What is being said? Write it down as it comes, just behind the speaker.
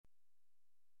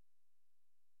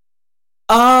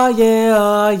Oh yeah,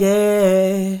 oh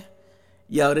yeah.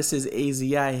 Yo, this is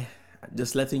AZI.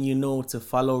 Just letting you know to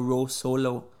follow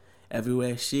RoSolo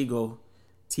everywhere she go.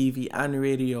 TV and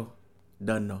radio.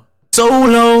 Done know.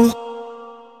 Solo.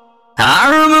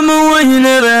 I remember when you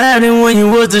never had it, when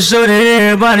you was the show that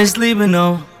everybody sleeping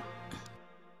on.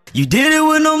 You did it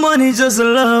with no money, just a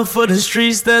love for the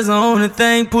streets. That's the only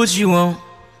thing put you on.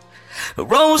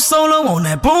 RoSolo on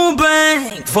that boom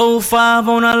bang, 4-5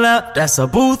 on our lap, that's a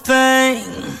boo thing.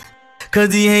 Cause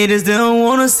the haters, they don't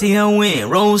wanna see her win.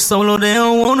 RoSolo, they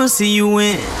don't wanna see you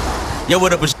win. Yo,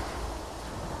 what up?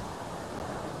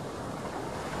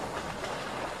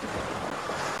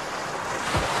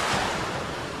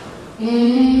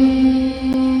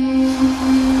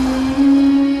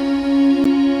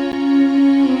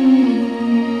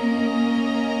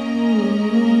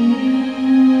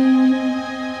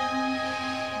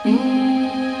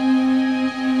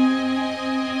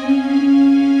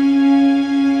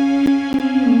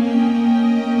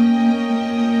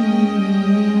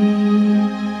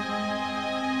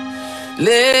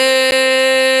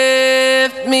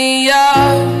 Lift me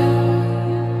up,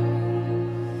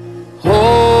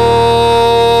 hold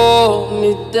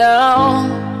me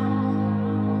down,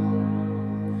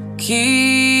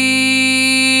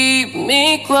 keep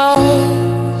me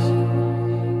close,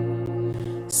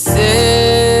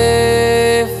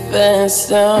 safe and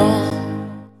sound.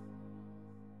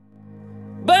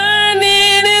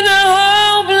 Burning in a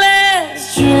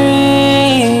hopeless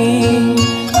dream.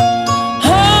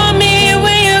 Hold me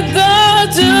when you go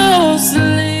to sleep.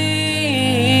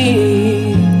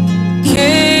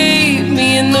 Keep me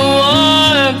in the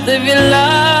warmth of your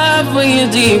love when you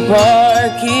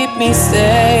depart. Keep me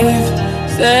safe,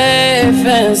 safe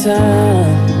and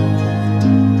sound.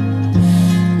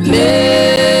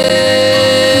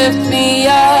 Lift me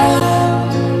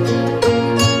up,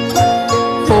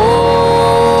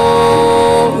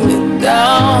 hold me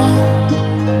down,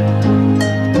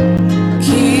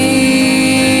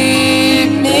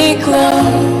 keep me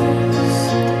close,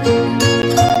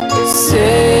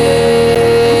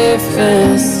 safe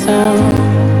and sound.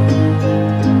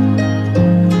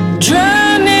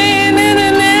 Drowning in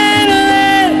an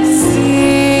endless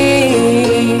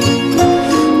sea.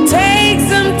 Take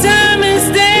some time and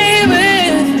stay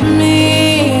with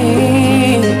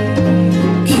me.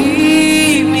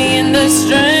 Keep me in the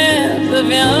strength of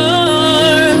your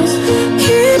arms.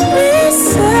 Keep me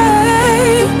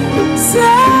safe,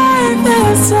 safe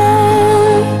and sound.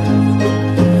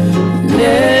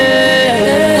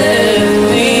 Lift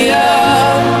me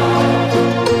up,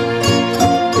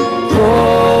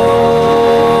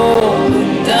 hold me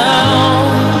down,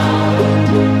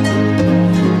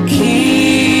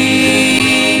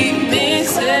 keep me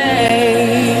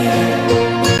safe,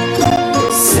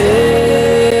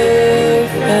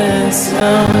 safe and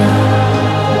sound.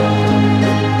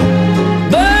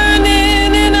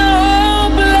 Burning in a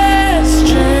hopeless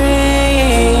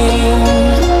dream.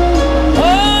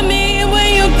 Hold me when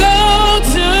you go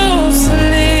to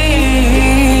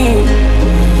sleep.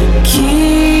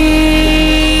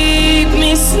 Keep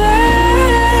me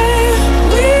safe.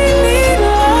 We need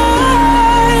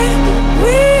light.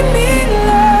 We need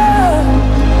love.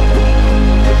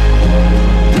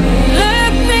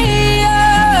 Lift me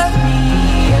up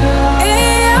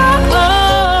in your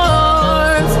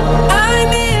arms. I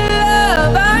need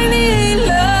love. I need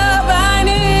love. I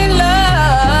need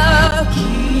love.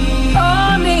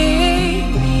 On me.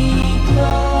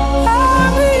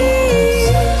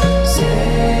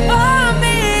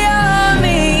 On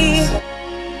me.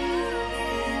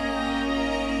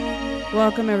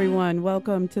 Welcome, everyone.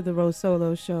 Welcome to the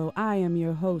RoSolo Show. I am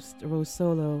your host,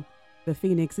 RoSolo, the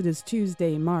Phoenix. It is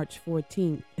Tuesday, March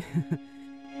 14th.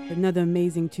 Another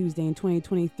amazing Tuesday in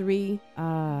 2023.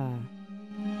 I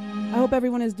hope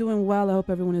everyone is doing well.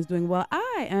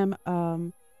 I am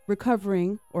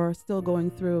recovering or still going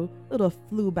through a little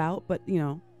flu bout, but,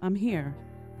 I'm here.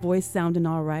 Voice sounding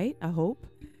all right, I hope.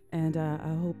 And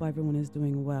I hope everyone is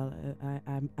doing well.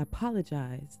 I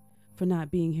apologize for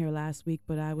not being here last week,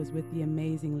 but I was with the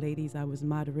amazing ladies. I was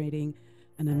moderating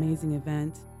an amazing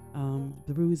event,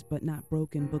 Bruised But Not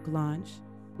Broken book launch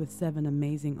with 7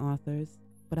 amazing authors.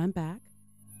 But I'm back.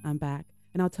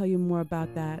 And I'll tell you more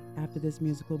about that after this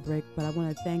musical break. But I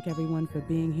want to thank everyone for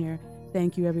being here.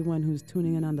 Thank you, everyone who's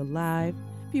tuning in on the live.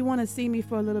 If you want to see me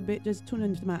for a little bit, just tune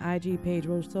into my IG page,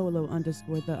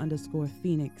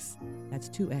 RoSolo_the_Phoenix. That's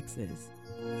 2 X's.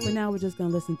 But now we're just going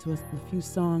to listen to a few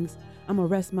songs. I'm going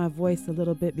to rest my voice a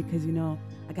little bit because, I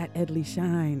got Edley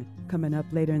Shine coming up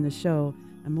later in the show.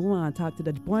 And we want to talk to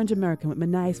the Born Jamerican with my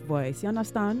nice voice. You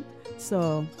understand?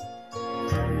 So,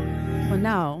 for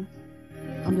now,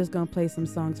 I'm I'm just going to play some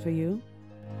songs for you,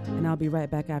 and I'll be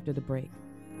right back after the break.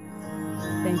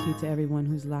 Thank you to everyone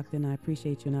who's locked in. I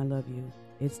appreciate you and I love you.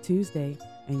 It's Tuesday,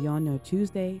 and y'all know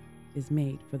Tuesday is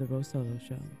made for the RoSolo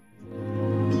show.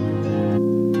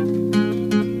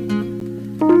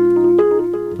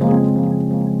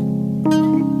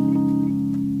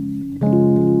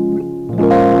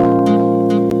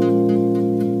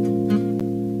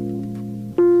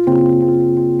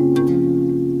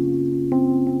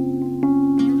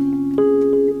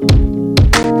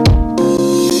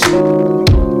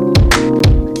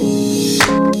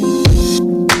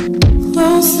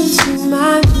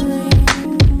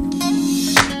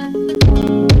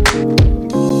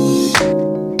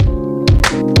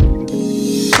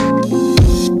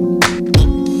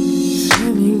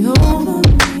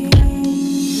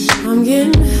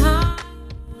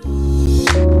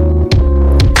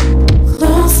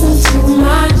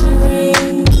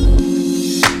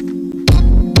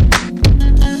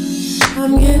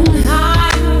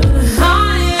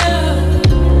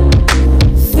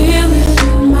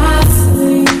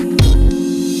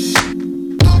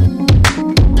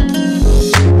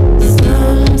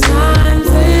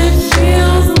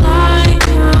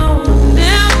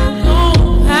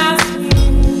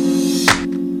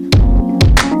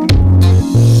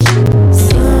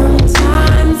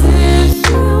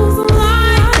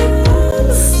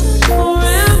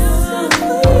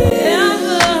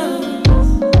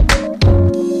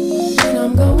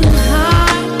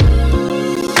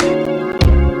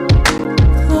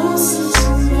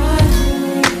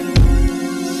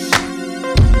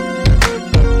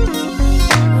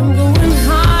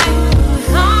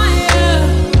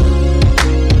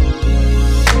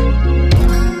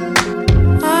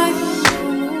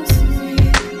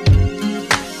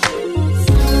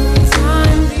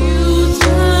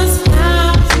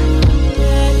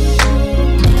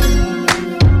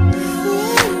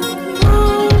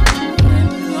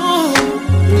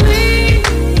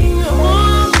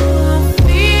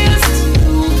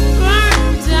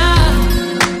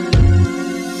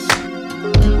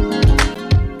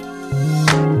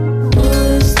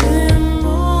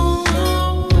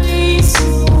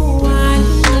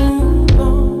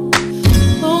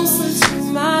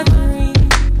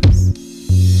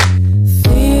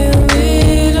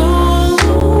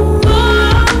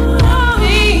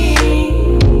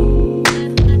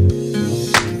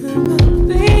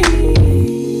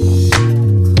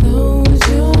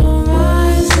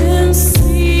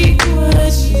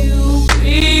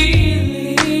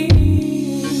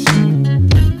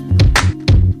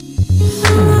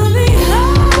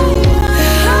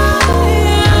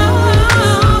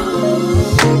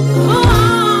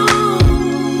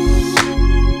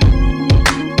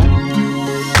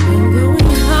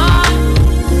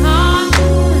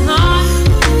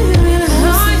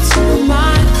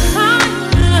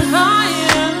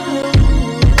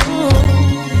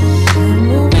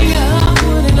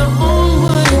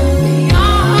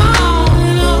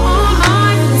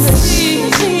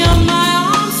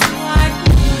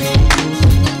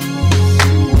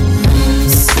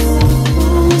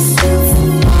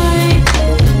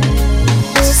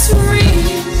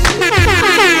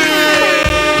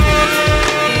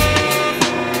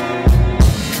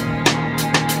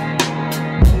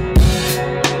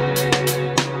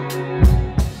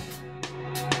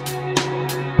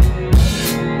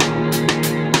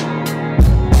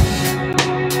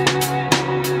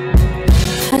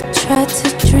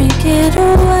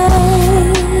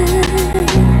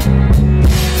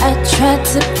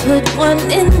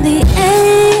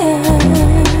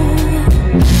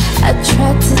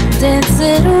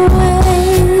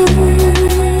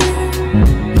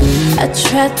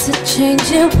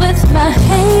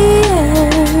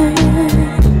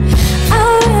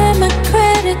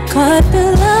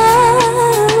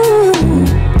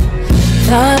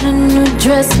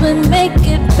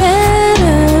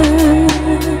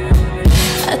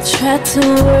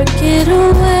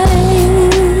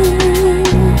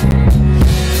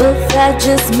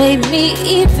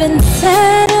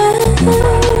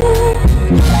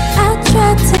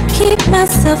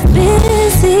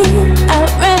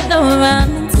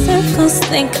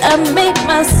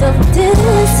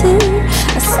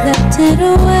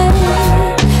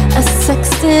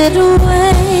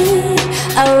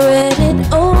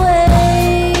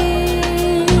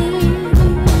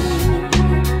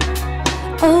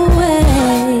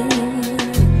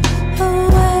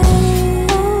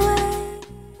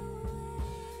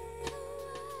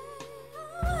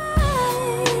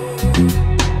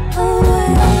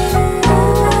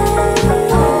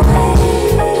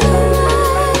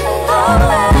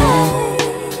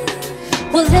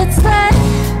 Well, it's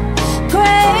like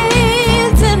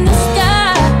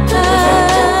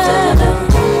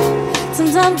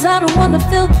Sometimes I don't wanna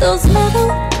feel those metal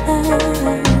eyes.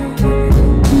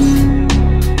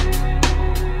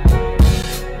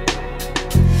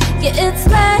 Yeah, it's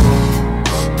like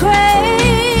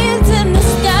cranes in the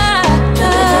sky.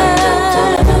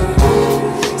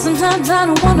 Sometimes I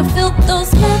don't wanna feel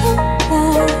those metal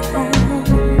eyes.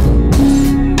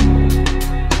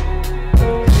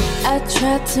 I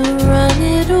tried to run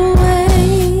it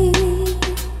away.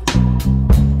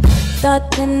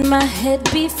 Thought in my head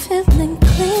be feeling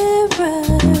clearer.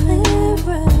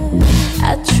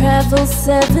 I traveled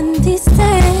 70 states.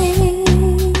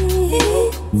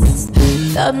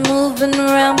 Thought moving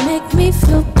around make me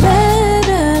feel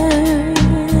better.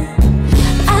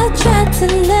 I tried to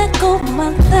let go of my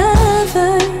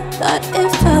lover. Thought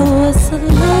if I was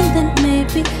alone then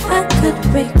maybe I could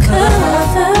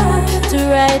recover. To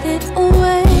write it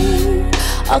away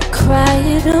or cry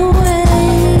it away.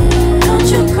 Don't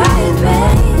you cry it,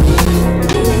 baby,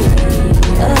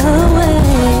 away.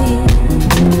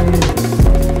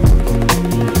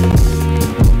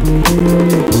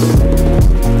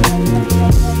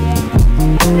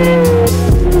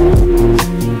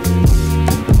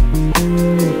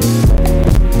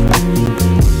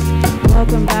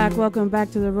 Welcome back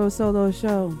to the RoSolo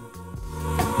show.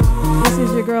 This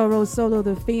is your girl RoSolo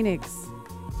the Phoenix.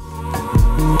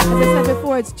 As I said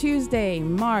before, it's Tuesday,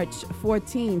 March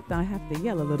 14th. I have to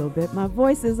yell a little bit. My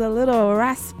voice is a little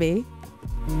raspy.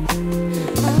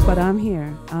 But I'm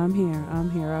here. I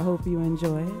hope you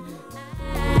enjoy it.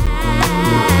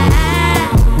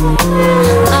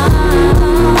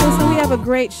 So we have a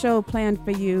great show planned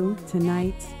for you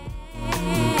tonight.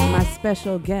 My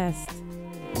special guest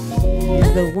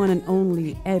is the one and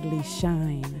only Edley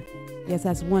Shine. Yes,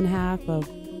 that's one half of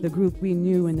the group we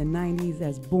knew in the 90s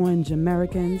as Born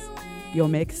Jamericans. Yo,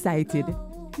 I'm excited.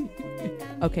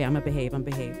 Okay, I'm gonna behave.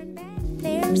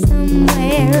 There's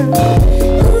somewhere.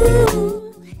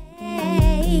 Ooh,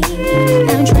 hey,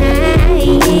 I'm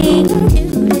trying to.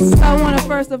 I want to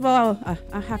first of all,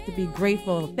 I have to be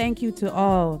grateful. Thank you to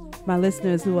all my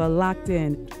listeners who are locked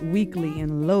in weekly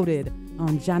and loaded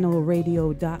on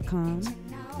JanoRadio.com,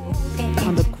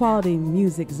 on the Quality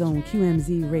Music Zone,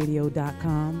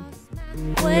 QMZRadio.com,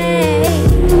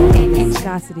 and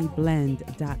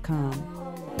ScosityBlend.com.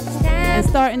 And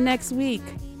starting next week,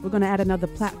 we're going to add another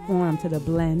platform to the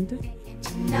blend.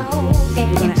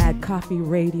 We're going to add Coffee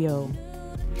Radio.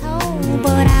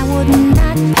 But I would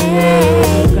not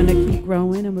pay. We're going to keep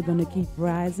growing and we're going to keep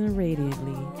rising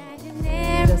radiantly,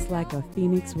 just like a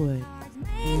phoenix would.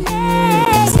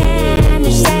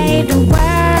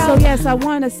 So yes, I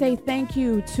want to say thank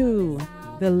you to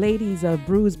the ladies of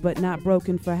Bruised But Not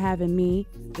Broken for having me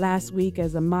last week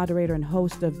as a moderator and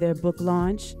host of their book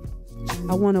launch.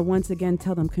 I want to once again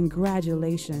tell them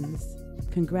congratulations,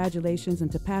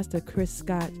 and to Pastor Chris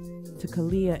Scott, to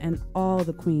Kalia and all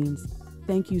the queens,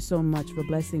 thank you so much for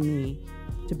blessing me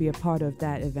to be a part of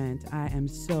that event. I am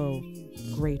so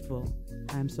grateful.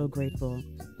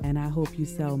 And I hope you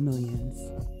sell millions.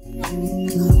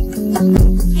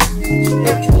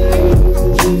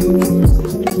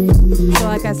 So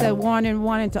like I said,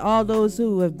 warning to all those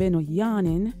who have been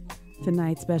yawning.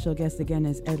 Tonight's special guest again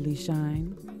is Edley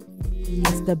Shine.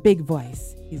 It's the big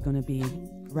voice. He's going to be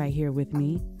right here with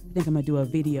me. I think I'm going to do a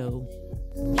video.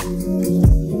 You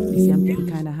see, I'm getting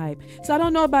kind of hype. So I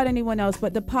don't know about anyone else,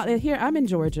 but here I'm in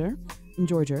Georgia.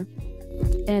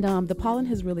 And the pollen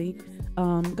has really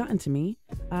gotten to me.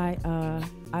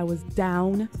 I was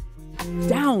down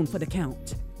for the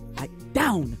count. Like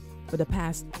down for the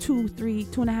past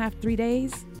 2.5, 3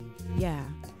 days. Yeah.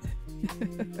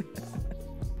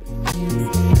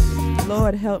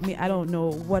 Lord help me, I don't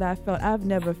know what I felt. I've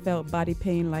never felt body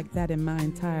pain like that in my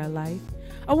entire life.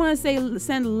 I want to say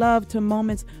send love to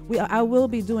Moments. I will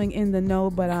be doing In the Know,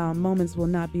 but Moments will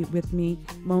not be with me.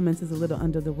 Moments is a little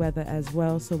under the weather as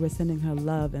well, so we're sending her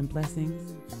love and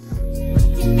blessings.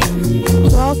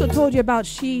 So I also told you about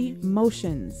She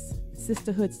Motions,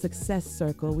 Sisterhood Success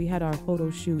Circle. We had our photo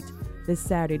shoot this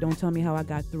Saturday. Don't tell me how I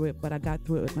got through it, but I got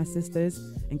through it with my sisters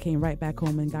and came right back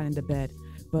home and got into bed.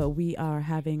 But we are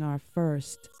having our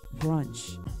first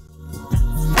brunch.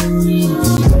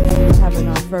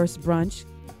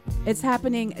 It's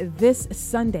happening this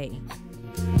Sunday,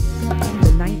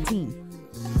 the 19th,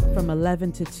 from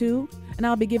 11 to 2. And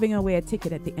I'll be giving away a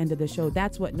ticket at the end of the show.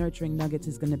 That's what Nurturing Nuggets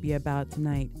is going to be about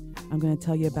tonight. I'm going to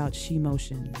tell you about She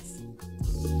Motions.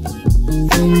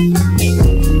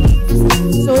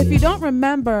 So if you don't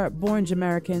remember Born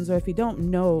Jamericans, or if you don't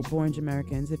know Born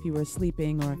Jamericans, if you were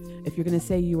sleeping, or if you're going to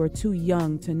say you were too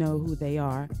young to know who they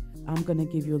are, I'm going to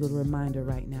give you a little reminder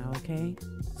right now, okay?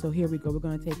 So here we go. We're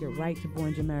going to take it right to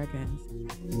Born Jamericans.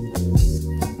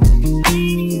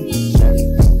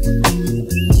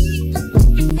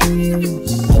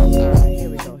 All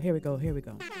right, here we go.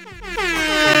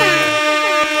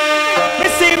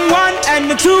 Missing 1 and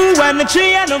the 2 and the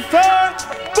 3 and the 4.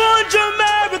 Born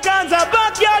Jamericans are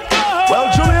backyard girl.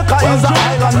 Well, Jamaica is an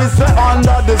island, me say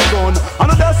under the sun.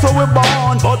 And that's where we're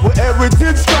born, but we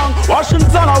everything strong.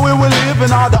 Washington, we will live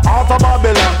in all the heart of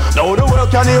Babylon. Now the world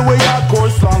can hear we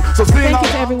hardcore song. So sing. Thank you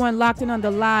to everyone locked in on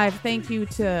the live. Thank you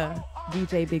to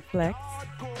DJ Big Flex.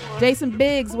 Jason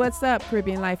Biggs, what's up?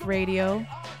 Caribbean Life Radio.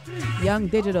 Young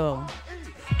Digital.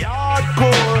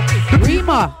 Hardcore.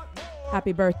 Rima,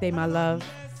 happy birthday, my love.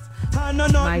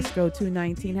 Maestro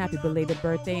 219, happy belated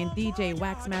birthday. And DJ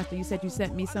Waxmaster, you said you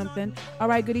sent me something. All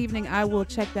right, good evening. I will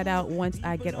check that out once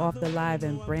I get off the live.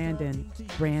 And Brandon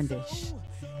Brandish,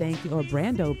 thank you. Or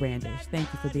Brando Brandish,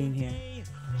 thank you for being here.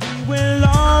 We will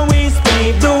always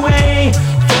pave the way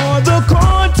for the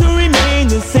chord to remain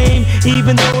the same,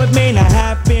 even though it may not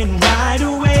happen right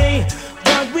away.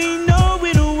 But we know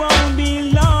it won't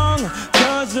be long,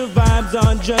 cause the vibes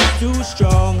are just too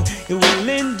strong. It will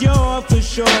endure for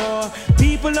sure.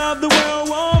 People of the world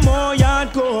want more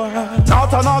hardcore.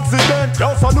 Not an accident,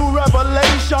 just a new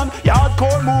revelation.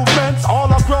 Hardcore movements all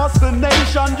across the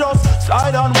nation. Just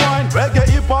slide and wine, reggae,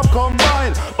 hip hop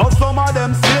combined. But some of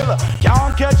them still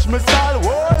can't catch my style.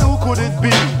 Whoa, who could it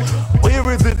be?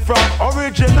 Where is it from?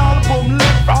 Original boom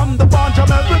lit from the Born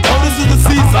Jamericans. Oh, this is the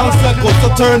season cycle, so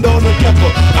turn down the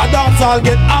kettle. I dance all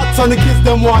get hot, and the kids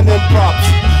them want them props.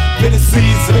 For the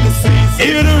season,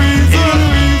 hear the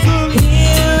reason.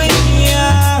 Here we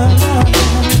are.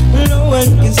 No one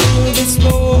can steal this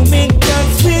moment,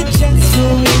 cause we're just who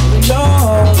we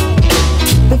belong.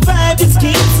 The vibe just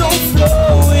keeps on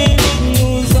flowing, it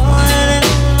moves on and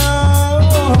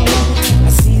on. I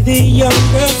see the young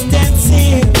girls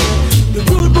dancing, the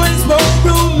rude boys more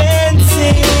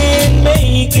romancing,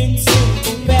 making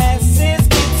simple passes.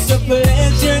 It's a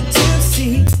pleasure to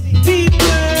see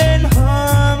people in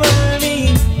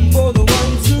harmony for the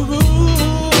ones who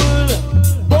rule.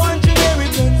 Born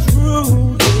Jamericans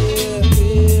rule.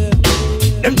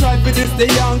 Them try for this the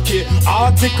Yankee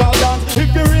article dance.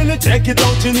 If you really check it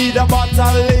out, you need a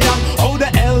battalion. How the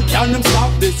hell can them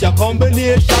stop this? Your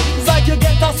combination. It's like you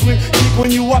get a swing kick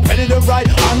when you are ready to ride.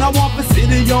 And I want to see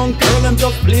the young girl them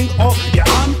just blink up your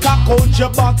hand, cock out your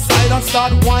backside and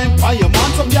start wine by your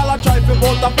man. Some y'all try for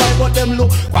butterfly, but them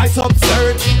look quite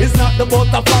absurd. It's not the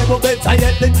butterfly, but better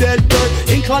yet the dead bird.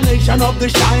 Inclination of the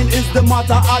shine is the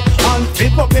matter at hand.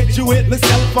 It perpetuate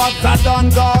myself faster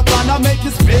than God. And I make you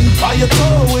spin by your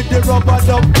toe with the rubber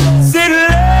dub. Sit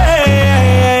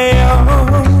lay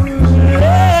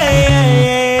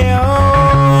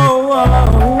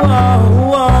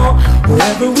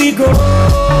wherever we go,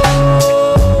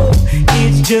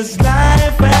 it's just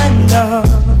life and love.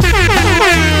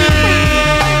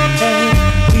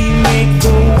 We make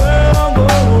the world go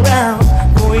round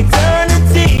for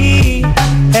eternity.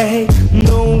 Hey,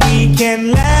 no, we can't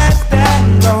last that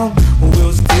long.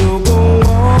 We'll still go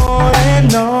on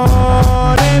and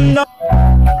on and on.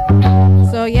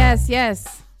 So yes.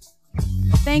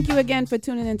 Thank you again for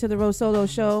tuning into the RoSolo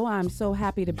show. I'm so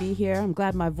happy to be here. I'm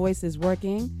glad my voice is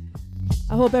working.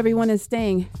 I hope everyone is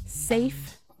staying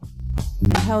safe,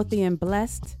 healthy, and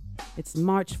blessed. It's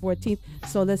March 14th.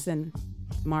 So listen,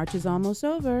 March is almost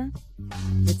over.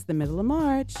 It's the middle of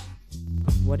March.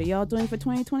 What are y'all doing for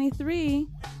 2023?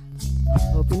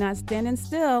 Hope you're not standing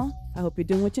still. I hope you're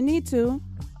doing what you need to.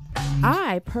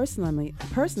 I personally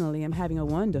am having a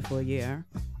wonderful year.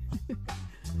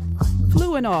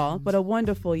 Flu and all, but a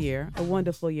wonderful year.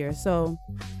 So,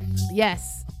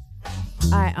 yes, we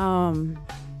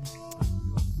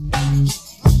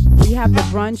have the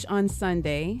brunch on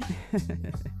Sunday.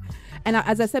 And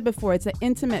as I said before, it's an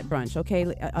intimate brunch, okay?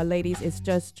 Ladies, it's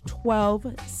just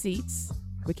 12 seats.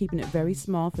 We're keeping it very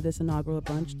small for this inaugural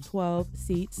brunch, 12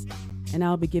 seats. And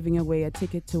I'll be giving away a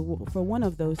ticket for one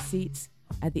of those seats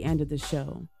at the end of the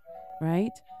show,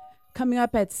 right? Coming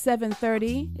up at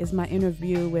 7:30 is my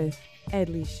interview with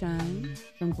Edley Shine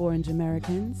from Born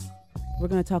Jamericans. We're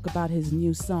going to talk about his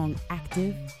new song,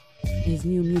 Active, his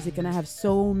new music, and I have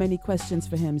so many questions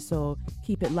for him, so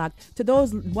keep it locked. To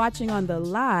those watching on the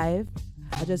live,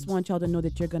 I just want y'all to know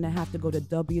that you're going to have to go to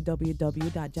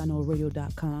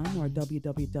www.janolradio.com or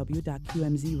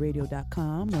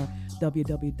www.qmzradio.com or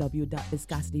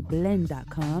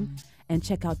www.viscosityblend.com and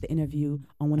check out the interview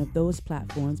on one of those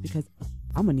platforms because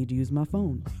I'm going to need to use my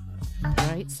phone. All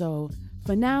right, so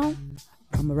for now, I'm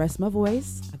going to rest my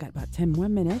voice. I got about 10 more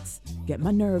minutes, get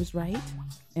my nerves right,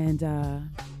 and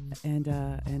and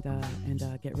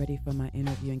get ready for my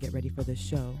interview and get ready for the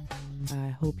show. I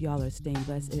hope y'all are staying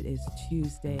blessed. It is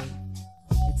Tuesday.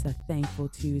 It's a thankful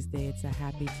Tuesday. It's a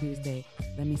happy Tuesday.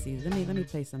 Let me see. Let me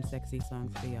play some sexy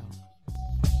songs for y'all.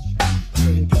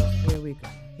 Here we go.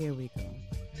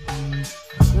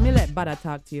 Let me let Bada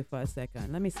talk to you for a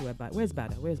second. Let me see where's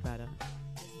Bada?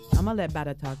 I'm gonna let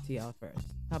Bada talk to y'all first.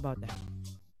 How about that?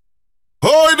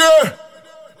 Hi there!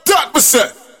 That was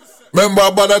it! Remember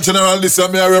Bada General, this is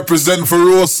me I represent for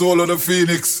RoSolo the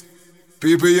Phoenix.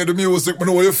 People hear the music, but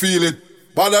know you feel it.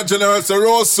 Bada General say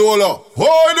RoSolo.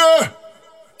 Hi there!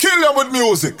 Kill them with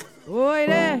music. Oi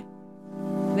there.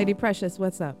 Lady Precious,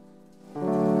 what's up?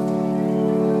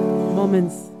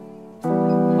 Moments.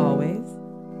 Always.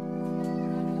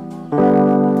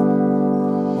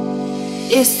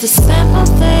 It's the simple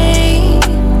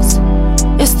things.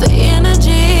 It's the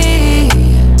energy.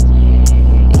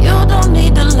 You don't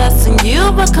need the lesson.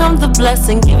 You become the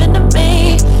blessing given to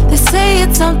me. They say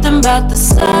it's something about the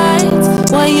signs.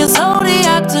 Why you're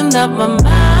acting up my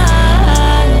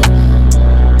mind.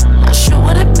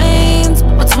 What it means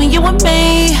between you and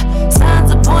me.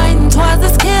 Signs are pointing towards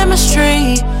this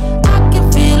chemistry. I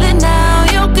can feel it now,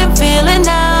 you can feel it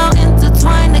now.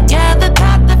 Intertwined together,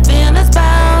 got the feelings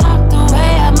bound. Walked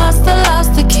away, I must have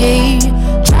lost the key.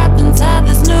 Trapped inside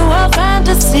this new world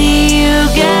fantasy. You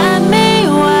got me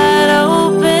wide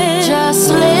open. Just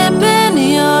slip in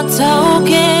your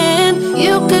token.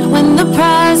 You could win the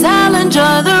prize, I'll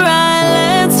enjoy the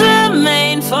ride. Let's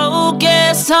remain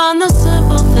focused on the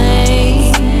simple things.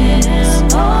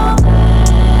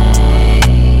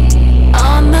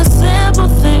 On the simple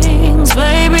things,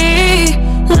 baby.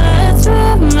 Let's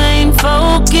remain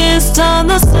focused on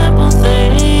the simple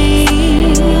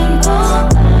things.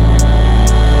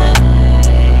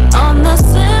 On the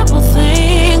simple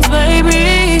things,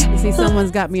 baby. You see,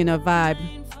 someone's got me in a vibe.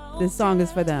 This song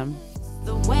is for them.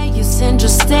 The way you send your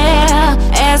stare,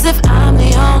 as if I'm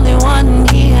the only one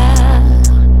here.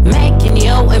 Making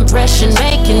your impression,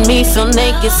 making me feel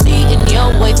naked. Seeing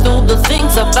your way through the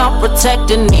things I thought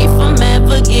protecting me from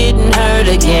ever getting hurt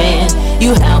again.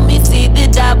 You helped me see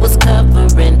that I was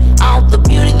covering all the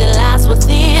beauty that lies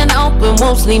within. Open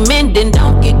wounds need mending.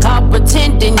 Don't get caught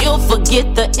pretending you'll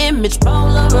forget the image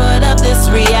Polaroid of this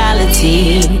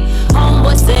reality.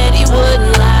 Homeboy said he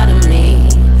wouldn't lie to me.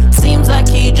 Seems like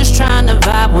he just trying to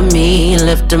vibe with me.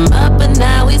 Lift him up and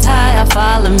now he's high,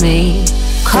 follow me.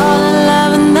 Call it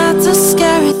love and that's a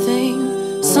scary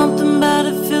thing. Something about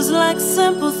it feels like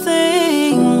simple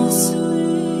things.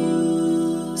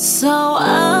 So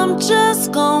I'm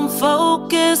just gonna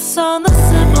focus on the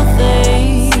simple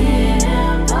things.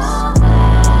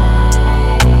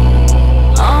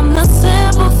 On the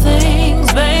simple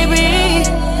things, baby.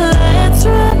 Let's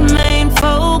remain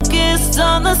focused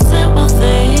on the simple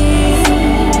things.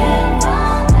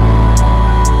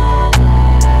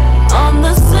 On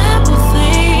the simple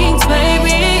things,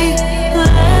 baby.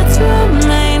 Let's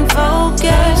remain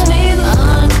focused.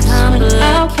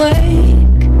 I'll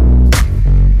wake,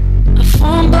 I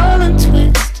fumble and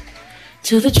twist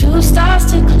till the truth starts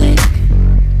to click.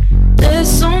 There's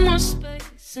so much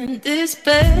space in this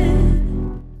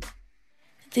bed.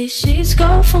 These sheets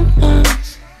go for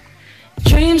months.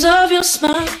 Dreams of your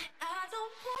smile. I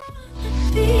don't wanna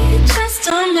be just a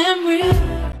memory,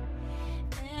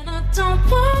 and I don't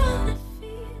wanna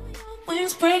feel your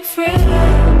wings break free.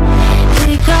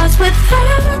 Because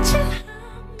without you,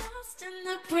 I'm lost in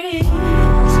the breeze.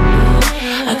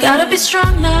 I gotta be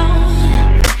strong now.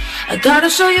 I gotta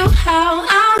show you how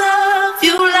I love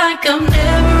you like I've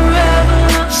never ever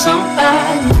loved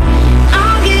somebody.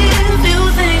 I'll give you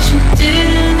things you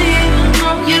didn't even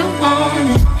know you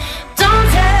wanted. Don't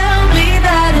tell me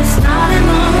that it's not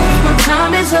enough. My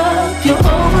time is up, you're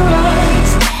over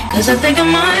us. Cause I think I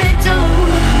might do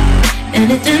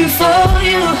anything for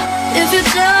you if you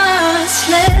just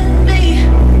let me.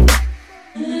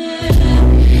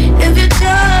 If you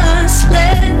just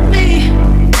let me.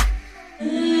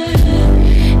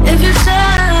 If you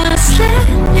just let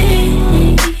me.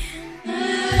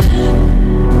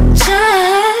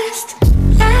 Just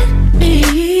let me.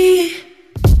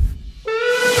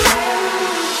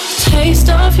 Taste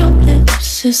of your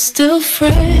lips is still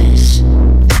fresh,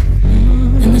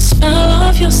 and the smell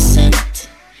of your scent.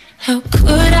 How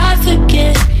could I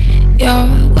forget your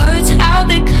words? How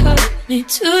they cut me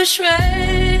to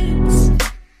shreds.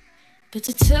 But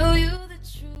to tell you the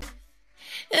truth,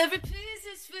 every piece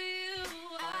is for you.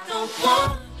 I don't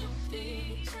want to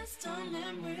be just a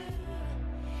memory,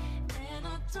 and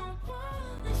I don't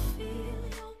want to feel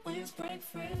your wings break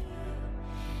free.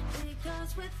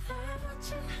 Because without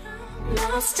you, I'm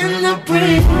lost in the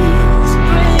breeze.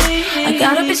 I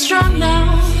Gotta be strong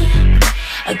now.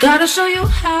 I gotta show you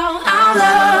how I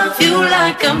love you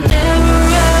like I've never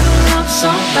ever loved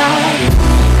somebody.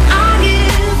 I'll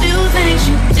give you things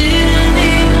you didn't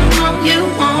even know you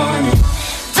wanted.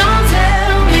 Don't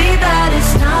tell me that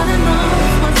it's not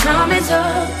enough. When time is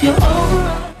up, you're over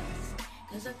us.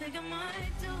 'Cause I think I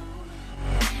might do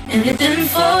anything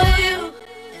for you.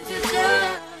 If you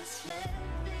just let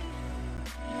me,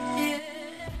 yeah.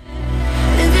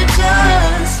 If you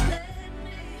just let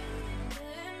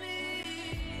me,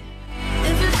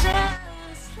 if you just let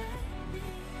me,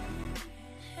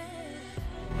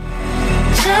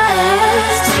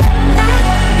 just let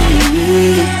me.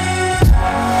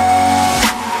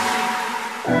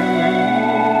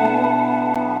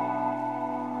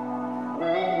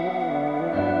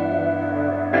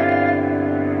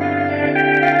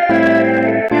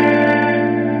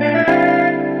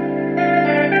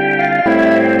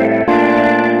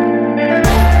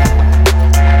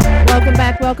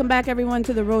 Welcome back, everyone,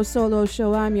 to the RoSolo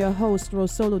Show. I'm your host,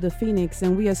 RoSolo the Phoenix,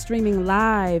 and we are streaming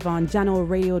live on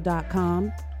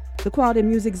JanoRadio.com, the Quality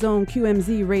Music Zone,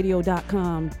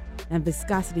 QMZRadio.com, and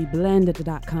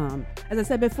ViscosityBlended.com. As I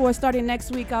said before, starting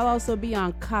next week, I'll also be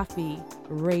on Coffee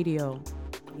Radio.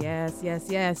 Yes.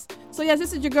 So yes,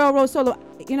 this is your girl, RoSolo.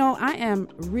 You know, I am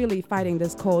really fighting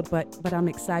this cold, but I'm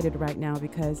excited right now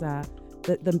because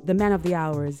the man of the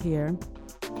hour is here.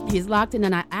 He's locked in,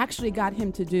 and I actually got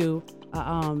him to do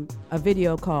a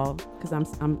video call because I'm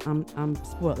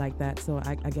spoiled like that, so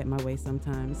I get my way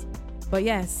sometimes. But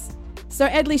yes, Sir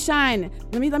Edley Shine.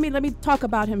 Let me talk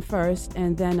about him first,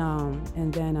 and then I'll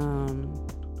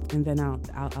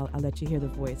let you hear the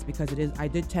voice, because it is. I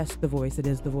did test the voice. It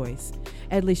is the voice.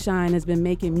 Edley Shine has been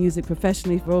making music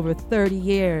professionally for over 30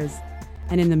 years,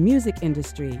 and in the music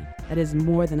industry, that is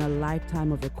more than a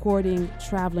lifetime of recording,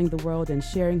 traveling the world, and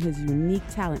sharing his unique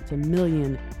talent to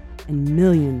millions and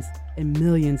millions and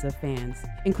millions of fans,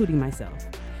 including myself.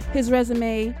 His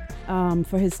resume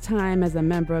for his time as a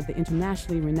member of the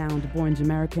internationally renowned Born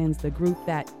Jamericans, the group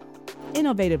that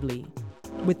innovatively,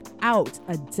 without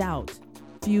a doubt,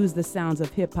 fused the sounds of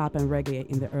hip hop and reggae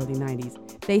in the early 90s.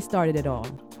 They started it all.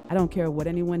 I don't care what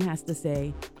anyone has to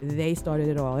say. They started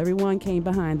it all. Everyone came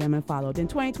behind them and followed. In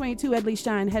 2022, Edley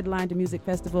Shine headlined music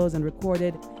festivals and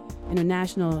recorded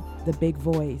international The Big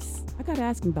Voice. I got to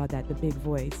ask him about that, The Big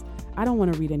Voice. I don't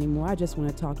want to read anymore. I just want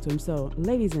to talk to him. So,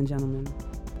 ladies and gentlemen,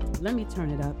 let me turn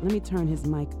it up. Let me turn his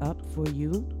mic up for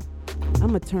you. I'm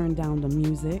going to turn down the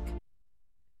music.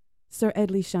 Sir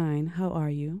Edley Shine, how are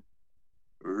you?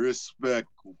 Respect,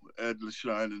 Edley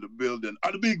Shine in the building.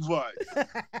 The Big Voice.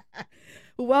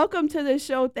 Welcome to the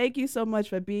show. Thank you so much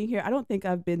for being here. I don't think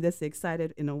I've been this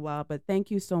excited in a while, but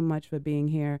thank you so much for being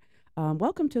here.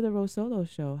 Welcome to the RoSolo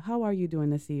Show. How are you doing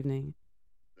this evening?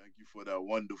 Thank you for that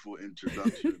wonderful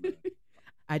introduction.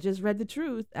 I just read the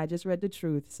truth.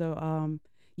 So,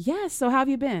 yes. So how have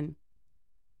you been?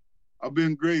 I've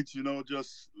been great,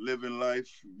 just living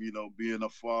life, being a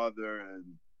father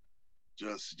and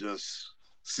just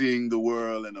seeing the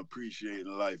world and appreciating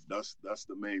life. That's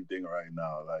the main thing right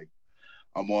now. Like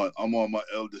I'm on my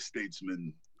elder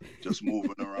statesman, just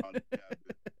moving around the cabin,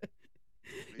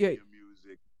 making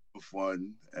music for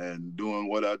fun and doing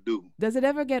what I do. Does it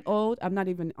ever get old? I'm not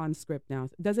even on script now.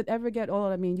 Does it ever get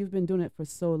old? I mean, you've been doing it for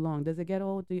so long. Does it get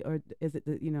old, or is it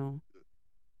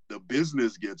The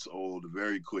business gets old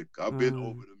very quick. I've been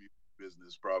over the music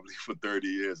business probably for 30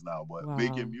 years now, but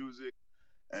making music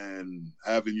and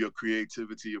having your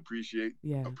creativity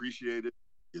appreciated,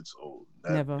 it's old.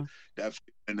 Never.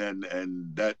 And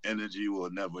that energy will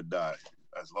never die.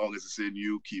 As long as it's in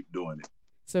you, keep doing it.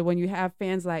 So when you have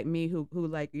fans like me who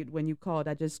like when you called,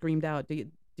 I just screamed out. Do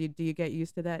you get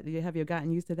used to that? Have you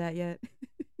gotten used to that yet?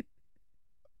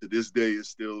 To this day, it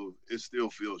still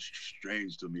feels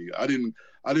strange to me. I didn't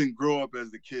grow up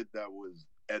as the kid that was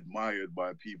admired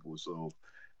by people, so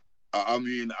I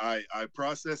mean, I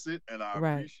process it and I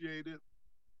appreciate it.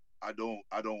 I don't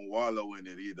wallow in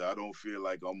it either. I don't feel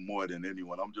like I'm more than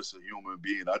anyone. I'm just a human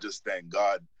being. I just thank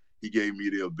God he gave me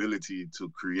the ability to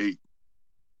create.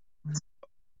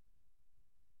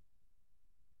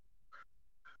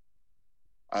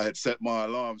 I had set my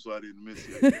alarm so I didn't miss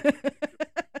it.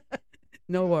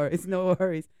 No worries.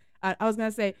 I was going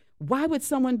to say, why would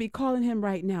someone be calling him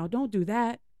right now? Don't do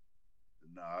that.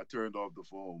 Nah, I turned off the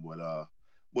phone,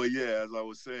 but yeah, as I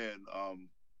was saying,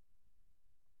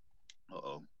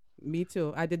 Me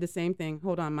too. I did the same thing.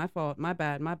 Hold on, my fault. My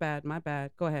bad.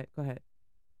 Go ahead.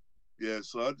 Yeah,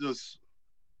 so I just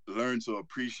learned to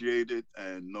appreciate it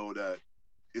and know that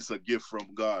it's a gift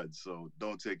from God, so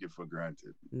don't take it for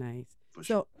granted. Nice. For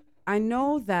sure. I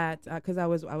know that because I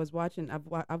was watching.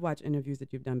 I've watched interviews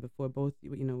that you've done before, both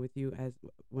with you as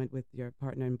went with your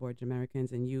partner in Born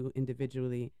Jamericans and you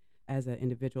individually as an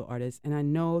individual artist. And I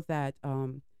know that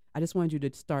I just wanted you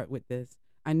to start with this.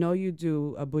 I know you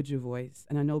do a Buju voice,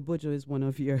 and I know Buju is one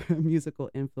of your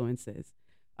musical influences.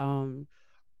 Um,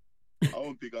 I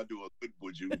don't think I do a good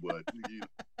Buju, but I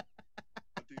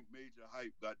think Major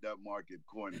Hype got that market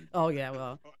cornered. oh yeah,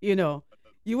 well,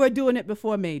 you were doing it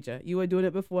before Major. You were doing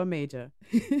it before Major.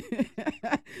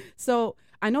 So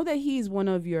I know that he's one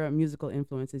of your musical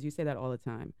influences. You say that all the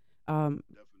time. Definitely.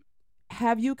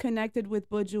 Have you connected with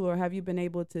Buju, or have you been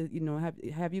able to,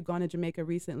 have you gone to Jamaica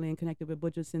recently and connected with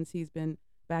Buju since he's been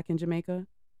back in Jamaica?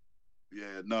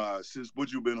 Yeah, nah. Since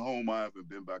Buju been home, I haven't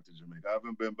been back to Jamaica. I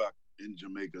haven't been back in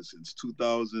Jamaica since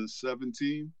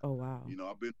 2017. Oh wow.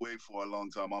 I've been away for a long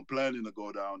time. I'm planning to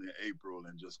go down in April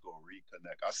and just go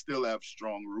reconnect. I still have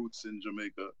strong roots in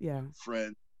Jamaica. Yeah.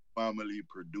 Friends, family,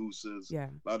 producers. Yeah.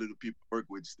 A lot of the people I work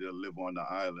with still live on the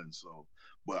island. So,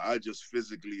 but I just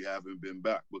physically haven't been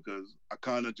back because I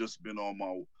kind of just been on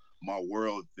my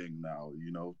world thing now.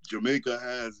 Jamaica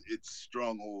has its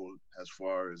stronghold as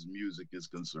far as music is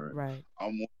concerned. Right.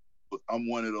 I'm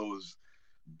one of those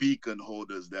beacon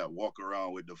holders that walk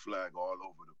around with the flag all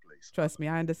over the place. Trust me,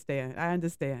 I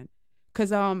understand.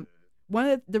 Cause one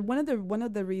of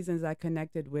the reasons I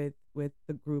connected with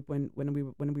the group when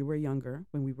we were younger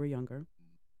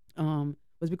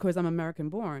was because I'm American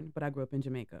born, but I grew up in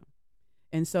Jamaica,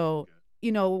 and so. Okay.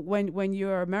 When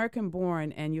you're American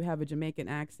born and you have a Jamaican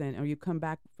accent, or you come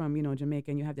back from,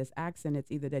 Jamaica and you have this accent, it's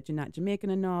either that you're not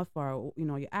Jamaican enough, or,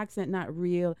 your accent not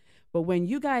real. But when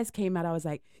you guys came out, I was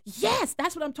like, yes,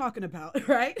 that's what I'm talking about,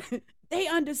 right? They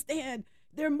understand.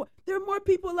 There are more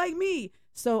people like me.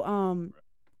 So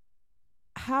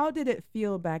how did it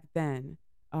feel back then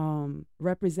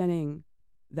representing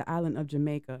the island of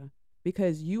Jamaica?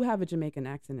 Because you have a Jamaican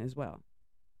accent as well,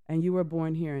 and you were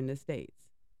born here in the States.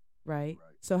 Right?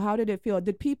 So how did it feel?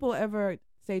 Did people ever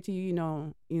say to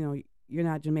you, you're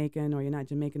not Jamaican, or you're not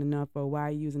Jamaican enough, or why are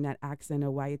you using that accent,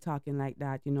 or why are you talking like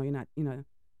that? You're not,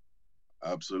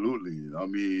 Absolutely. I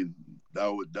mean,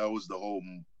 that was the whole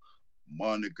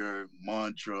mantra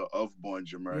of Born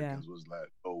Jamericans was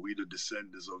like, oh, we the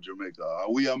descendants of Jamaica.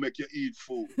 We are make you eat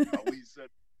food. We said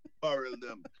barrel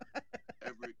them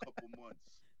every couple months.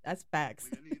 That's facts.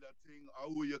 When you need that thing,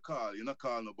 who you call? You're not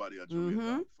calling nobody at Jamaica.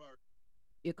 Mm-hmm.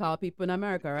 You call people in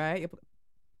America, right?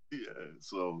 Yeah,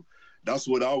 so that's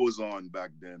what I was on back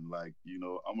then. Like,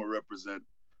 I'm a represent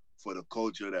for the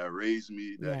culture that raised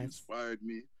me, that inspired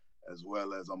me, as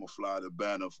well as I'm a fly the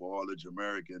banner for all the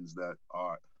Jamaicans that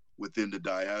are within the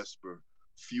diaspora,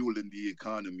 fueling the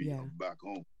economy of back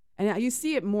home. And you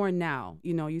see it more now.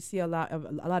 You see a lot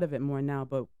of it more now.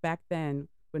 But back then,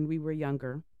 when we were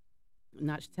younger,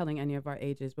 not telling any of our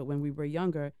ages, but when we were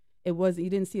younger, you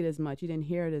didn't see it as much. You didn't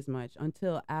hear it as much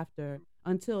until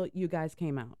you guys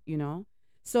came out,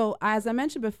 So as I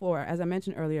mentioned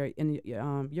earlier, in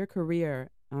your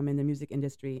career in the music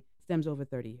industry stems over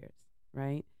 30 years,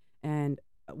 right? And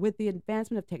with the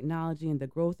advancement of technology and the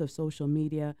growth of social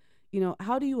media,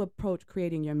 how do you approach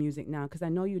creating your music now? Because I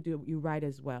know you write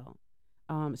as well.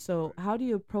 So how do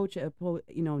you approach it,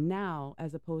 now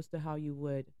as opposed to how you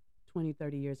would 20,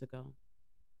 30 years ago?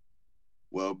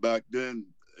 Well, back then,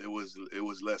 it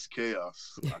was less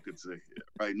chaos, I could say.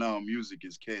 Right now, music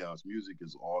is chaos. Music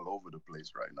is all over the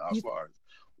place right now, as far as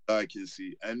I can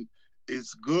see. And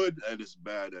it's good and it's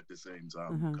bad at the same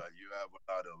time, because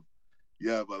you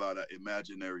have a lot of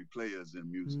imaginary players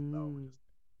in music now.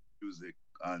 Music,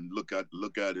 and look at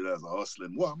it as a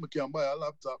hustling. Well, I can buy a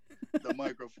laptop, the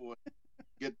microphone,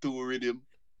 get to a rhythm.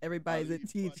 Everybody's a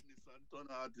teacher.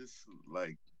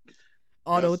 Like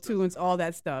auto tunes, all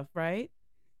that stuff, right?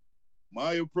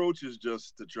 My approach is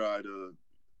just to try to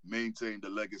maintain the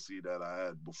legacy that I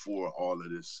had before all of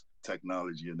this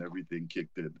technology and everything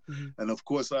kicked in. Mm-hmm. And of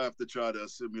course, I have to try to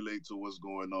assimilate to what's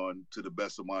going on to the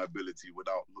best of my ability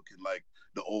without looking like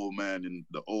the old man in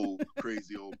the old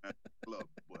crazy old man club.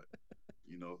 But,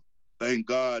 thank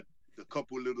God, the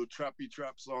couple little trappy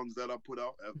trap songs that I put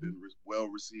out have been well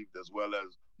received, as well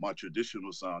as my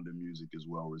traditional sound and music is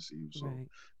well received. So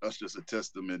that's just a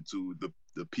testament to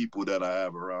the people that I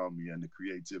have around me and the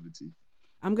creativity.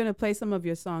 I'm going to play some of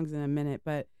your songs in a minute,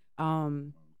 but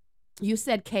you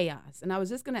said chaos. And I was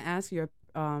just going to ask the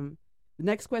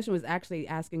next question was actually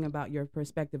asking about your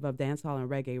perspective of dancehall and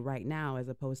reggae right now as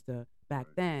opposed to back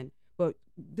then. But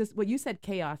what you said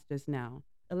chaos just now.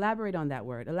 Elaborate on that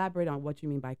word. Elaborate on what you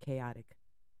mean by chaotic.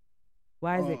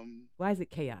 Why is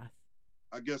it chaos?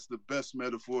 I guess the best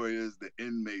metaphor is the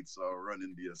inmates are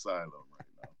running the asylum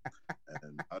right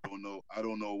And I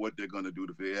don't know what they're gonna do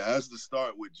to it. It has to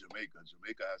start with Jamaica.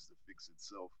 Jamaica has to fix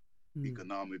itself,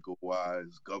 economical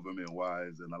wise, government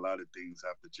wise, and a lot of things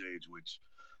have to change. Which,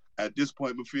 at this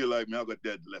point, we feel like I got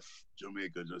that left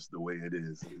Jamaica just the way it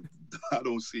is. I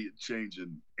don't see it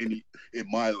changing in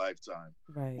my lifetime.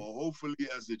 Right. Well, hopefully,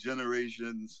 as the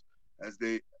generations, as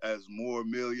more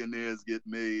millionaires get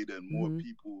made and more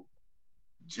people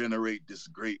generate this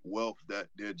great wealth that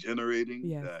they're generating,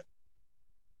 that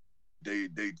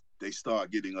they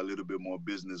start getting a little bit more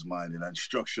business minded and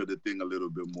structure the thing a little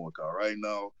bit more. Cause right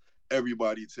now,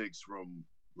 everybody takes from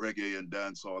reggae and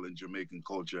dancehall and Jamaican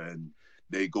culture, and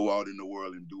they go out in the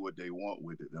world and do what they want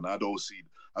with it. And I don't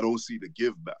see the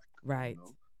give back. Right. You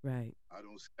know? Right. I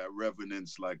don't see that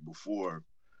reverence like before.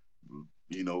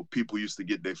 You know, people used to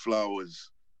get their flowers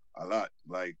a lot.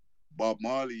 Like Bob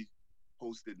Marley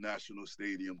hosted National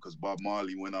Stadium because Bob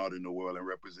Marley went out in the world and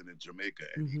represented Jamaica,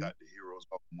 and he got the heroes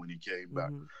welcome when he came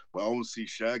back. But I don't see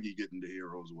Shaggy getting the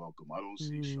heroes welcome. I don't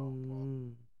see Sean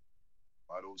Paul.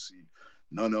 I don't see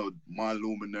none of my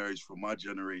luminaries from my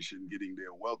generation getting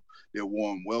their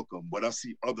warm welcome. But I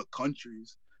see other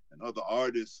countries and other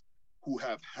artists who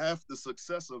have half the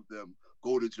success of them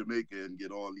go to Jamaica and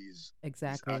get all these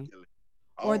accolades.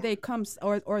 Or they come,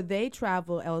 or they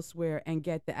travel elsewhere and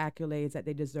get the accolades that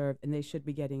they deserve and they should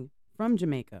be getting from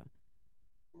Jamaica.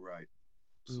 Right.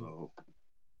 So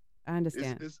I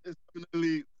understand. It's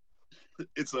definitely,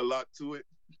 it's a lot to it.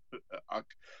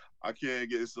 I can't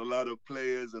get. It's a lot of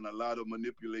players and a lot of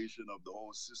manipulation of the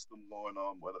whole system going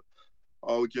on. But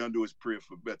all we can do is pray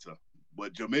for better.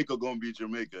 But Jamaica gonna be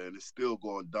Jamaica, and it's still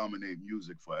gonna dominate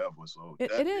music forever. So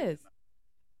it is.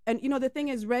 And you know, the thing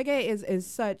is, reggae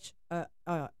is such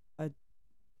a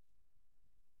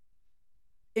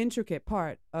intricate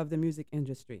part of the music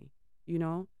industry. You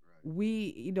know,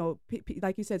 we, you know,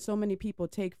 like you said, so many people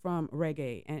take from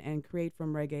reggae and create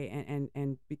from reggae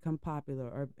and become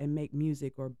popular and make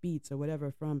music or beats or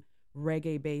whatever from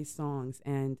reggae based songs,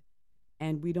 and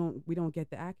we don't get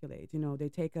the accolades. You know, they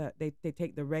take the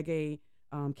reggae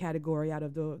category out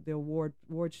of the award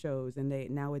shows, and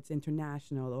now it's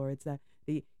international, or it's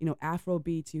the Afro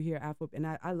beats. You hear Afro, and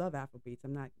I love Afro beats.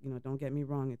 I'm not, don't get me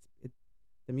wrong, it's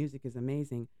the music is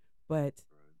amazing, but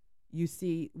you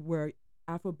see where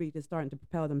Afrobeat is starting to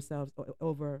propel themselves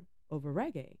over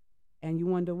reggae, and you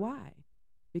wonder why,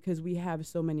 because we have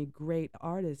so many great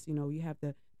artists. We have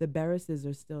the Barrises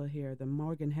are still here, the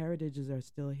Morgan Heritages are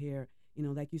still here.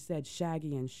 Like you said,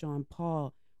 Shaggy and Sean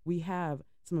Paul. We have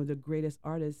some of the greatest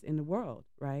artists in the world,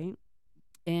 right?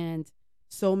 And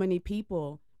so many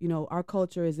people. Our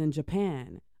culture is in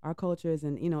Japan. Our culture is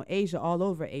in Asia, all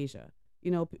over Asia.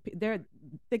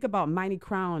 Think about Mighty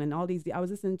Crown and all these. I was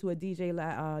listening to a DJ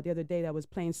the other day that was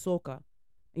playing soca,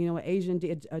 an Asian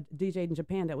DJ in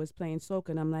Japan that was playing soca,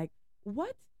 and I'm like,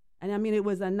 what? And I mean, it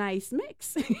was a nice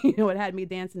mix. It had me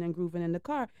dancing and grooving in the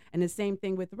car. And the same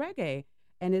thing with reggae.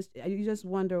 And you just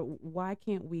wonder, why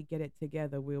can't we get it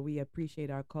together where we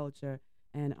appreciate our culture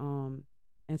and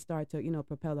start to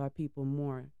propel our people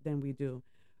more than we do.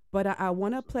 But I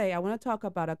want to talk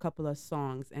about a couple of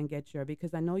songs and get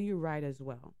because I know you write as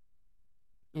well.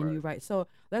 And you write. So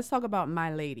let's talk about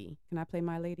My Lady. Can I play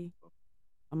My Lady?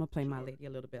 I'm going to play My Lady a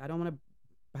little bit. I don't want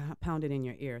to pound it in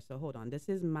your ear. So hold on. This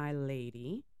is My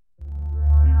Lady.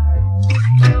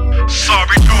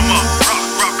 Sorry, Duma.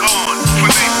 Rock on.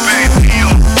 Philippe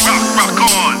Bandio. Rock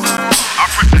on. I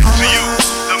present to you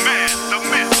the man, the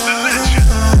myth, the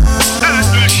legend.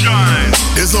 Edley Shine.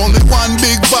 There's only one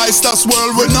big vice that's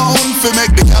world renowned. Fi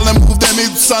make the gal move them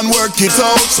hips and work it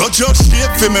out. So just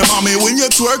shake for me, mommy. When you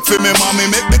twerk for me, mommy,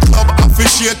 make the club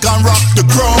officiate and rock the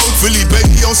crowd. Philippe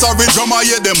Bandio, sorry drummer,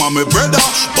 yeah, them are my brother.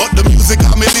 But the music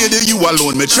of me lady, you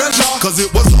alone me treasure. Cause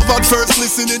it was love at first,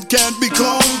 listen, it can't be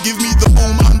cloned. Give me the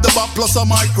boom and the bop plus a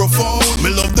microphone. Me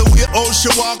love the way how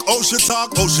she walk, how she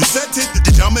talk, how she set it.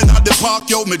 The jamming at the park,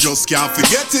 yo, me just can't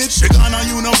forget it. She gone a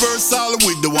Universal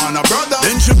with the one a brother.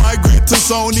 Then she migrate to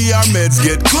Sony, our meds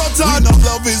get cluttered. We know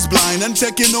love is blind and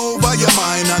taking over your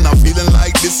mind, and I'm feeling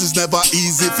like this is never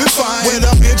easy to find.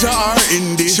 Whether major or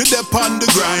indie, she dep on the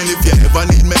grind. If you ever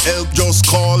need me help, just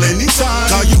call anytime.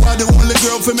 Cause you are the only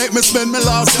girl for make me spend my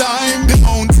last time. The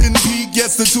mountain peak,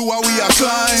 yes, the two are we are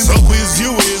climb. So is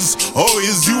you is, oh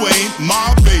is you ain't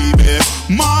my baby,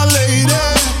 my lady.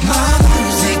 My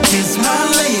music is my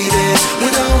lady.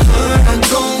 Without her, I'm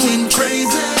going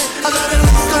crazy. I gotta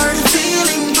restart the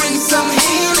feeling, bring some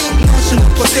healing. National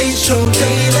potential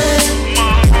daily.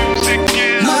 My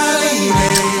lady,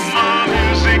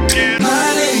 my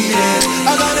lady.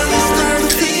 I gotta restart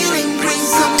the feeling, bring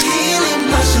some healing.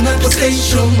 National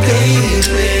potential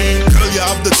daily. Girl, you're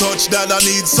have the touch that I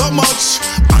need so much.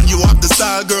 And you have the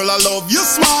style, girl, I love your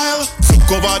smile.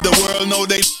 Took over the world, now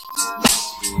they...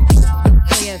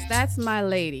 So yes, that's My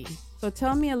Lady. So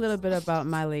tell me a little bit about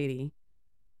My Lady.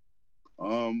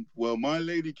 Well, My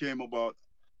Lady came about,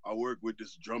 I worked with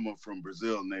this drummer from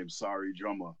Brazil named Sari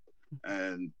Drummer.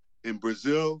 And in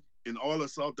Brazil, in all of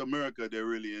South America, they're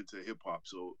really into hip hop.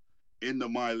 So in the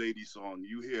My Lady song,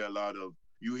 you hear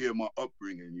you hear my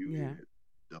upbringing, you hear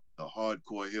the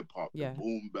hardcore hip hop, the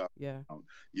boom bap,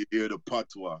 you hear the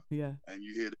patois, and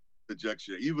you hear the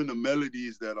projection. Even the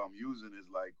melodies that I'm using is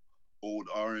like old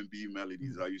R&B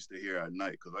melodies I used to hear at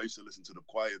night, because I used to listen to the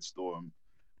Quiet Storm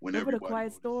when everybody. The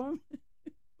Quiet Storm.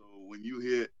 So when you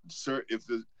hear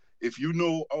if you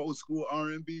know old school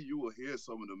R&B, you will hear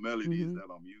some of the melodies that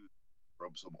I'm using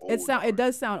from some old. It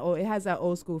does sound old. It has that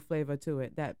old school flavor to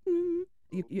it. That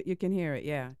you can hear it.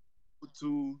 Yeah.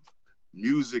 To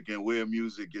music and where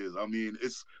music is. I mean,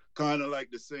 it's kind of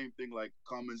like the same thing like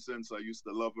Common Sense, I Used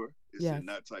to Love Her. It's in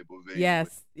that type of vein.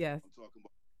 Yes. I'm talking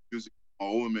about music,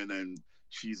 a woman, and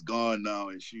she's gone now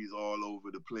and she's all over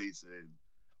the place, and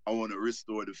I want to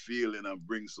restore the feeling and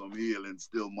bring some healing,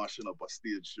 still mashing up a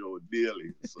stage show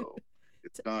daily. So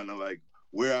it's kind of like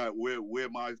where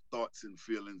my thoughts and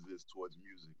feelings is towards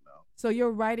music now. So your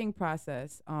writing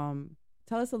process,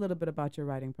 tell us a little bit about your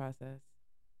writing process.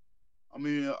 I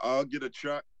mean, I'll get a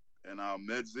track and I'll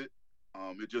meds it.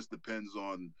 It just depends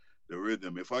on the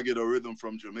rhythm. If I get a rhythm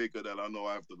from Jamaica that I know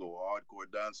I have to go hardcore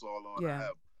dancehall on, I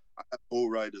have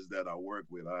co-writers that I work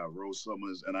with. I have Rose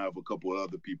Summers and I have a couple of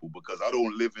other people because I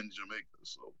don't live in Jamaica.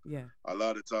 So a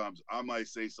lot of times I might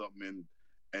say something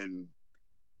and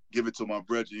give it to my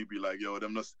brethren. He'd be like, yo,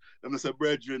 them not say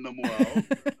brethren no more.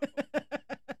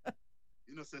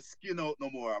 You know, say skin out no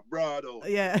more, broad out.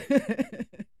 Yeah.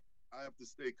 I have to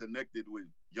stay connected with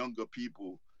younger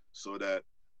people so that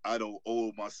I don't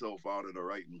owe myself out of the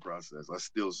writing process. I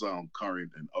still sound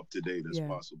current and up to date as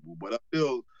possible. But I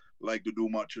still like to do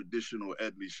my traditional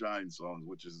Edley Shine songs,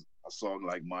 which is a song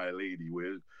like My Lady,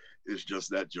 where it's just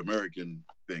that Jamaican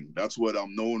thing. That's what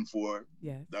I'm known for.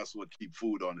 Yeah. That's what keep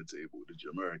food on the table, the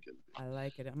Jamaican thing. I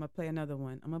like it. I'm going to play another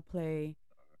one. I'm going to play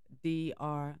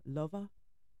DR Lover.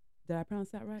 Did I pronounce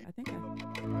that right? I think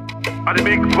I the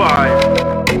big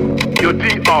vibe. Your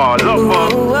DR Lover.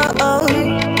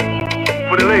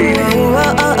 For the ladies.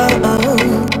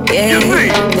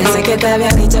 Desde que te había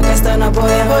dicho que esto no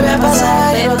podía volver a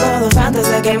pasar, pero todo fue antes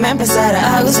de que me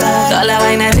empezara a gustar. Toda la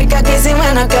vaina rica que hicimos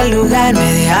en aquel lugar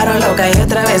me dejaron loca y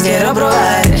otra vez quiero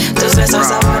probar. Tus besos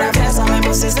sabor a fresa me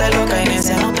pusiste loca y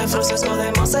necia. No te frustres,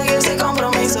 podemos seguir sin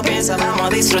compromiso. Piensa, vamos a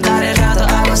disfrutar el rato,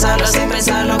 a gozarlo sin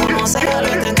pensarlo. Como sea,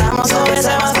 lo intentamos, no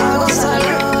pensemos a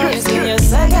gozarlo. Es que yo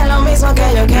sé que lo mismo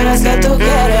que yo quiero es que tú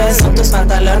quieres. Son tus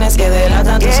pantalones que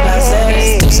delatan tus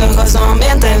placeres. Tus ojos no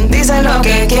mienten, dicen lo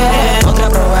que quieren. Otra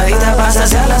probadita pasa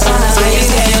hacia las zonas de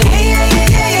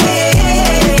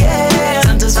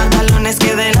son tus pantalones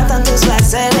que delatan tus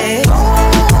placeres.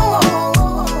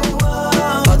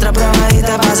 Otra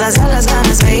probadita pasa hacia las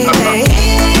ganas, baby.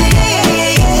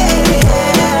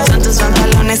 Son tus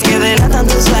pantalones que delatan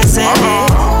tus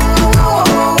placeres.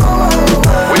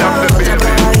 Otra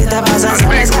probadita pasa hacia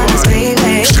las ganas,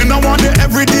 baby. She don't want the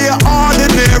everyday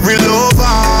ordinary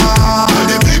lover.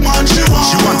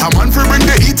 She want a man for bring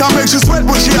the heat and make she sweat,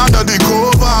 but she under the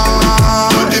cover.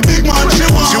 But the big man she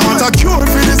want a cure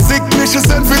for the sickness, she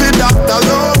send for the doctor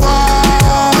lover.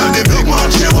 And the big man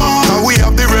she want, and we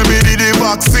have the remedy, the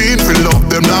vaccine, for love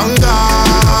them longer.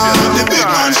 And the big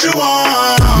man she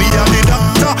want, me and the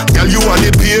doctor, girl you are the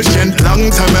patient.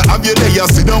 Long time I have you there, you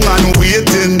sit down and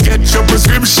waiting. Get your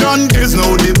prescription, there's no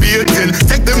debating.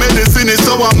 Take the medicine, it's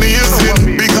so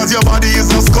amazing. Because your body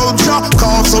is a sculpture,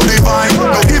 carved so divine.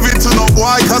 Don't give it to no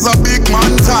boy, cause a big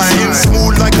man time.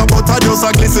 Smooth like a butter, just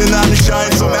a glisten and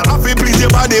shine. So me happy please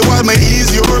your body while me ease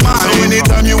your mind. So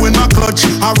anytime you in my clutch,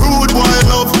 a rude boy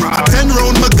love. A 10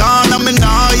 round my gun and me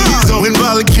nah ease up. When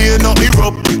volcano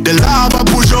erupt, the lava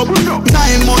push up.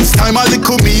 9 months time a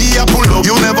little me a pull up.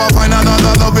 You never find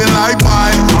another loving like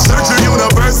mine. Search the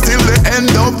universe till the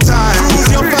end of time.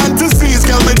 Cruise your fantasies,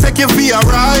 girl, me take you for a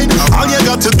ride. All you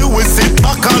got to do is sit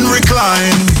back and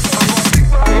recline.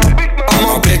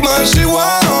 I'm a big man she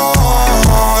want.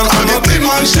 I'm a big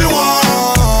man she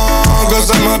want.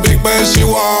 Cause I'm a big man she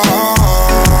want.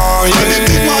 Yeah, I'm a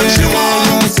big man she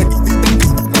want.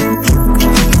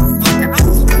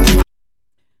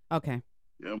 Okay.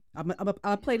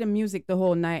 I'll play the music the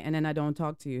whole night and then I don't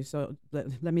talk to you. So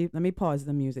let me pause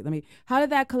the music. How did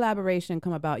that collaboration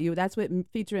come about? That's with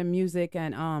featuring music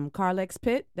and Carlex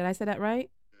Pitt. Did I say that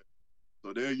right?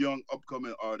 So they're young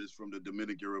upcoming artists from the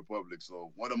Dominican Republic.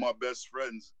 So one of my best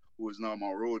friends who is now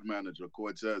my road manager,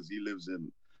 Cortez, he lives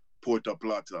in Puerto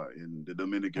Plata in the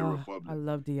Dominican Oh, Republic. I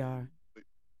love DR.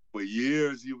 For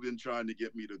years, you've been trying to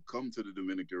get me to come to the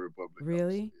Dominican Republic.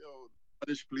 Really? Yo,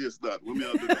 Spanish place that. What me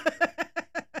I do that?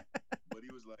 But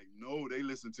he was like, no, they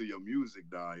listen to your music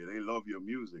down here. They love your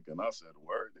music. And I said,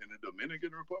 word, in the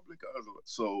Dominican Republic?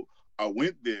 So I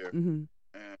went there Mm-hmm.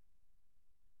 and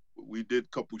we did a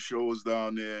couple shows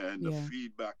down there, and the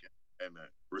feedback and the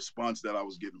response that I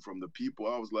was getting from the people,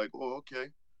 I was like, oh, okay.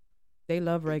 They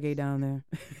love reggae down there.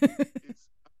 It's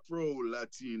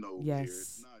Afro-Latino here.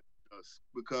 It's not just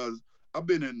because I've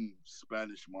been in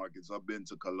Spanish markets. I've been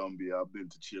to Colombia. I've been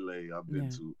to Chile. I've been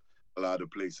to a lot of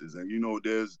places. And, you know,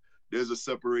 there's a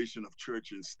separation of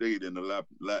church and state in the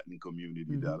Latin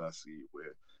community that I see,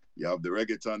 where you have the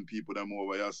reggaeton people them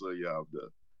over here, so you have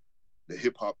the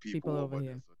hip-hop people over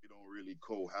here. So they don't really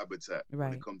cohabitat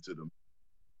when it comes to them.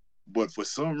 But for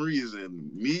some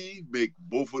reason, me make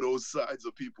both of those sides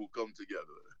of people come together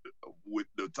with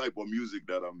the type of music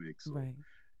that I make. So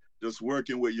just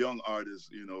working with young artists,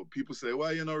 you know, people say,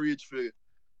 why you not reach for,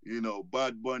 you know,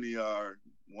 Bad Bunny are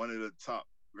one of the top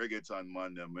reggaeton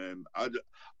man there, man. I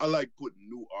like putting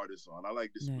new artists on. I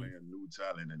like displaying new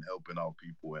talent and helping out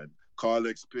people. And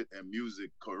Carlex Pitt and music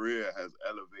career has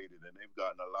elevated, and they've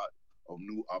gotten a lot of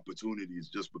new opportunities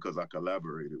just because I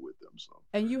collaborated with them. So,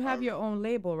 and you have your own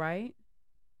label, right?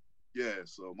 Yeah,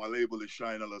 so my label is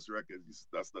Shinerless Records.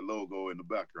 That's the logo in the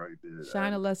back right there.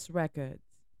 Shinerless Records.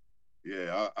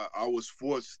 Yeah, I was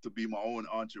forced to be my own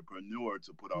entrepreneur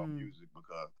to put out music,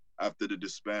 because after the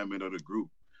disbandment of the group,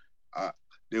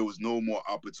 there was no more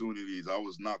opportunities. I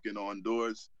was knocking on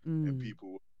doors and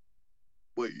people,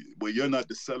 but you're not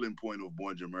the selling point of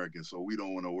Born Jamericans, so we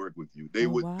don't want to work with you. They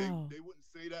wouldn't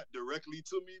say that directly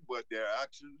to me, but their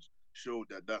actions showed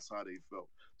that that's how they felt.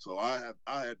 So I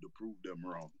had to prove them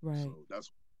wrong. Right. So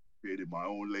that's created my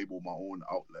own label, my own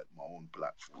outlet, my own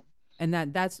platform.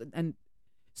 And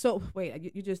so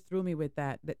wait, you just threw me with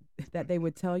that they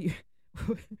would tell you.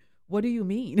 What do you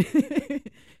mean?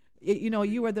 You know,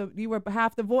 you were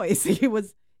half the voice. It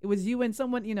was you and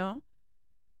someone, you know.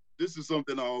 This is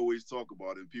something I always talk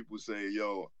about, and people say,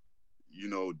 yo, you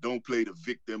know, don't play the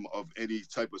victim of any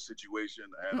type of situation.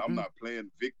 And I'm not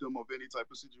playing victim of any type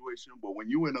of situation, but when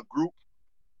you're in a group,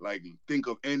 like think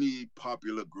of any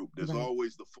popular group, there's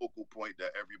always the focal point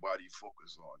that everybody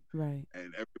focus on. Right.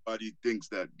 And everybody thinks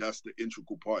that that's the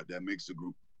integral part that makes the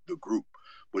group.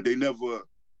 But they never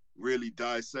really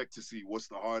dissect to see what's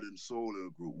the heart and soul of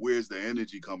the group. Where's the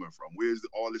energy coming from? Where's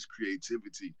all this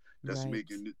creativity that's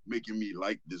making me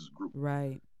like this group?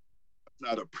 Right. It's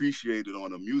not appreciated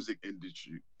on the music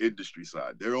industry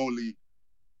side. They're only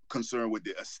concerned with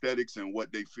the aesthetics and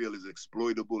what they feel is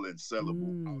exploitable and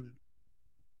sellable out of it.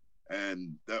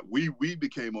 And that we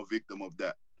became a victim of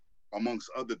that, amongst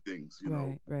other things, you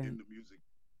know, in the music.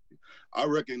 I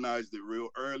recognized it real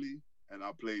early, and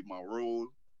I played my role,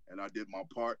 and I did my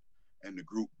part, and the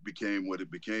group became what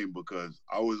it became because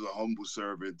I was a humble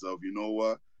servant of, you know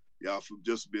what, y'all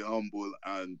just be humble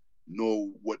and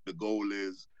know what the goal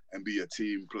is and be a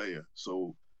team player.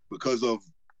 So because of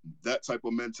that type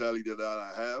of mentality that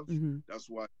I have, that's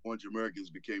why Born Jamericans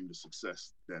became the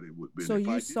success that it would be. So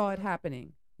you saw it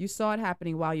happening. You saw it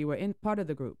happening while you were in part of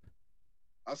the group.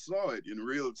 I saw it in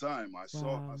real time. I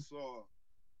saw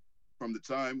from the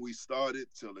time we started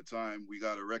till the time we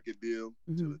got a record deal,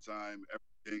 till the time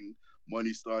everything,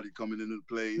 money started coming into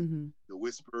play, the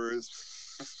whispers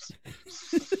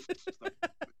started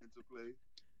into play.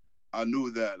 I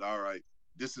knew that, all right,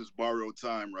 this is borrowed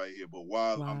time right here. But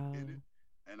while I'm in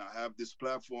it and I have this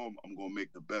platform, I'm going to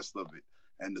make the best of it.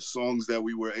 And the songs that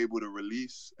we were able to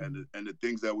release and the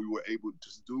things that we were able to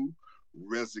do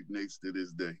resonates to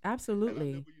this day. Absolutely. And I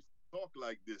never used to talk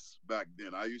like this back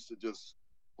then. I used to just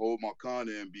hold my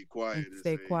corner and be quiet and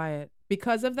stay quiet.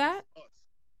 Because of that?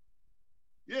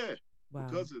 Yeah. Wow.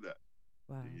 Because of that.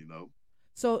 Wow. You know?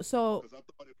 So because I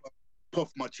thought if I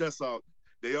puffed my chest out,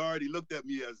 they already looked at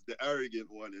me as the arrogant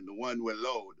one and the one with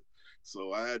load.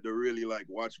 So I had to really like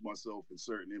watch myself in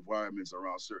certain environments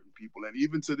around certain people. And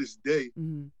even to this day,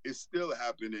 it's still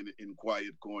happening in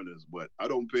quiet corners, but I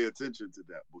don't pay attention to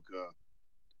that because,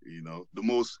 you know, the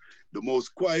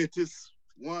most quietest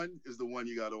one is the one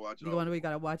you got to watch out for. The one we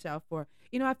got to watch out for.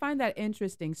 You know, I find that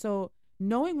interesting. So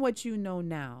knowing what you know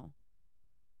now,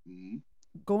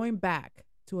 going back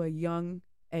to a young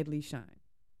Edley Shine,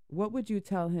 what would you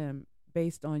tell him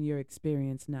based on your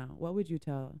experience now? What would you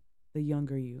tell the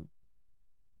younger you?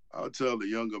 I'll tell the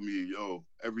younger me, yo,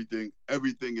 everything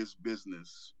is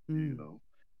business. You know,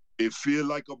 it feel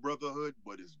like a brotherhood,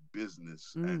 but it's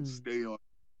business. And stay on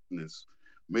business.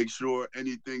 Make sure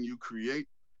anything you create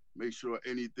make sure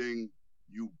anything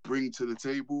you bring to the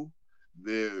table,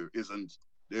 there is an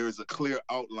there is a clear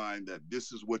outline that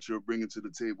this is what you're bringing to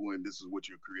the table and this is what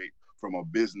you create from a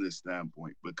business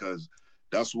standpoint, because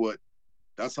that's what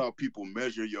that's how people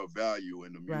measure your value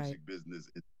in the music business.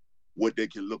 It's what they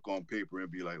can look on paper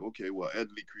and be like, okay, well,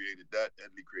 Edley created that,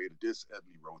 Edley created this,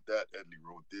 Edley wrote that, Edley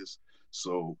wrote this.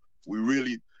 So we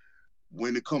really,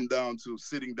 when it come down to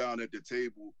sitting down at the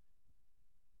table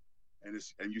and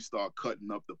you start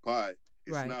cutting up the pie,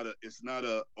 it's not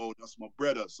a oh, that's my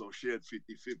brother, so shared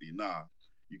 50-50. Nah,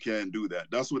 you can't do that.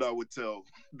 That's what I would tell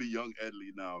the young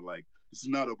Edley now. Like, it's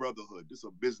not a brotherhood, it's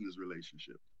a business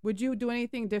relationship. Would you do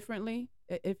anything differently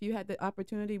if you had the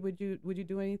opportunity? Would you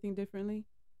do anything differently?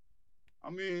 I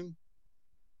mean,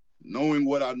 knowing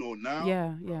what I know now.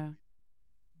 Yeah, yeah.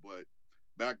 But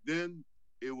back then,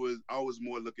 I was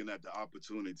more looking at the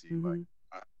opportunity, like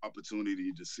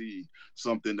opportunity to see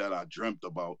something that I dreamt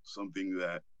about, something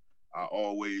that I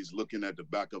always looking at the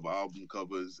back of album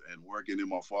covers and working in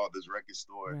my father's record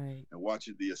store and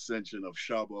watching the ascension of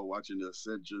Shaba, watching the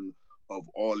ascension of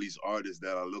all these artists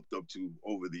that I looked up to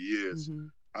over the years.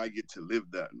 I get to live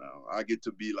that now. I get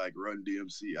to be like Run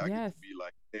DMC. I get to be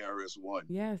like ARS-One.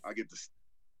 Yes.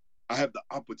 I have the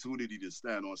opportunity to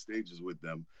stand on stages with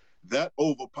them. That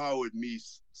overpowered me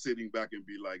sitting back and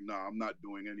be like, nah, I'm not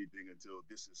doing anything until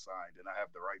this is signed and I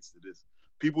have the rights to this.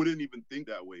 People didn't even think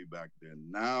that way back then.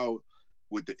 Now,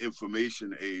 with the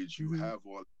information age, you have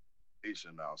all the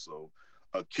information now. So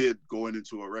a kid going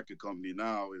into a record company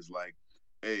now is like,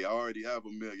 hey, I already have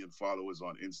 1 million followers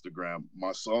on Instagram.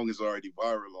 My song is already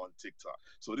viral on TikTok.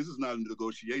 So this is not a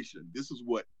negotiation. This is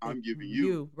what I'm giving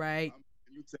you. Right.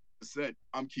 You 10%,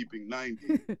 I'm keeping 90,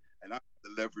 and I have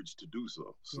the leverage to do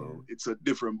so. So it's a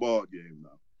different ball game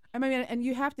now. I mean, and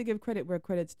you have to give credit where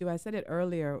credit's due. I said it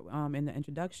earlier in the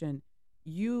introduction.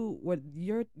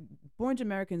 Born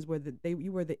Jamericans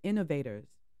you were the innovators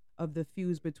of the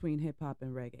fuse between hip hop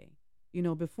and reggae. You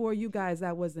know, before you guys,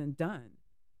 that wasn't done.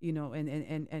 You know,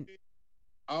 and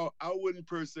I wouldn't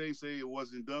per se say it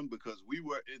wasn't done, because we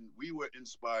were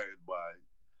inspired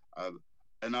by,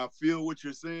 and I feel what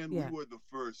you're saying. We were the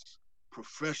first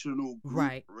professional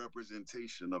group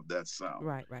representation of that sound,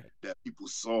 that people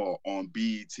saw on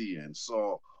BET and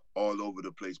saw all over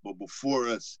the place. But before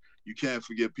us, you can't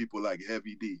forget people like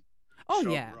Heavy D. Oh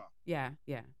Chuck yeah, Rock, yeah.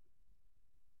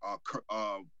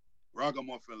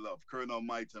 Ragamuffin Love, Colonel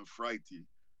Might and Frighty.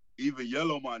 Even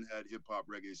Yellowman had hip hop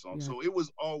reggae songs. So it was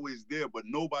always there, but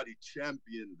nobody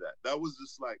championed that. That was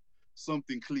just like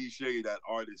something cliche that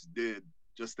artists did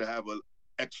just to have an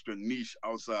extra niche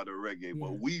outside of reggae.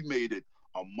 But we made it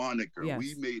a moniker.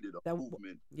 We made it a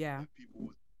movement. Yeah. People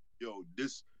was,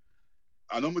 this.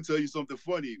 And I'm gonna tell you something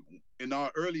funny. In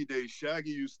our early days,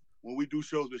 when we do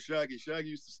shows with Shaggy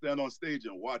used to stand on stage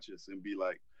and watch us and be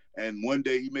like, and one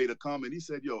day he made a comment. He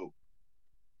said, yo,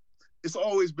 it's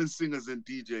always been singers and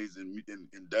DJs in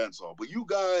dancehall, but you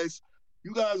guys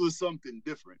were something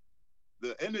different.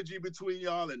 The energy between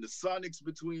y'all and the sonics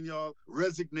between y'all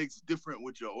resonates different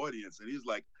with your audience. And he's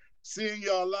like, seeing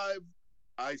y'all live,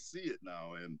 I see it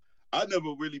now. And I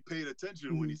never really paid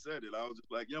attention when he said it. I was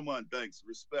just like, yeah, man, thanks,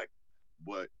 respect.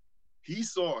 But he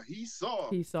saw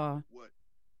what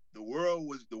the world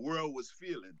was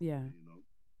feeling. Yeah. You know,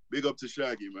 big up to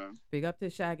Shaggy, man. Big up to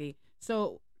Shaggy.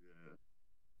 So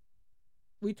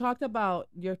we talked about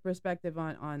your perspective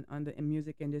on the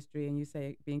music industry, and you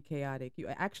say being chaotic. You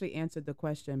actually answered the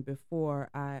question before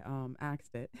I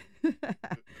asked it.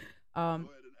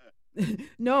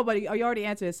 No, but you already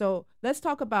answered it. So let's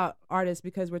talk about artists,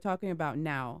 because we're talking about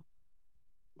now.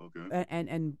 Okay.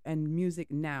 And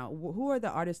music now. Who are the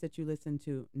artists that you listen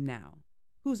to now?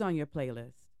 Who's on your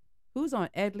playlist? Who's on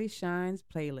Edley Shine's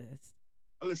playlist?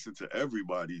 I listen to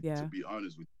everybody, to be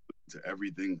honest with you. To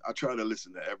everything. I try to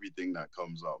listen to everything that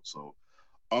comes out. So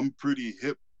I'm pretty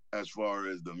hip as far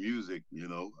as the music, you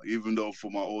know, even though for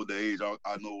my older age,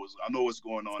 I know what's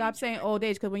going on. Stop saying old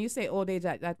age, because when you say old age,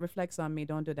 that reflects on me.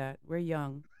 Don't do that. We're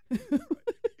young.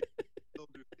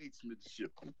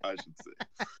 Statesmanship, I should say.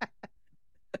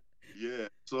 Yeah.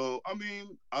 So, I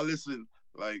mean, I listen,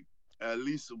 like, at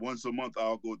least once a month,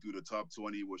 I'll go through the top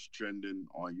 20, what's trending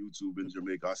on YouTube in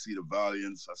Jamaica. I see the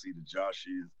Valiants, I see the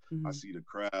Joshies, I see the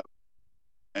Crab.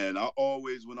 And I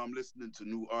always, when I'm listening to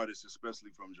new artists, especially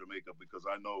from Jamaica, because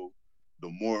I know the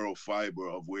moral fiber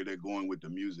of where they're going with the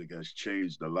music has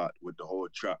changed a lot with the whole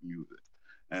trap music.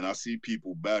 And I see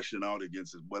people bashing out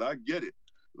against it, but I get it.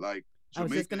 Like, Jamaica, I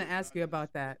was just going to ask you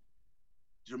about that.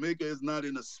 Jamaica is not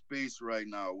in a space right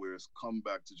now where it's come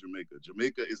back to Jamaica.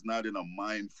 Jamaica is not in a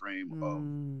mind frame of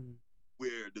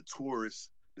where the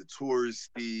tourists the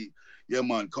touristy, yeah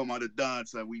man, come out of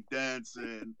dance and we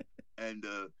dancing and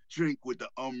drink with the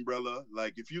umbrella.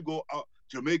 Like if you go out,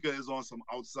 Jamaica is on some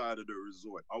outside of the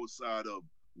resort, outside of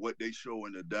what they show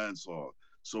in the dance hall.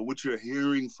 So what you're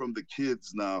hearing from the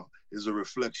kids now is a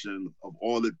reflection of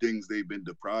all the things they've been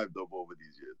deprived of over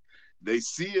these years. They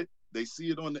see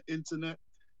it on the internet.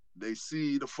 They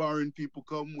see the foreign people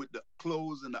come with the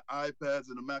clothes and the iPads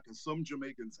and the Mac, and some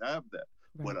Jamaicans have that,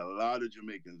 but a lot of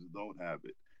Jamaicans don't have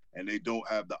it, and they don't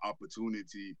have the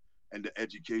opportunity and the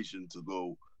education to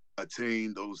go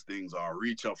attain those things or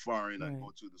reach a foreign and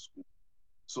go to the school.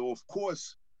 So of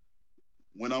course,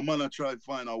 when I'm gonna try to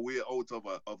find our way out of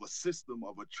a system,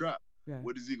 of a trap,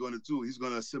 what is he gonna do? He's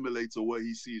gonna assimilate to what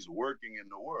he sees working in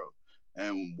the world.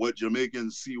 And what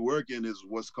Jamaicans see working is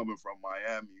what's coming from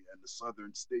Miami and the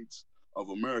southern states of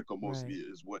America mostly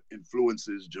is what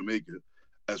influences Jamaica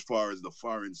as far as the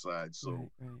foreign side. So,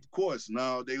 of course,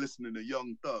 now they listening to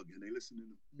Young Thug and they listening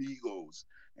to Migos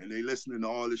and they listening to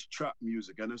all this trap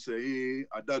music and they say, hey,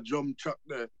 at that drum track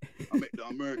there, I make the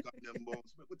American them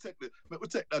bones. We take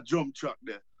that drum track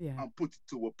there and put it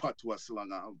to a patois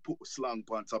slang and put a slang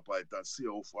on top of it and see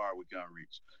how far we can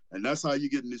reach. And that's how you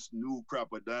get in this new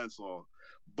crap of dancehall.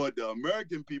 But the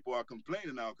American people are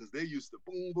complaining now because they used to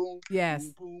boom, boom,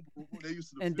 boom, boom, boom. They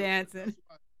used to and dancing.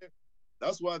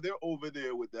 That's why they're over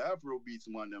there with the Afro beats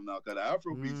man them now, because the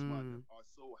Afro beats man are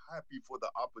so happy for the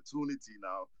opportunity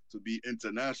now to be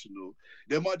international.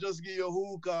 They might just give you a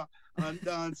hookah and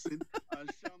dancing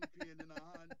and champagne in a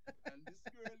hand, and this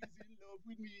girl is in love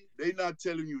with me. They not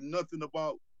telling you nothing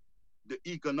about the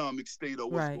economic state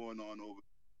of what's going on over.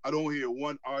 I don't hear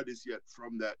one artist yet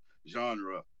from that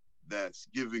genre that's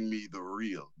giving me the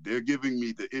real. They're giving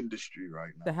me the industry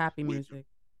right now. The happy music.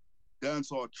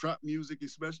 Dancehall, trap music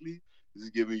especially, is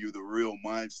giving you the real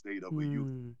mind state of a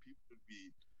youth.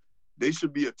 They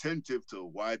should be attentive to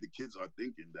why the kids are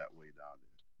thinking that way down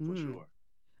there, for sure.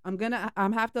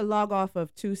 I'm have to log off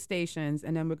of 2 stations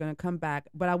and then we're gonna come back.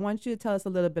 But I want you to tell us a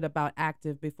little bit about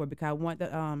Active before, because I want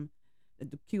the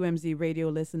QMZ radio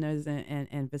listeners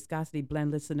and Viscosity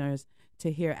Blend listeners to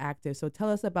hear Active. So tell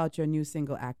us about your new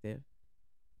single, Active.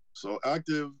 So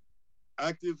Active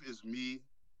is me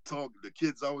the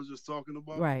kids I was just talking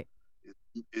about. Right.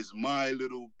 It's my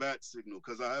little bat signal,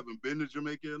 because I haven't been to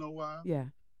Jamaica in a while. Yeah.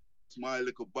 It's my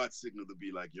little bat signal to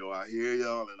be like, yo, I hear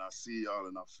y'all and I see y'all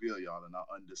and I feel y'all and I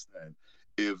understand.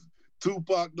 If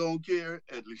Tupac don't care,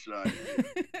 Edley Shine.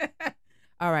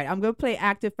 All right, I'm going to play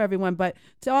Active for everyone, but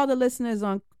to all the listeners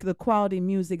on the Quality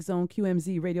Music Zone,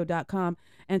 QMZRadio.com,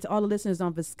 and to all the listeners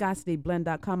on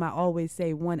ViscosityBlend.com, I always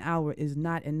say 1 hour is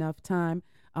not enough time.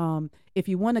 If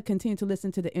you want to continue to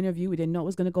listen to the interview, we didn't know it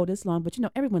was going to go this long, but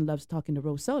everyone loves talking to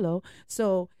RoSolo.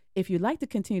 So if you'd like to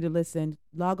continue to listen,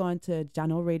 log on to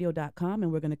JanoRadio.com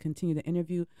and we're going to continue the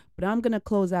interview. But I'm going to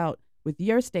close out with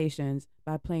your stations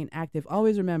by playing Active.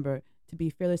 Always remember to be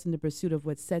fearless in the pursuit of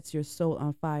what sets your soul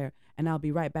on fire. And I'll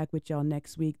be right back with y'all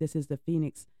next week. This is the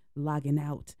Phoenix logging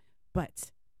out.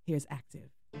 But here's Active.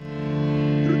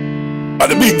 At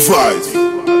the big five.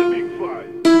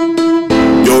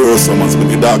 Yo, someone's make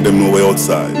the dog them know way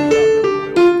outside.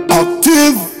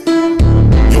 Active.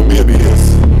 Yo, baby,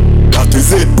 yes. That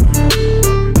is it.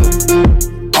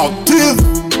 Active.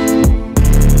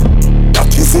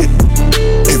 That is it.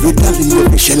 Every day,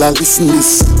 every shell I listen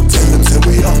this. Tell them say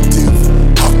we active.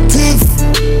 Active.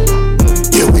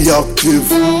 Yeah, we active.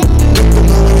 Let them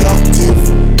know we active.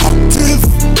 Active.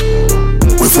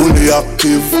 We fully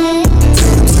active.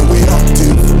 Tell them say we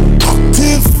active.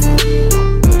 Active.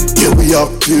 Yeah, we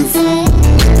active.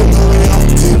 Let them know we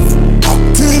active.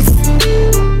 Active.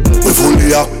 We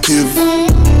fully active.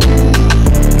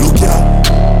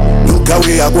 Look how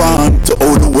we are going to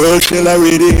all the world shell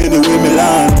already in the way me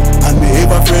land. And me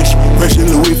ever fresh in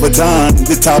Louis Vuitton.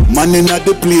 The top man in at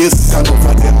the place. None of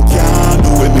them can do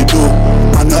what me do.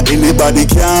 And not anybody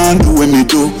can do what me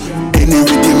do. Any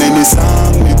rhythm, any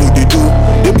song, me do the do.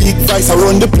 The big vice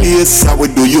around the place, how we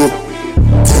do you.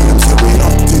 Tell them say we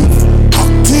active.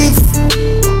 Active.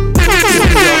 Yeah,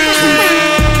 we active.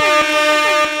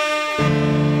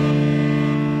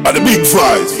 At the big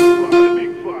five.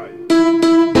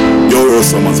 Yo,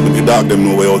 someone's make the dog them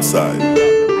know way outside. I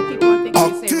keep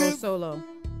on thinking you say RoSolo.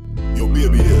 Yo,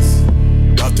 baby, yes.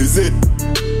 That is it.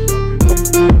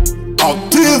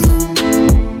 Active.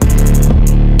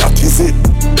 That is it.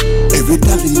 Every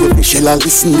day, every shell I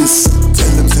listen this.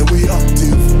 Tell them say we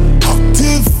active.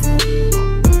 Active.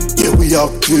 Yeah, we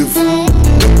active.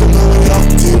 Let them know we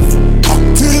active.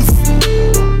 Active.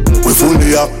 We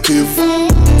fully active.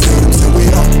 Tell them say we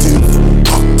active.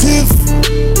 Active.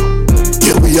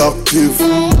 Yeah, we active.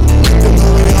 Let them know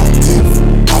we active.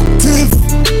 Active.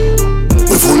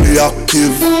 fully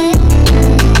active.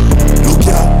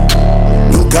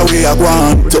 Look how we are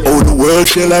going to all the world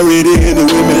shell already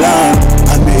anyway me land.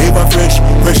 And me ever fresh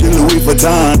in Louis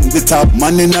Vuitton. The top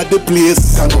man in at the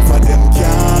place. None of them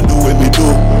can do what me do.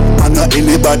 And not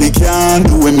anybody can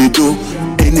do what me do.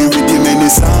 Any rhythm, any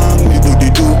song, me do the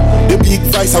do. The big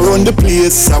vice around the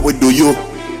place, I would do you.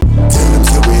 Tell them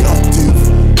say we active.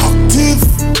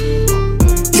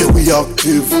 Yeah, we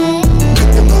active.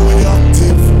 Make them know we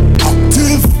active.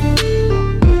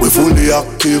 We fully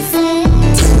active.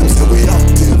 Tell them say we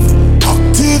active.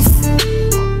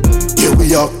 Yeah,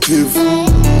 we active.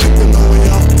 Make them know we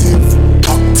active.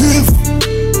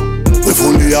 We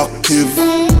fully active.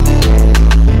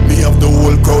 Me have the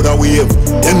whole crowd a wave.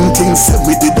 Them things said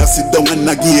me did I sit down and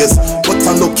I gaze. But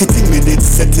a lucky thing me did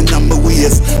setting on my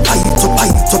ways. I eat up,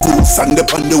 loose and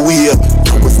up on the way.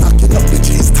 I was knocking up the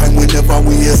G's, time we never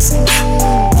waste.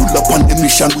 Pull up on the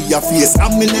mission we are face.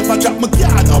 And me never drop my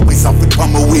guard, always have it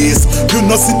on my waist. You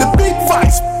know see the big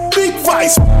vice.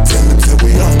 Tell them say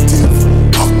we active.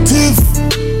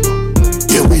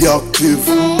 Yeah, we active.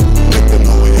 Make them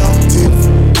know we active.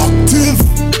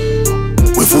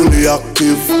 We fully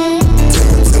active. Tell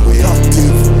them say we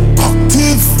active.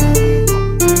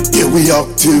 Yeah, we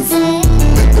active.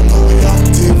 Make them know we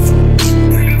active.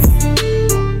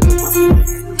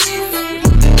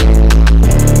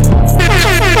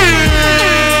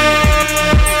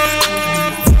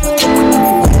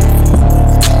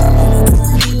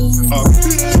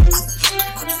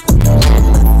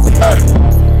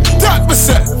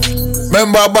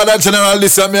 Remember about that general,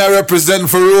 this is me I represent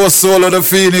for RoSolo the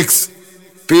Phoenix.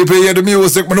 People hear the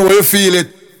music, but know you feel it.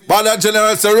 But that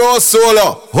general say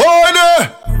RoSolo, hold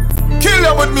it! Kill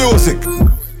them with music.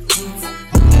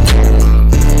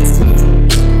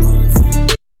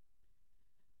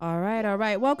 All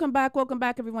right. Welcome back,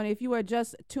 everyone. If you are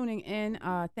just tuning in,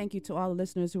 thank you to all the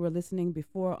listeners who were listening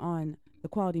before on the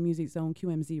Quality Music Zone,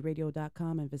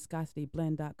 QMZRadio.com and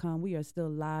ViscosityBlend.com. We are still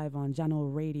live on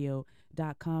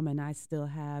JanoRadio.com, and I still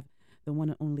have the one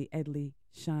and only Edley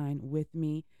Shine with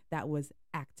me. That was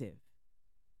active.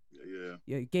 Yeah.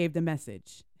 You gave the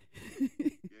message.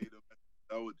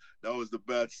 That was the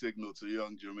bad signal to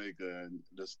young Jamaica, and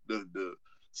the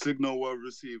signal was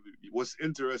received. What's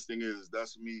interesting is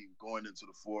that's me going into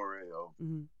the foray of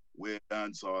where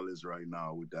dancehall is right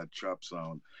now with that trap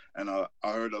sound. And I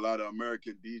heard a lot of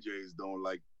American DJs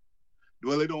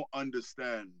they don't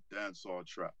understand dancehall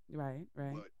trap. Right.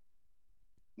 But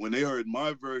when they heard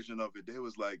my version of it, they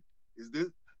was like,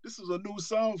 this is a new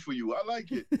sound for you. I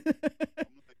like it.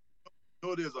 I'm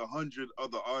like, there's 100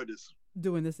 other artists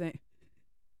doing the same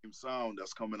sound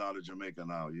that's coming out of Jamaica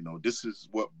now. This is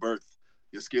what birthed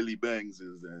your Skilly Bangs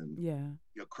is, and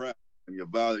your Craft and your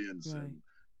Valiants and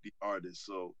the artists.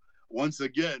 So once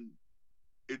again,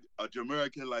 a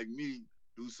Jamaican like me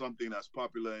do something that's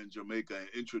popular in Jamaica and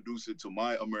introduce it to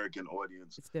my American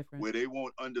audience. It's different. Where they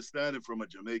won't understand it from a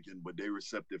Jamaican, but they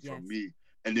accept it from me.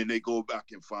 And then they go back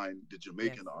and find the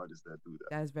Jamaican artists that do that.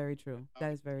 That is very true.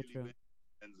 That is very true.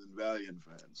 And Valiant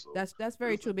fans. So that's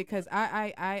very true, because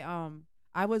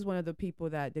I was one of the people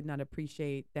that did not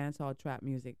appreciate dancehall trap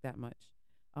music that much.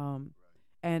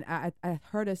 And I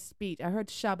heard a speech. I heard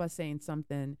Shaba saying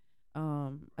something.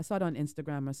 I saw it on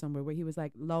Instagram or somewhere where he was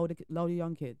like, "Loud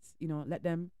young kids, let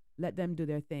them do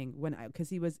their thing." Because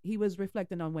he was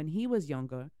reflecting on when he was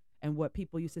younger and what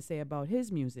people used to say about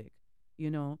his music,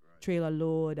 trailer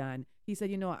load, and he said,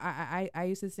 I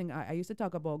used to sing. I used to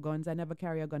talk about guns. I never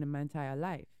carry a gun in my entire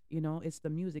life. It's the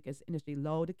music, it's the industry.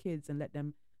 Loud the kids and let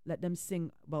them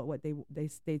sing about what they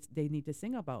need to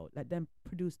sing about. Let them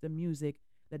produce the music.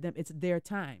 It's their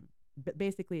time. But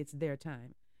basically, it's their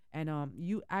time. And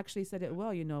you actually said it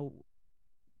well.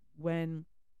 When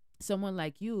someone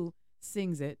like you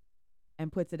sings it and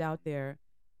puts it out there,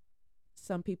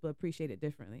 some people appreciate it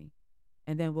differently.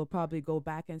 And then we'll probably go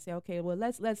back and say, okay, well,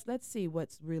 let's see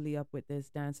what's really up with this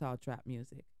dancehall trap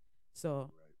music.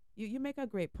 So you make a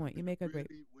great point. When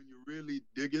you really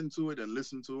dig into it and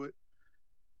listen to it,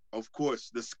 of course,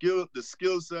 the skill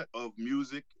set of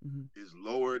music is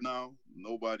lower now.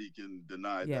 Nobody can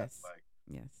deny that.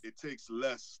 Yes. It takes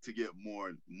less to get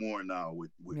more now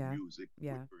with music.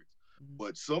 Yeah. With lyrics.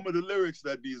 But some of the lyrics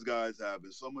that these guys have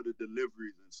and some of the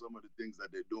deliveries and some of the things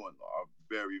that they're doing are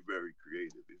very, very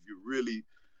creative.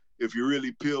 If you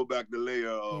really peel back the layer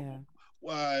of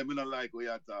why I mean, I like what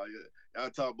y'all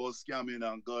talk about scamming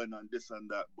and gun and this and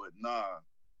that, but nah.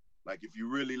 Like if you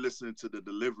really listen to the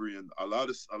delivery and a lot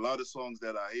of songs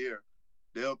that I hear,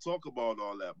 they'll talk about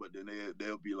all that, but then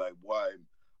they'll be like, "Why?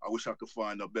 I wish I could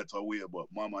find a better way, but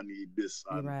Mama need this."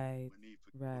 And right. we need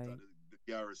the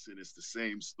Garrison. It's the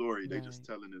same story. They just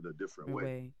Right. telling it a different The way.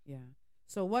 way, yeah.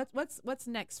 So what's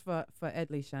next for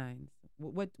Edley Shines?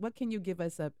 What can you give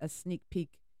us a sneak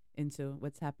peek into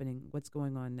what's happening? What's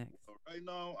going on next? Right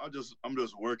now, I'm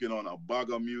just working on a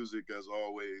bag of music as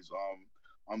always.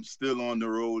 I'm still on the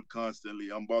road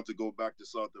constantly. I'm about to go back to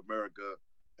South America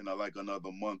in like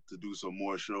another month to do some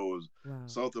more shows. Wow.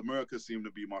 South America seemed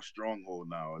to be my stronghold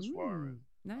now, as far as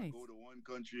Nice. go to one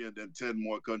country and then 10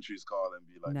 more countries call and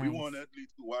be like, Nice. we want Edley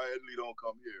too. Why Edley don't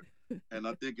come here? And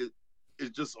I think it's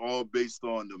just all based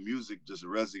on the music just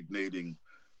resonating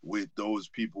with those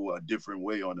people a different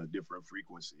way on a different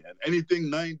frequency. And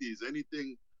anything 90s,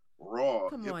 anything raw.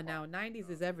 Come hip-hop, on now, 90s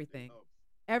is everything.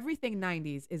 Everything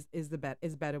 90s is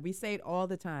better. We say it all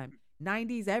the time.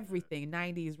 90s everything.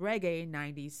 90s reggae,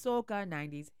 90s soca,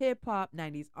 90s hip hop,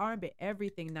 90s R&B,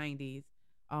 everything 90s.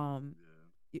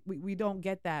 We don't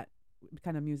get that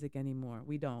kind of music anymore.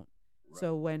 We don't. Right.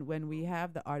 So when we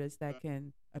have the artists that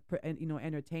can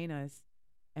entertain us,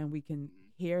 and we can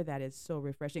hear that, it's so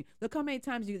refreshing. Look how many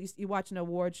times you watch an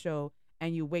award show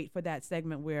and you wait for that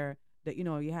segment where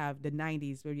you have the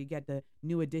 90s where you get the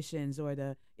new editions or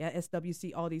the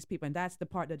SWC, all these people, and that's the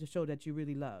part of the show that you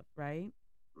really love, right?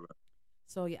 Right.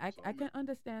 So yeah, I can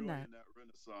understand that. That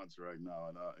renaissance right now,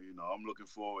 and I'm looking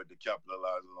forward to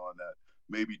capitalizing on that.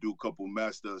 Maybe do a couple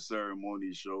master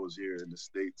ceremony shows here in the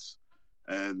States,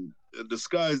 and the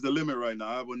sky's the limit right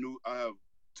now. I have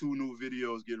 2 new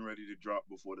videos getting ready to drop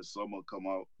before the summer come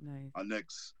out. Nice. Our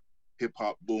next hip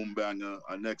hop boom banger,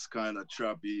 our next kind of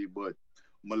trappy but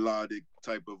melodic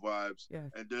type of vibes. Yes.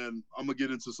 And then I'm gonna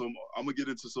get into some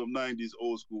 90s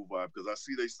old school vibe, because I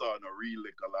see they starting to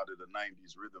relick a lot of the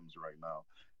 90s rhythms right now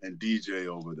and DJ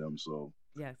over them. So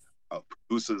yes,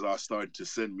 producers are starting to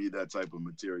send me that type of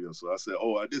material. So I said,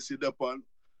 I just hit up on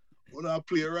when I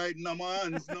play right in my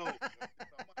hands now.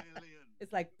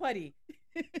 It's like putty.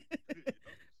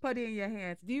 Putty in your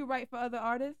hands. Do you write for other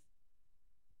artists?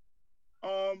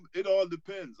 It all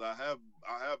depends. I have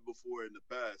before in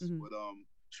the past, but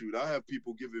shoot, I have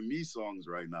people giving me songs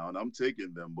right now, and I'm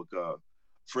taking them because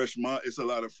it's a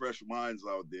lot of fresh minds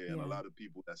out there, and a lot of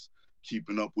people that's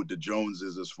keeping up with the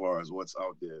Joneses as far as what's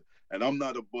out there. And I'm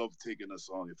not above taking a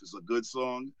song if it's a good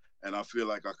song, and I feel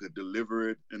like I could deliver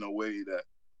it in a way that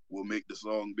will make the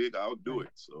song big. I'll do it.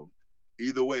 So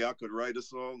either way, I could write a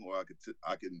song, or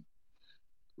I can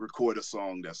record a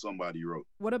song that somebody wrote.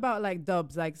 What about like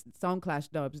dubs, like Sound Clash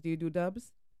dubs? Do you do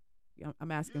dubs?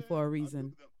 I'm asking for a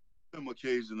reason. I do them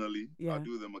occasionally. Yeah. I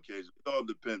do them occasionally. It all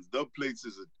depends. Dub plates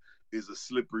is a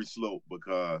slippery slope,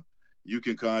 because you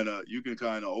can kind of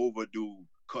overdo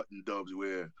cutting dubs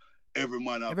where every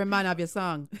man of your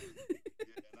song. Yeah,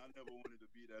 and I never wanted to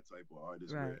be that type of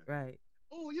artist. Right, right.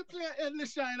 Oh, you play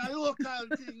Edley Shine, a local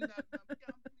thing.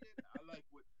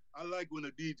 I like when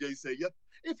a DJ say, "Yep,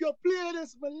 if you play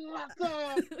this,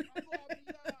 Malaka, and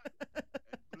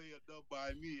play a dub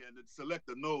by me," and the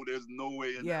selector, no, there's no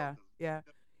way in that. Yeah.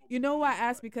 You know why I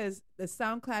asked? Because the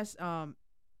Sound Clash,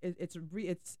 it's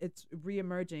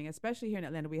re-emerging, especially here in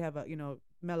Atlanta. We have a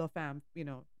Mellow Fam,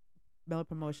 Mellow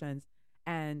Promotions,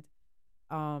 and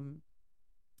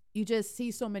you just see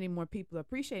so many more people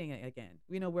appreciating it again.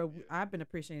 Where I've been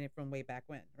appreciating it from way back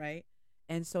when, right?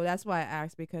 And so that's why I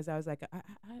asked, because I was like,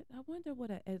 I wonder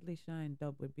what an Edley Shine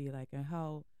dub would be like, and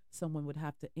how someone would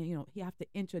have to, he have to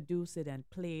introduce it and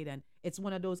play it, and it's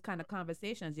one of those kind of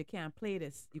conversations. You can't play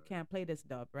this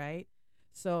dub, right?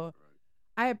 So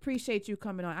I appreciate you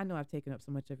coming on. I know I've taken up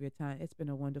so much of your time. It's been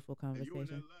a wonderful conversation. And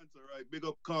you in Atlanta, right? Big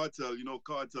up Cartel. You know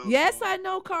Cartel. Yes, I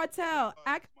know Cartel.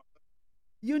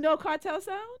 You know Cartel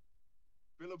sound?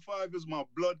 Philip 5 is my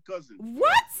blood cousin.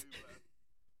 What?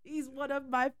 He's one of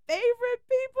my favorite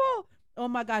people. Oh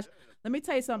my gosh. Let me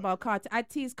tell you something about Cartel. I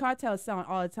tease Cartel sound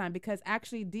all the time, because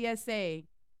actually DSA,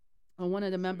 one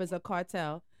of the members of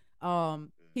Cartel,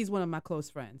 he's one of my close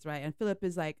friends, right? And Philip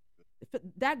is like,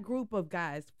 that group of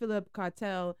guys, Philip,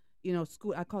 Cartel,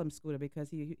 Scooter, I call him Scooter because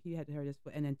he had heard his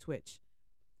foot, and then Twitch.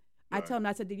 Right. I tell him,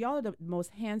 I said, y'all are the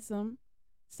most handsome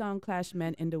Sound Clash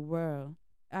men in the world.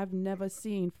 I've never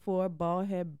seen 4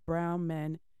 bald-head brown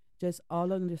men, just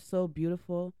all of them just so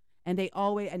beautiful. And they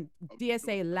always, and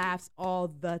DSA laughs all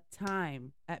the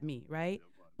time at me, right?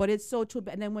 But it's so true.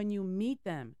 And then when you meet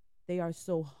them, they are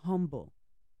so humble.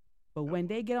 But when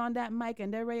they get on that mic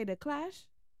and they're ready to clash,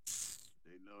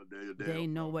 they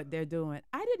know what they're doing.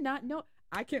 I did not know.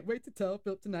 I can't wait to tell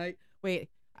Phil tonight. Wait,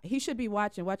 he should be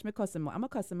watching. Watch me cuss him out. I'm going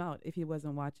to cuss him out if he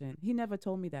wasn't watching. He never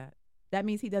told me that. That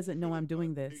means he doesn't know I'm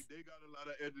doing this. They got a lot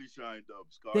of Edley Shine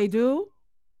dubs. They do?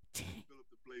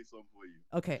 Play some for you.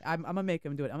 Okay, I'm gonna make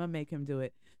him do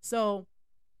it. So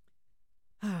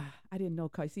I didn't know.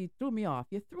 See, you threw me off.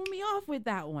 You threw me off with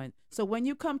that one. So when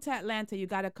you come to Atlanta, you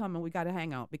got to come and we got to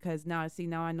hang out because now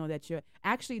I know that you're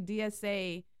actually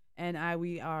DSA and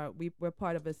we're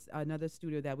part of another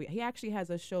studio that he actually has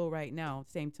a show right now,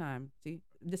 same time. See,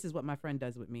 this is what my friend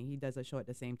does with me. He does a show at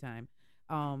the same time.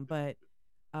 But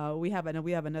we have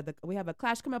a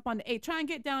clash coming up on the 8th. Try and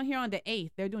get down here on the 8th.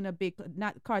 They're doing a big,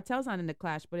 not Cartel's not in the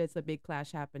clash, but it's a big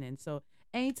clash happening. So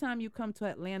anytime you come to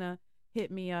Atlanta, hit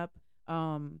me up.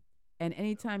 And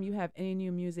anytime you have any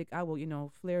new music, I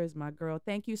will, Flair is my girl.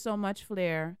 Thank you so much,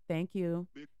 Flair. Thank you.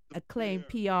 Acclaim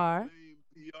PR.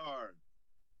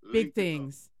 Big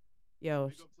things. Yo.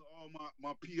 Big up to all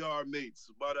my PR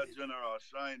mates, Bada General,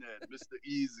 Shinehead, Mr.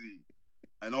 Easy,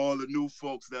 and all the new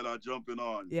folks that are jumping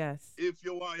on. Yes. If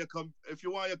you want your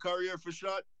career for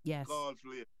shot, yes. Call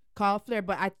Flair. Call Flair,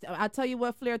 but I'll tell you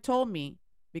what Flair told me,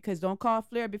 because don't call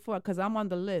Flair before, because I'm on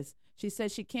the list. She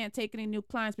said she can't take any new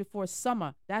clients before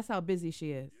summer. That's how busy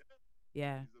she is.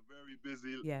 Yeah. She's a very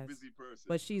busy person.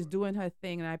 But she's doing her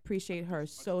thing, and I appreciate her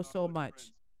so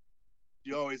much.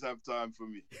 You always have time for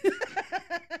me.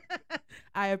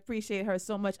 I appreciate her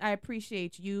so much. I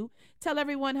appreciate you. Tell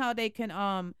everyone how they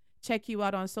can check you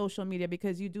out on social media,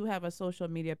 because you do have a social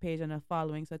media page and a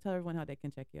following. So tell everyone how they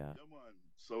can check you out. Come on.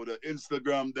 So the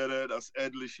Instagram that's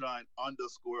Edley Shine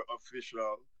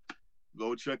 _official.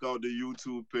 Go check out the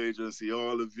YouTube page and see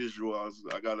all the visuals.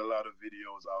 I got a lot of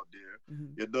videos out there.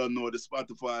 Mm-hmm. You don't know the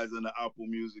Spotify's and the Apple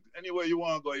Music. Anywhere you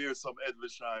want to go hear some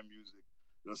Edley Shine music,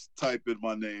 just type in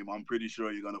my name. I'm pretty sure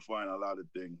you're going to find a lot of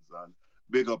things. And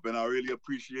big up, and I really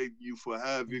appreciate you for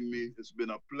having me. It's been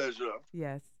a pleasure.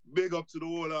 Yes. Big up to the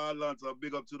whole of Atlanta.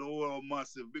 Big up to the whole of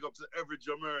Massive. Big up to every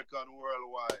Jamaican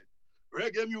worldwide.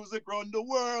 Reggae music around the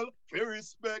world. We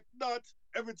respect that.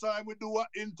 Every time we do an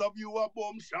interview, a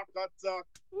boom, shock attack.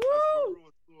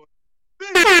 Woo!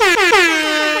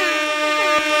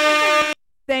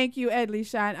 Thank you, Edley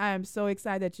Shine. I am so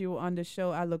excited that you were on the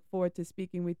show. I look forward to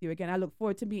speaking with you again. I look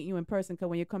forward to meeting you in person, because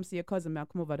when you come see your cousin, I'll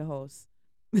come over the house.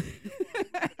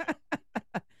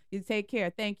 You take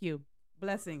care. Thank you.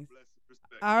 Blessings.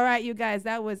 All right, you guys.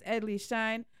 That was Edley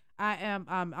Shine.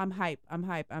 I'm hype.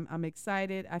 I'm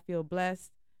excited. I feel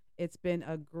blessed. It's been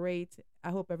a great, I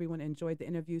hope everyone enjoyed the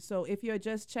interview. So if you're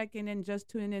just checking in, just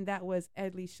tuning in, that was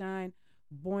Edley Shine,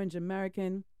 Born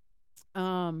Jamerican.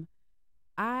 I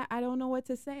don't know what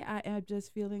to say. I am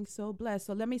just feeling so blessed.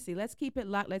 So let me see. Let's keep it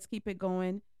locked. Let's keep it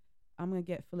going. I'm going to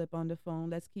get Philip on the phone.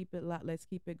 Let's keep it locked. Let's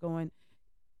keep it going.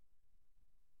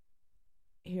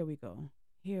 Here we go.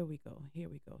 Here we go. Here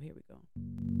we go. Here we go.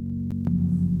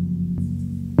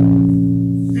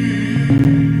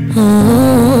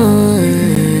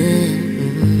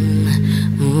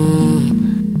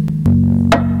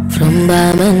 From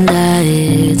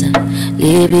Bamandait,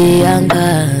 Libyanka.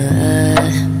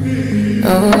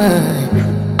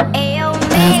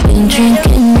 I've been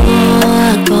drinking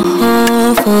more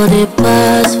alcohol for the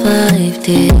past 5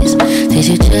 days. Did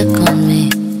you check on me?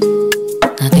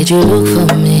 Now did you look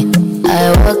for me?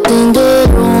 I walked in the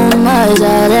room, eyes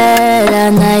are red,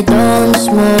 and I don't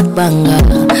smoke banga.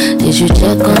 Did you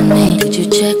check on me? Did you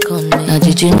check on me? Now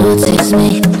did you notice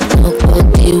me?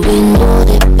 Nobody will know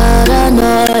the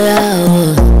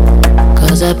paranoia.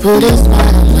 Cause I put a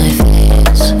smile on my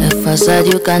face, a facade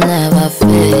you can never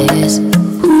face.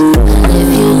 And if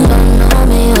you don't know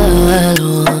me well,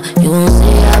 you won't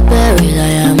see how buried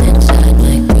I am inside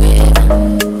my grave.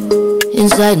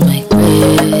 Inside my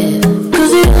grave.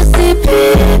 Cause you can see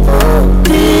people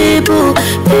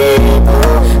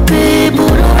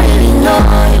don't really know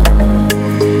you.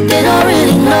 They don't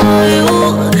really know you.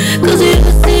 Cause you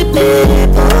can see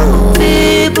people,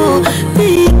 they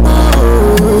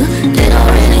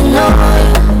don't really know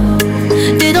you.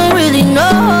 They don't really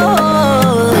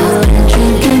know. I've been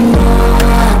drinking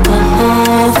more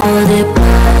alcohol for the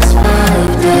past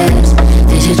 5 days.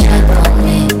 Did you check on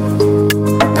me?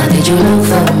 Now did you look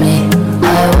for me? I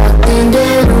walked in the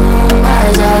room,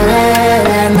 eyes are red,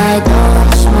 and I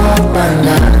don't smoke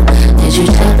banga. Did you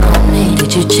check on me?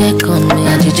 Did you check on me?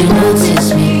 Now did you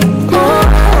notice me? Oh,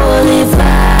 holy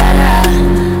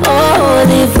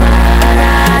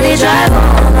Father, they drive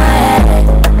on my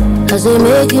head. Cause they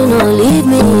make you not leave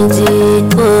me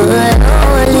deep. Oh,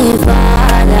 holy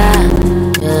Father,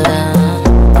 yeah.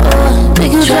 Oh,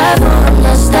 make you drive on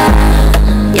the star.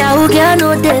 Yeah, who can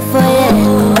no day for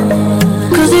you?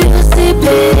 Cause you can see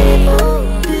people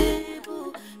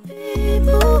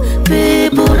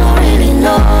don't really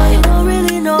know you.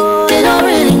 They don't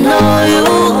really know you.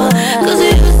 Cause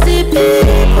you can see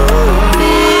people.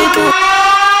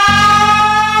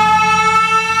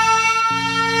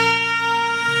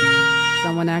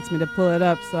 Someone asked me to pull it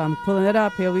up, so I'm pulling it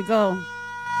up. Here we go.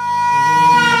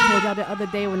 told y'all the other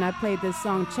day when I played this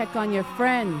song, check on your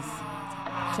friends.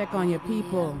 Check on your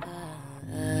people.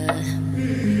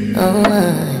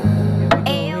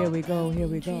 Here we go.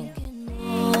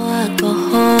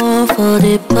 Alcohol for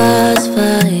the past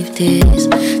 5 days.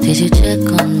 Did you check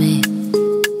on me?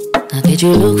 Now did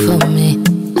you look for me?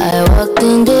 I walked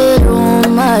in the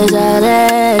room, eyes are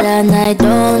red, and I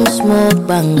don't smoke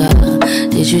banga.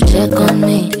 Did you check on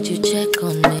me?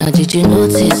 Now did you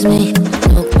notice me?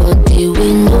 Nobody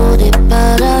will know the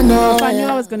paranoia. If I knew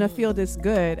I was gonna feel this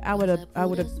good, I would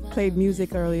have played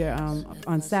music earlier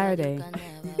on Saturday.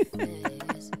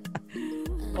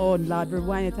 Oh Lord,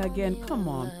 rewind it again. Come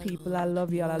on, people, I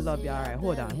love y'all. All right,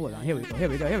 hold on. Here we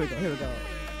go.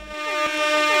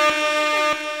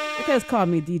 You guys call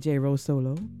me DJ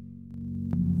RoSolo.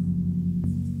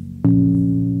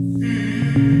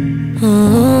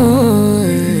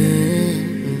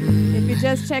 If you're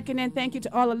just checking in, thank you to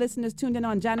all the listeners tuned in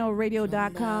on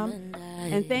JanoRadio.com.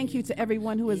 And thank you to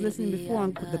everyone who was listening before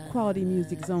on the Quality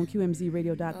Music Zone,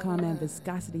 QMZRadio.com and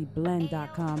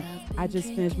ViscosityBlend.com. I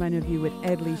just finished my interview with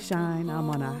Edley Shine. I'm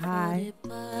on a high.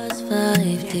 Yes.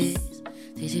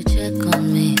 Did you check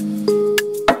on me?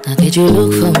 Now did you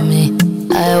look for me?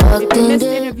 If you missed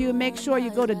the interview, make sure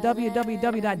you go to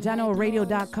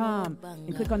www.janoradio.com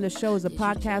and click on the shows. The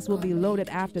podcast will be loaded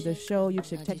after the show. You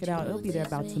should check it out. It'll be there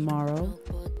about tomorrow.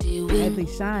 Edley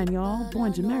Shine, y'all.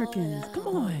 Born Jamericans.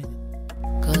 Come on.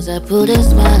 Cause I put a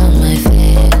smile on my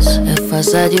face, a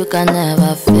facade you can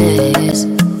never face.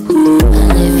 And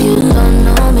if you don't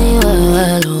know me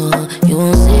well, you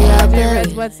won't see how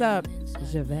bad. What's up?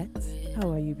 Javette,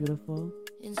 how are you, beautiful?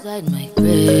 Inside my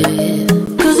grave.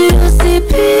 Cause you see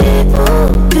people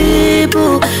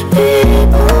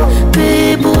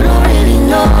don't really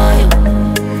know you.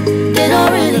 They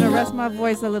don't really know. I'm gonna rest my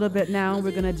voice a little bit now.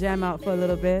 We're gonna jam out for a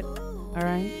little bit.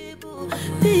 Alright?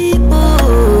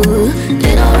 People,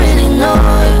 they don't really know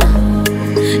you.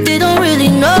 They don't really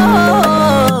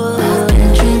know. I've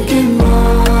been drinking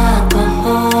more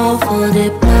alcohol for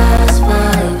the past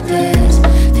 5 days.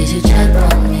 Did you check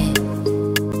on me?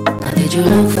 Now did you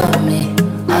look for me?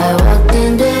 I walked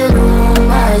in the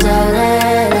room, eyes are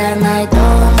red, and I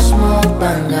don't smoke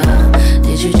banga.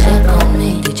 Did you check on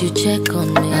me?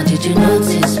 Now did you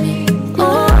notice me?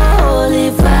 Oh, holy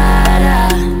Father,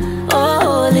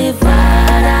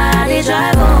 they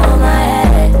drive on my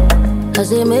head. Cause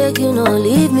they make you no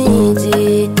leave me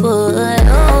deep. Oh,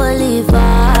 holy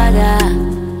Father,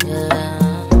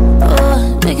 yeah.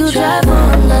 Oh, make you drive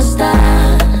on the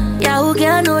star. Yeah, who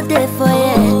can no day for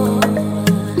you?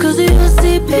 Cause you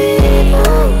see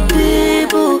people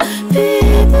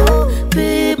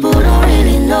don't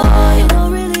really know you.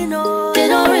 They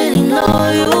don't really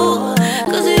know you.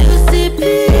 Cause you see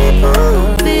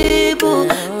people,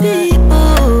 they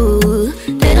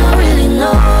don't really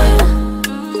know you.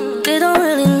 They don't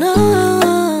really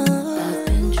know. I've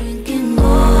been drinking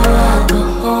more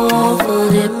alcohol for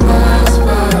the past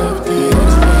 5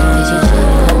 days. Did you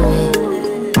check on me?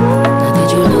 Now did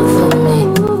you look for me?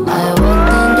 I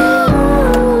walked in the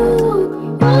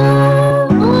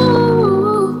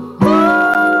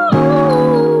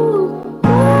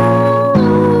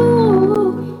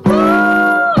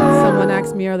Someone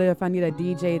asked me earlier if I need a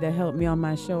DJ to help me on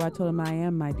my show. I told him I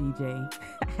am my DJ.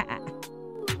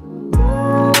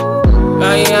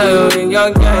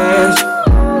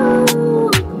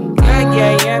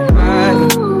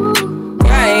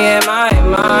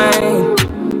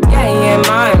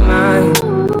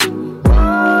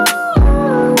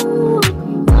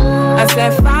 I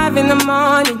said 5 in the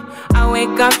morning, I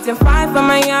wake up to 5 for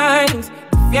my yearnings.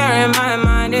 Fear in my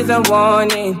mind is a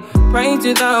warning. Pray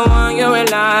to the one you're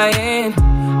relying.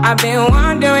 I've been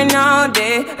wandering all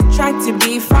day. I tried to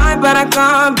be fine, but I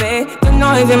can't be. The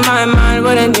noise in my mind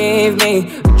wouldn't leave me.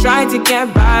 I tried to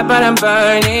get by, but I'm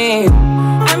burning.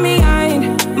 And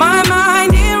behind my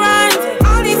mind, it runs.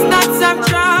 All these nights I've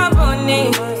troubled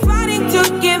me. Fighting to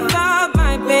give up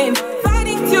my pain.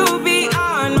 Fighting to be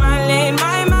on my lane.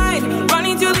 My mind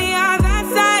running to the other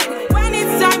side. When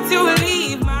it's time to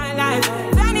leave my life,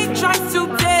 then it tries to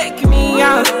take me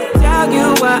out. Tell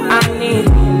you what I need,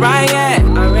 right? Yeah,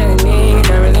 I really need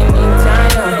time now.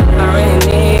 I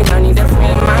need to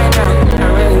free my mind now. I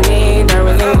really need my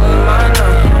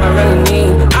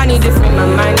now. I need to free my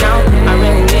mind now. I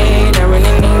really need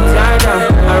time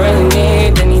now. I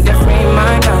need to free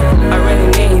my now. I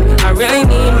really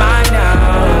need my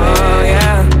now.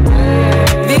 Yeah.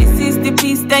 This is the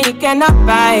peace that you cannot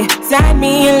buy. Send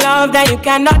me in love that you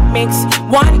cannot mix.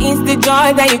 One is the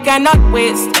joy that you cannot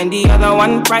waste, and the other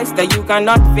one price that you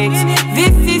cannot fix.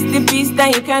 This is the peace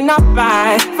that you cannot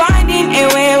buy. Finding a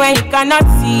way where you cannot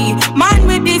see. Man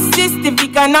with this system,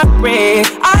 gonna pray.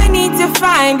 I need to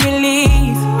find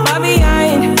relief, but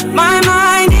behind my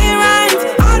mind it runs.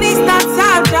 All these thoughts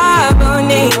have troubled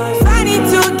me. So I need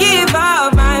to give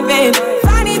up my babe. So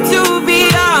I need to be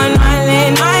on my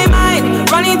lane. My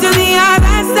mind running to the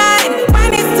other side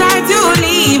when it's time to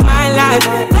leave my life.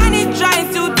 Then it tries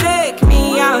to take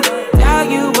me out. Tell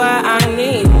you what I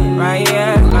need, right?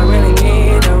 Yeah, I really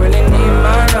need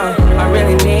my love. I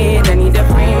really need to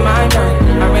free my mind.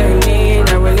 I really need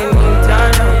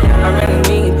time.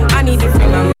 I need to free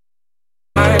my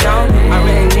mind now. I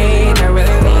really need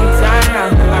time now.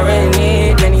 I really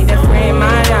need to free my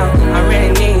mind. I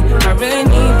really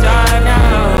need time now.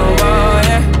 Oh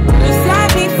yeah, just let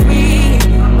me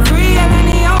free as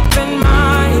any open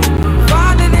mind,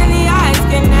 farther than the eyes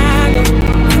can handle,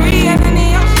 free as any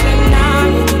ocean now.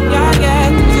 Yeah, yeah,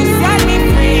 just set me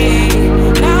free.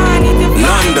 Now I need to fly.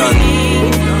 London.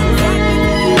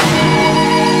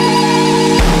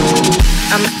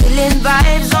 I'm feeling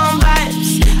vibes on vibes.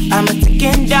 I'm a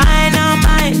ticking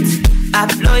dynamite. I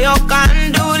blow your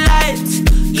candle lights.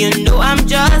 You know I'm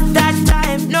just that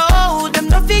type. No, them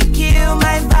no fit kill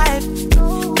my vibe.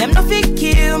 Them no fit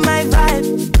kill my vibe.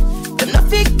 Them no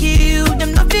fit kill.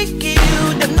 Them no fit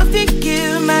kill. Them no fit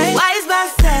kill my. Wise man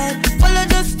said, follow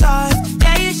the stars.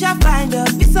 There you shall find a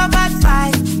piece of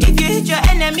advice. If you hit your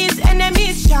enemies,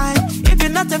 enemies shine. If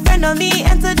you're not a friend of me,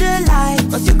 enter the light.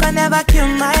 Cause you can never kill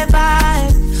my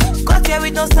vibe. Got here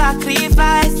with no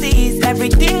sacrifices.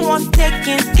 Everything was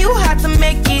taken, still had to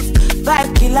make it.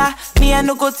 Vibe killer, me I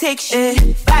no go take shit.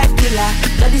 Vibe killer,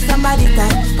 bloody somebody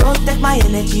time. Protect my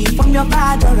energy from your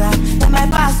bad aura. And my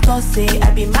pastor say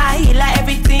I be my healer.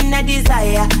 Everything I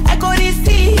desire, I go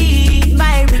receive.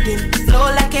 My rhythm flow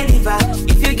like a river.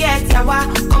 If you get yawa,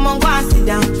 come on go and sit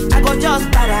down. I go just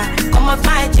para, come off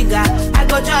my jigger. I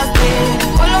go just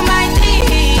follow my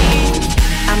lead.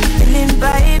 I'm feeling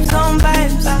vibes on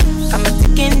vibes. I'm a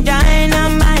ticking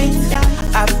dynamite.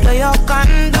 I blow your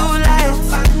candle lights.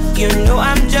 You know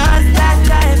I'm just that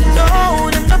type. No,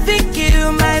 them no fit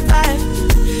kill my vibe.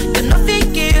 Them no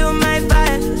fit kill my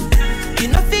vibe. You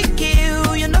no fit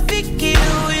kill. You no fit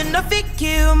kill. You no fit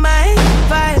kill my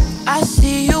vibe. I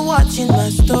see you watching my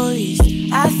stories.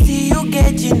 I see you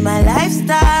gauging my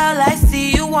lifestyle. I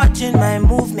see you watching my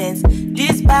movements.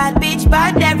 This bad bitch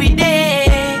bad every day.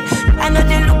 I know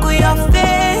they look at your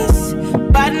face.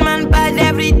 Bad man bad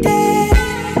every day.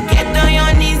 Get on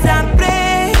your knees and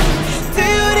pray. Till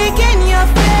you regain your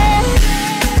faith.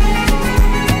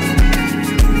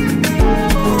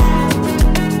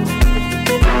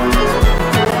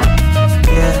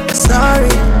 Yeah,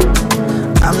 sorry,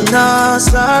 I'm not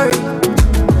sorry.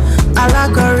 I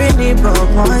like a really but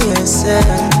one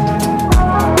yourself.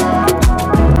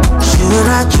 Should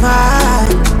I try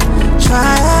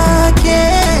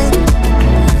again?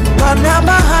 But now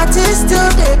my heart is still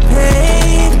the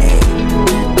pain.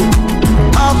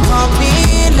 Up on me,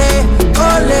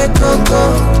 ole coco.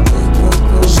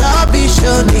 Shabby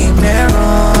shoni me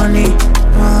running.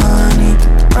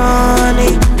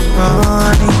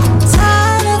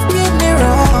 Tired of getting it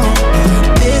wrong.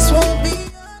 This won't be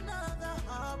another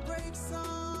heartbreak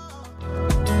song.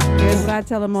 Here's what I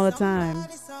tell them all the time.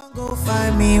 Go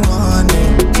find me one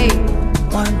day.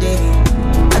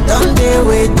 I don't dare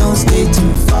wait, don't stay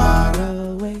too far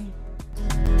away.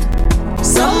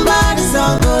 Somebody's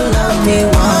gonna love me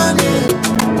one day.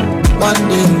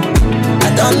 I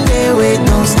don't dare wait,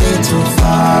 don't stay too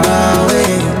far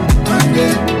away. One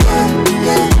day,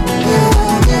 yeah.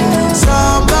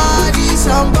 Somebody's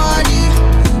gonna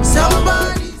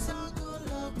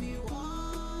love me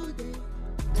one day.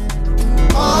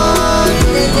 Oh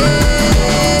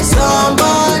yeah.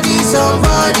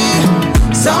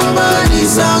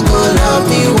 Somebody's gonna love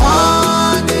me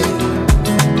one day.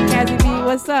 Cassie B,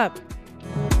 what's up?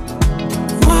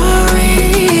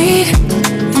 Worried,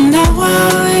 I'm not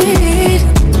worried.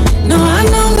 No, I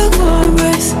know the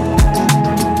chorus.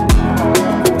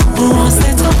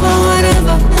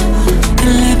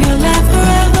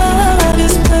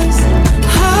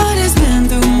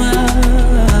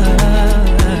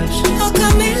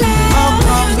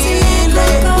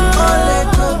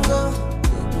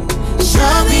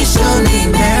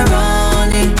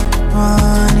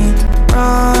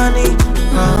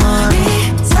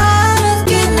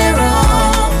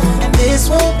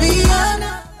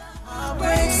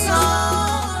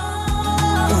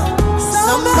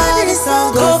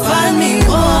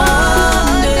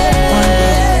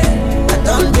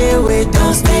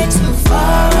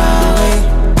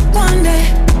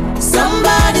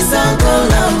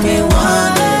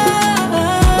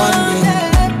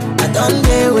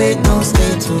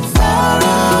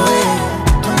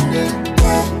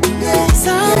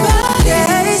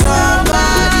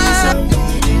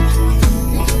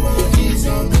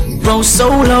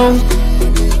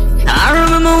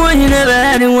 never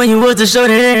had it when you was the show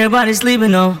that everybody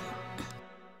sleeping on.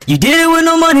 You did it with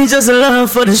no money, just a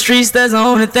love for the streets. That's the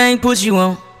only thing put you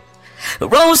on.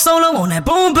 RoSolo on that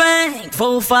boom bang,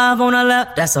 4-5 on the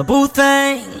lap, that's a boo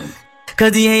thing.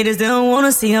 Cause the haters, they don't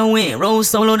wanna see her win.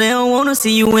 RoSolo, they don't wanna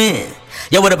see you win.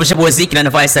 Yo, what up, it's your boy Zeke and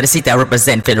the Vice of the seat that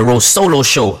represent for the RoSolo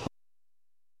show.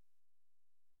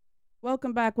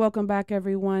 Welcome back,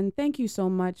 everyone. Thank you so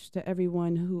much to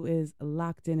everyone who is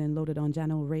locked in and loaded on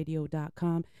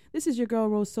JanoRadio.com. This is your girl,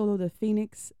 RoSolo, the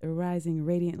Phoenix, rising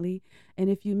radiantly. And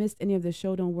if you missed any of the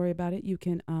show, don't worry about it. You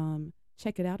can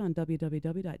check it out on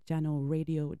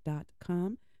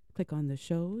www.janoradio.com. Click on the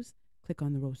shows, click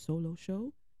on the RoSolo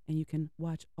show, and you can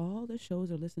watch all the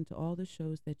shows or listen to all the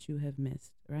shows that you have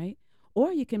missed, right?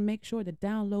 Or you can make sure to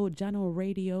download Jano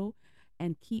Radio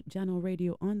and keep Jano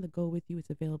Radio on the go with you. It's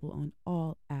available on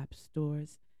all app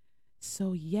stores.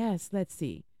 So yes, let's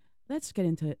see. Let's get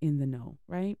into In the Know,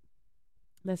 right?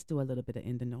 Let's do a little bit of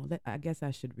In the Know. I guess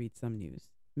I should read some news.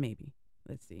 Maybe.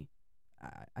 Let's see.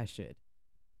 I should.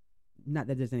 Not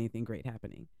that there's anything great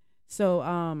happening. So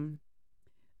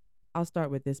I'll start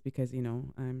with this because, you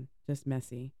know, I'm just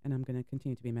messy and I'm going to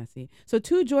continue to be messy. So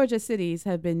 2 Georgia cities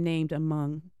have been named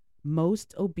among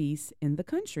most obese in the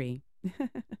country.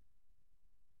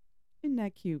 Isn't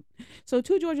that cute? So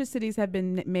 2 Georgia cities have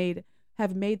made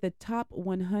the top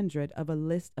 100 of a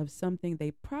list of something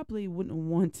they probably wouldn't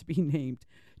want to be named.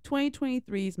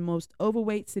 2023's most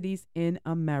overweight cities in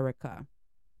America.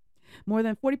 More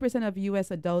than 40% of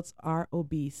U.S. adults are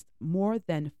obese. More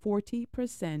than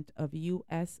 40% of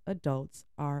U.S. adults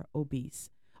are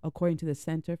obese, according to the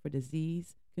Center for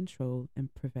Disease Control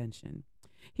and Prevention.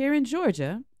 Here in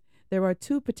Georgia, there are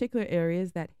 2 particular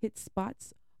areas that hit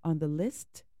spots on the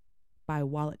list by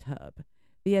Wallet Hub.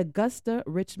 The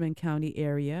Augusta-Richmond County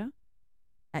area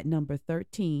at number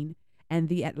 13 and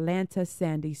the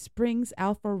Atlanta-Sandy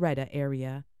Springs-Alpharetta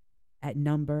area at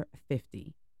number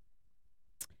 50.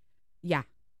 Yeah,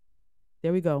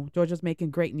 there we go. Georgia's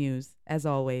making great news, as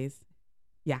always.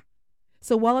 Yeah.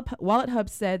 So Wallet Hub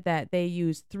said that they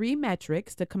used 3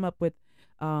 metrics to come up with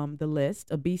the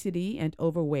list: obesity and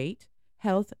overweight,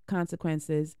 health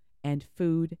consequences, and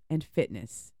food and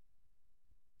fitness.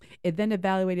 It then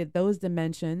evaluated those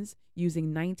dimensions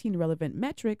using 19 relevant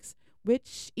metrics,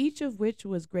 each of which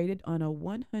was graded on a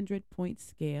 100-point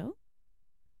scale,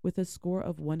 with a score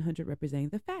of 100 representing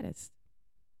the fattest.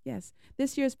 Yes,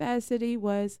 this year's fattest city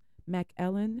was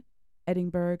McAllen,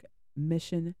 Edinburgh,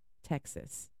 Mission,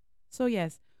 Texas. So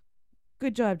yes,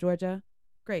 good job, Georgia.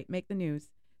 Great, make the news.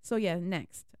 So yeah,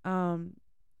 next. I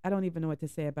don't even know what to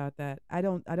say about that. I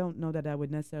don't know that I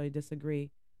would necessarily disagree.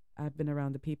 I've been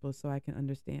around the people, so I can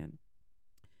understand.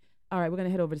 All right, we're going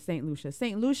to head over to St. Lucia.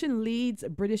 St. Lucian leads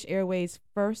British Airways'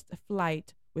 first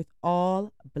flight with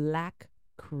all-black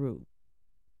crew.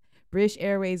 British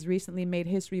Airways recently made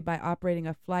history by operating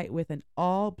a flight with an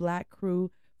all-black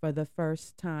crew for the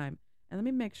first time. And let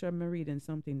me make sure I'm reading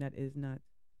something that is not.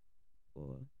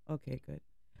 Oh, okay, good.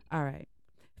 All right.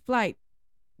 Flight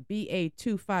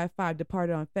BA255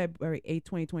 departed on February 8,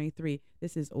 2023.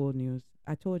 This is old news.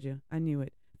 I told you. I knew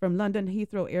it. From London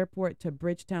Heathrow Airport to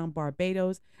Bridgetown,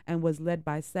 Barbados, and was led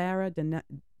by Sarah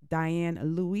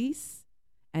Diane Louise,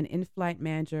 an in-flight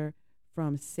manager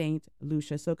from St.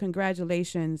 Lucia. So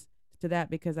congratulations to that,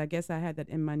 because I guess I had that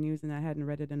in my news and I hadn't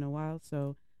read it in a while,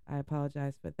 so I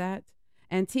apologize for that.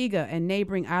 Antigua and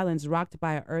neighboring islands rocked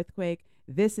by an earthquake.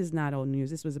 This is not old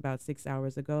news. This was about 6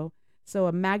 hours ago. So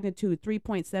a magnitude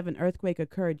 3.7 earthquake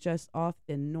occurred just off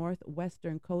the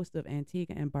northwestern coast of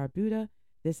Antigua and Barbuda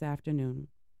this afternoon.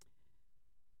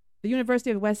 The University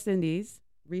of West Indies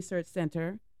Research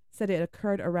Center said it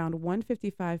occurred around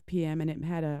 1:55 p.m. and it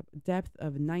had a depth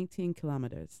of 19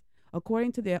 kilometers.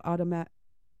 According to the automatic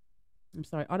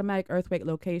earthquake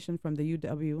location from the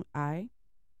UWI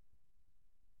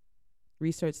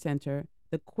Research Center,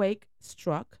 the quake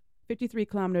struck 53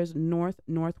 kilometers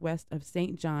northwest of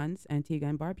St. John's, Antigua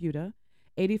and Barbuda,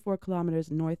 84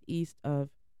 kilometers northeast of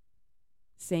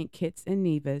St. Kitts and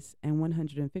Nevis, and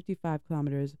 155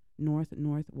 kilometers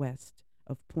northwest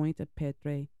of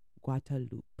Pointe-à-Pitre,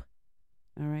 Guadeloupe.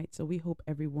 All right, so we hope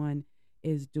everyone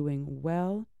is doing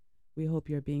well. We hope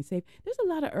you're being safe. There's a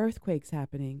lot of earthquakes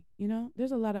happening. You know,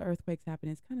 there's a lot of earthquakes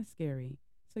happening. It's kind of scary.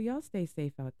 So y'all stay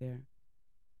safe out there.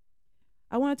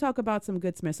 I want to talk about some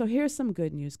good Smith. So here's some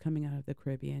good news coming out of the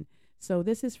Caribbean. So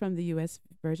this is from the U.S.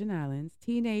 Virgin Islands.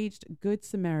 Teenaged Good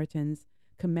Samaritans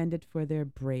commended for their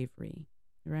bravery,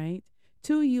 right?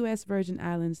 2 U.S. Virgin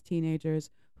Islands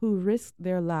teenagers who risked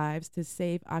their lives to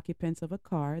save occupants of a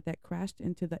car that crashed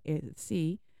into the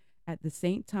sea at the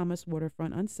St. Thomas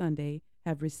waterfront on Sunday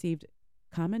have received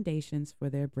commendations for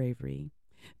their bravery.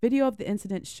 Video of the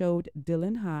incident showed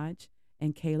Dylan Hodge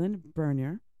and Kaylin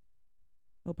Berner,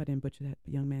 hope I didn't butcher that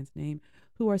young man's name,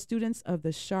 who are students of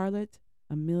the Charlotte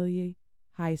Amelia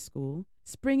High School,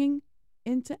 springing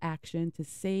into action to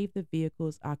save the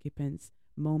vehicle's occupants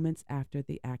moments after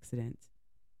the accident.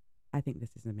 I think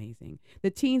this is amazing.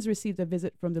 The teens received a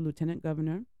visit from the lieutenant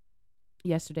governor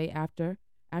yesterday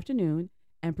afternoon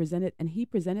and he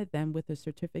presented them with the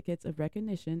certificates of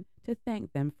recognition to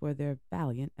thank them for their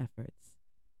valiant efforts.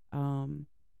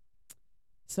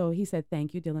 So he said,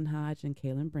 "Thank you, Dylan Hodge and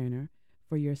Kaylin Brenner,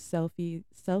 for your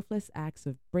selfless acts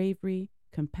of bravery,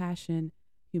 compassion,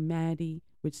 humanity,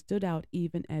 which stood out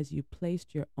even as you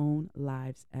placed your own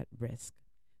lives at risk."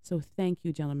 So thank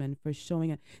you, gentlemen, for showing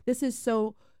it. This is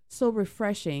so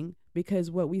refreshing,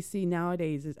 because what we see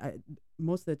nowadays is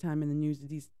most of the time in the news,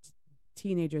 these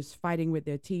teenagers fighting with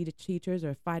their teachers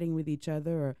or fighting with each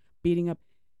other or beating up.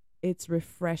 It's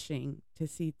refreshing to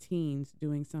see teens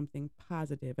doing something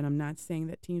positive. And I'm not saying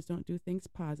that teens don't do things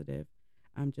positive.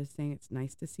 I'm just saying it's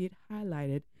nice to see it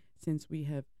highlighted, since we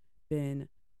have been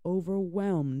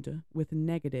overwhelmed with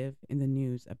negative in the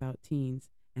news about teens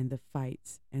and the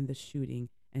fights and the shooting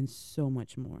and so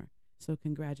much more. So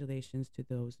congratulations to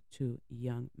those two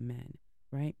young men,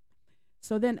 right?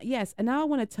 So then, yes, and now I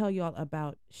want to tell y'all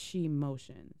about She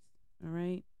Motions, all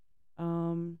right?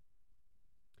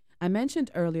 I mentioned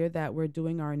earlier that we're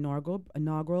doing our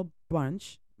inaugural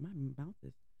brunch.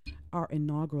 Our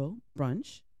inaugural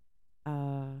brunch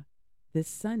this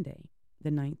Sunday,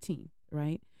 the 19th,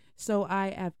 right? So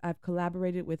I've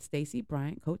collaborated with Stacy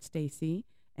Bryant, Coach Stacy,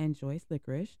 and Joyce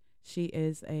Licorice. She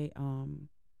is a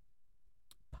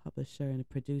publisher and a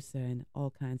producer and all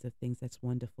kinds of things. That's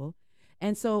wonderful.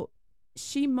 And so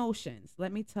She Motions,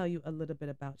 let me tell you a little bit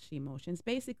about She Motions.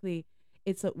 Basically,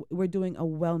 we're doing a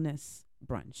wellness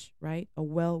brunch, right? A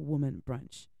well woman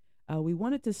brunch. We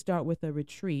wanted to start with a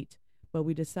retreat, but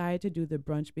we decided to do the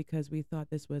brunch because we thought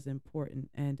this was important.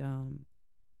 And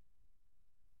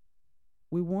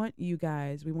we want to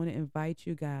invite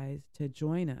you guys to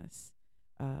join us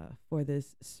for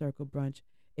this circle brunch.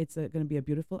 It's going to be a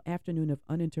beautiful afternoon of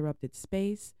uninterrupted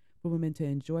space for women to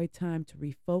enjoy time to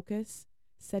refocus,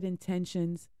 set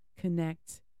intentions,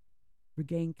 connect,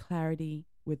 regain clarity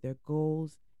with their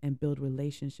goals, and build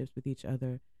relationships with each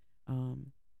other,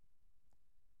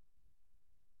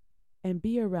 and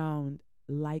be around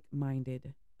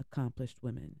like-minded, accomplished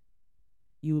women.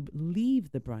 You will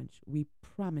leave the brunch, we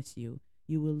promise you,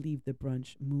 you will leave the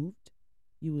brunch moved,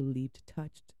 you will leave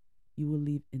touched, you will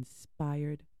leave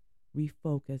inspired,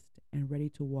 refocused, and ready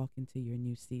to walk into your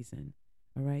new season.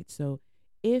 All right? So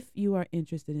if you are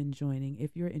interested in joining,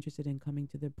 if you're interested in coming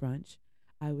to the brunch,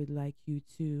 I would like you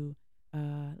to,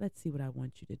 let's see what I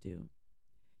want you to do.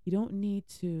 You don't need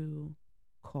to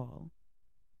call.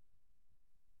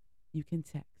 You can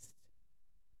text.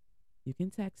 You can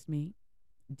text me,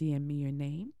 DM me your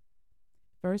name.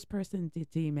 First person to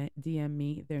DM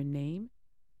me their name,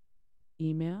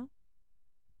 email,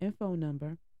 and phone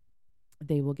number,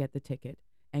 they will get the ticket.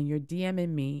 And you're DMing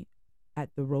me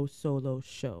at the RoSolo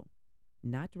show,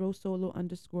 not RoSolo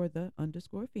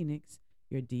 _ Phoenix.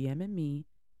 You're DMing me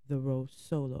the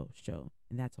RoSolo show,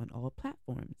 and that's on all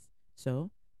platforms.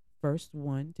 So first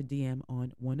one to DM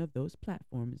on one of those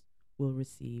platforms will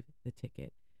receive the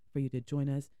ticket for you to join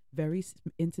us. Very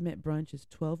intimate brunch is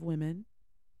 12 women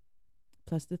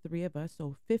plus the 3 of us,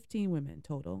 so 15 women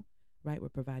total, right? We're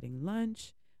providing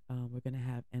lunch. We're going to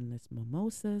have endless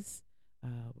mimosas. We're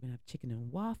going to have chicken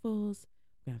and waffles.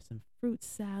 We're going to have some fruit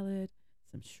salad,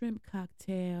 some shrimp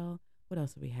cocktail. What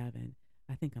else are we having?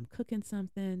 I think I'm cooking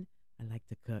something. I like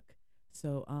to cook.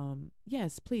 So,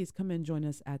 yes, please come and join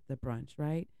us at the brunch,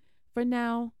 right? For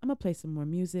now, I'm going to play some more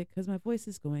music because my voice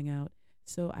is going out.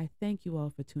 So I thank you all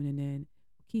for tuning in.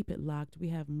 Keep it locked. We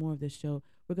have more of this show.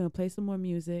 We're going to play some more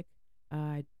music.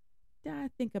 I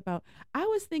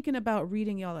was thinking about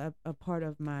reading y'all a part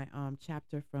of my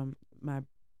chapter from my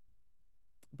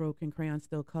Broken Crayon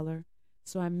Still Color.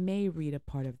 So I may read a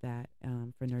part of that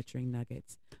for Nurturing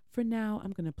Nuggets. For now,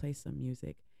 I'm going to play some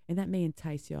music, and that may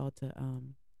entice y'all to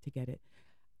get it.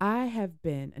 I have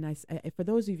been, and I for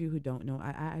those of you who don't know,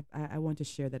 I want to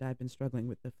share that I've been struggling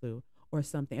with the flu or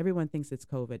something. Everyone thinks it's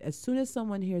COVID. As soon as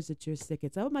someone hears that you're sick,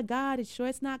 it's, oh my God,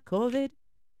 it's not COVID.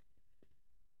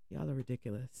 Y'all are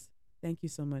ridiculous. Thank you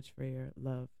so much for your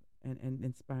love and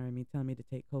inspiring me, telling me to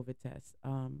take COVID tests,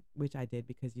 which I did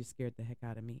because you scared the heck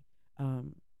out of me.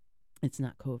 It's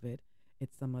not COVID.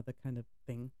 It's some other kind of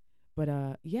thing.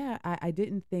 But yeah, I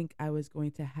didn't think I was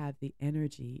going to have the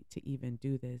energy to even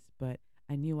do this, but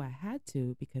I knew I had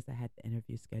to because I had the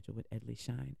interview scheduled with Edley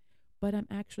Shine. But I'm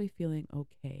actually feeling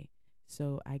okay.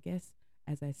 So I guess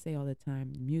As I say all the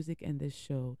time, music and this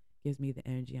show gives me the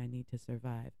energy I need to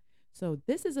survive. So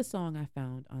this is a song I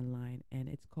found online, and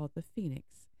it's called The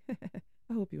Phoenix.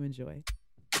 I hope you enjoy.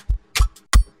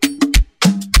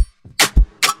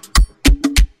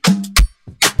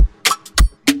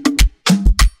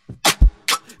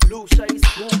 Blue Shine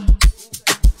Spoon.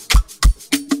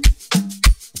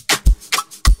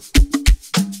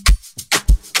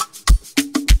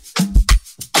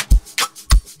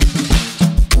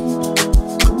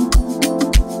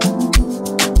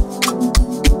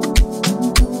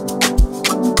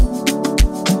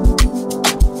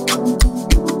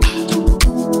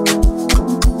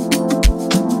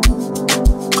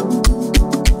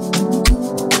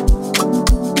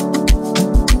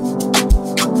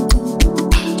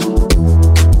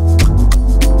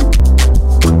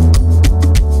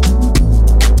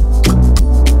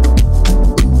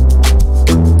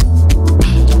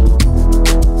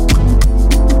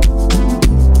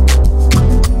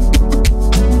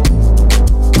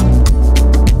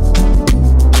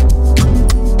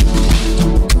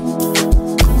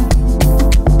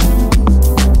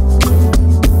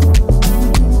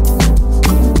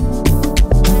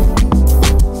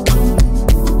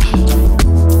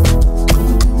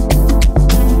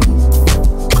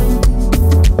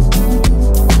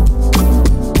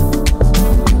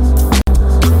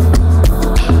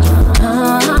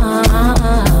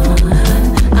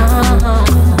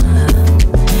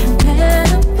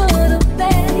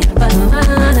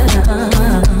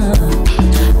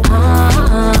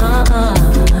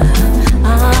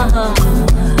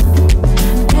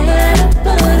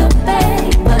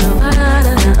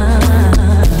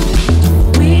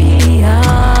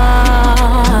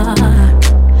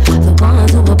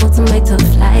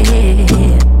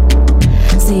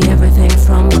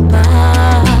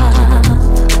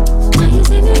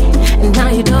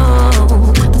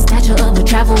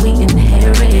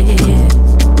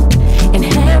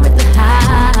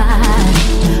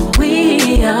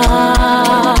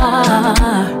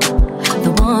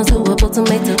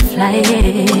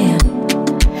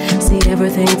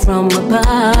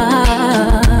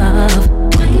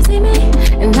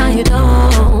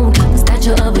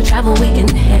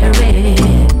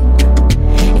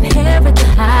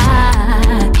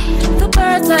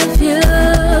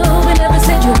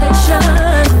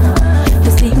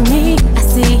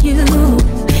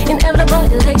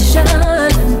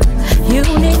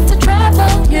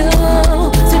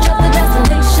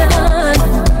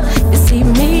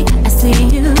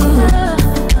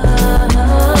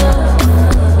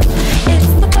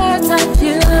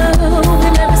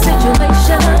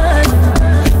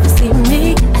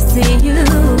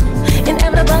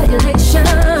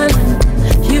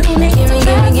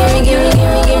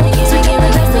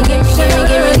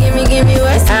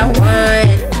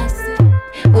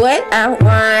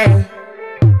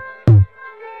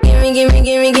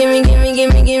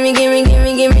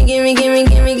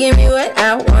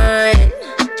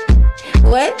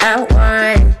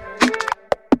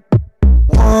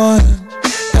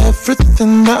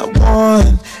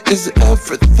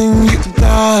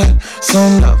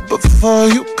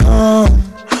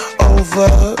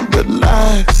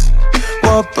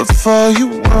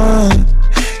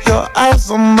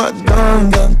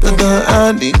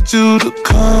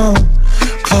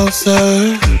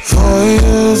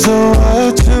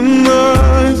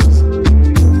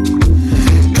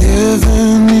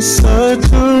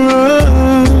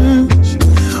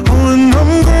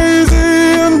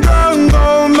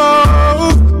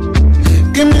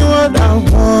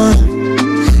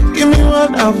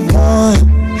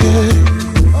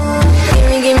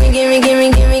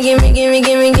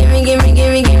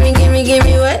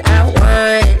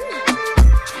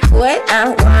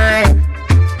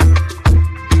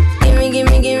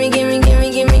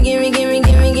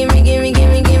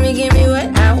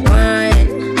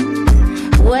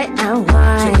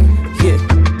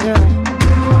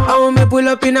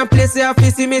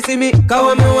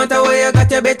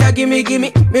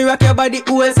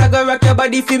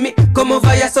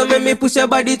 Push your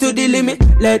body to the limit.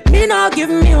 Let me know, give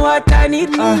me what I need.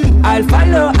 I'll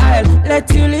follow, I'll let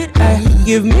you lead.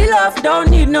 Give me love, don't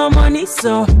need no money.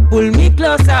 So pull me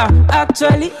closer,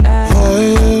 actually.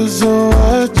 Boys are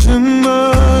watching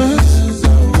us,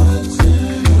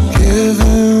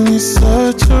 giving me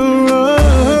such a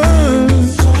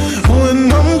rush.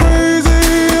 When I'm crazy,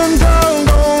 I'm down,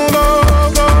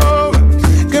 go.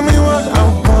 Give me what I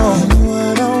want.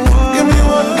 Give me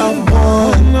what I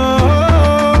want.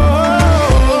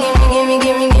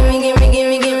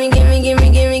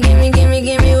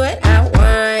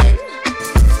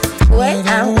 What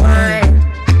I want.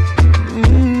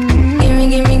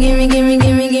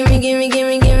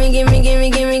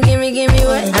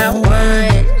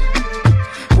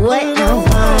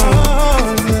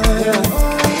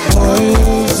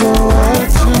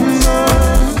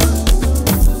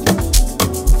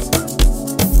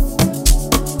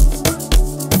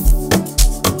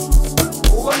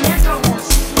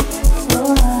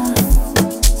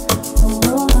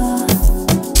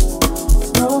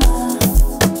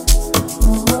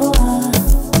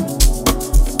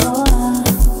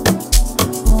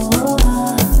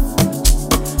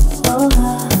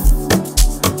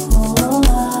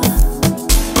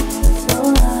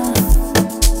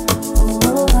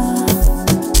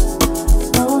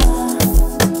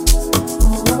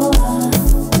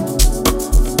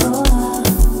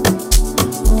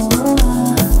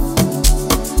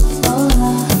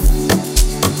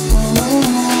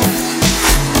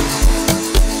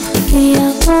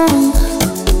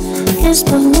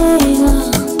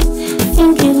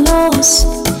 tranquilos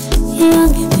y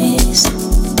anguivis.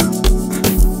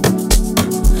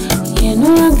 Yenu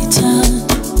angitan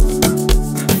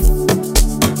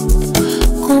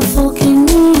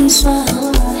kufukiniswa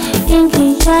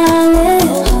ingiyale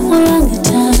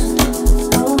uyangitan.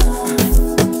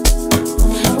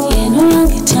 Yenu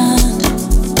angitan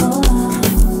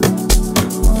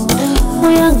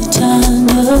uyangitan.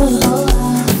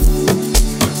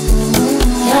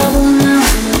 Yabona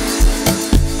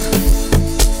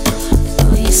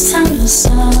uyisithando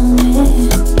sami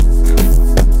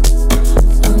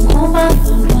ungubaba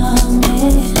lwami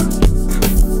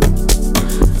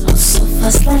usufa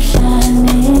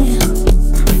silahlane.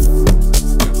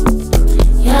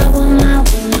 Yabona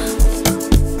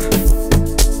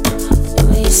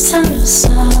uyisithando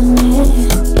sami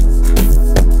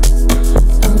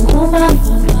ungubaba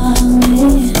lwami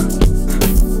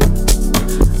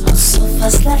usufa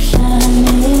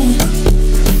silahlane.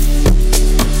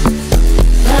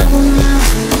 Yabona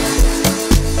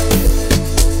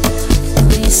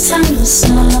uyisithando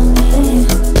sami.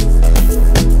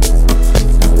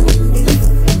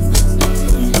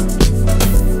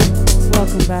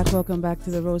 Welcome back to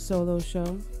the RoSolo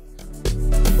show.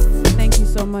 Thank you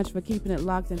so much for keeping it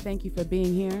locked, and thank you for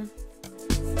being here.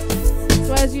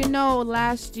 So as you know,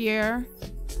 last year,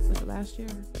 was it last year?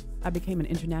 I became an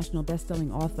international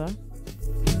best-selling author.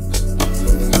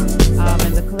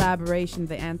 And the collaboration,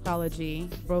 the anthology,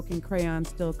 Broken Crayon,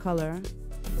 Still Color.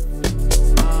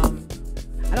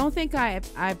 I don't think I've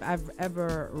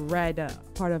ever read a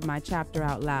part of my chapter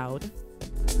out loud.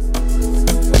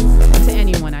 To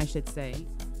anyone, I should say.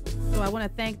 So I want to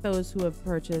thank those who have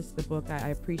purchased the book. I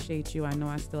appreciate you. I know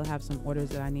I still have some orders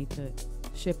that I need to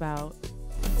ship out. So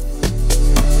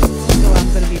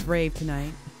I'm going to be brave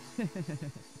tonight.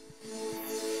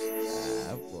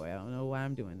 Oh boy, I don't know why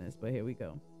I'm doing this, but here we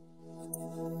go.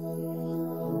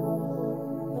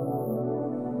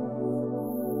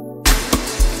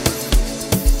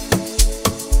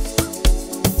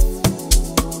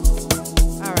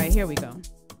 All right, here we go.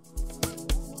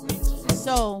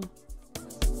 So,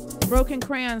 Broken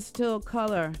Crayon, Still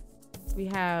Color. We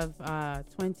have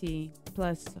 20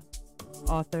 plus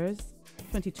authors,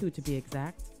 22 to be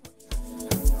exact.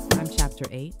 I'm chapter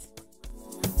 8.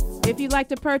 If you'd like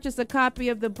to purchase a copy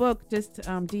of the book, just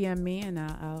DM me and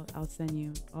I'll send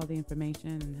you all the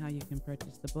information and how you can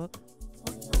purchase the book.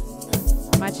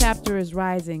 My chapter is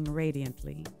Rising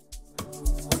Radiantly.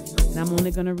 And I'm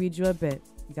only going to read you a bit.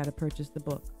 You got to purchase the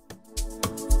book.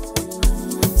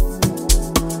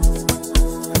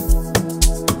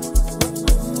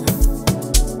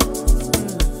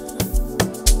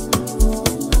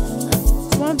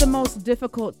 One of the most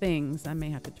difficult things, I may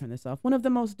have to turn this off. One of the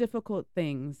most difficult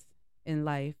things in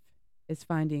life is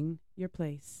finding your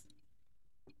place.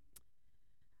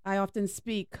 I often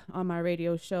speak on my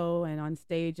radio show and on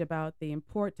stage about the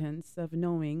importance of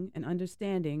knowing and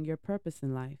understanding your purpose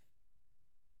in life.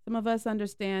 Some of us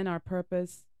understand our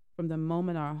purpose from the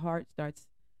moment our heart starts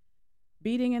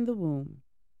beating in the womb.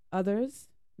 Others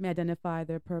may identify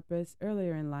their purpose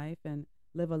earlier in life and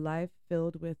live a life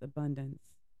filled with abundance.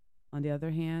 On the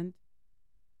other hand,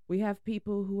 we have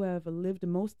people who have lived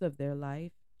most of their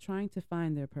life trying to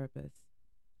find their purpose,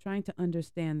 trying to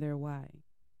understand their why,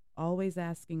 always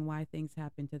asking why things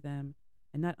happen to them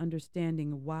and not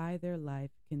understanding why their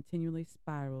life continually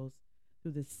spirals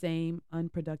through the same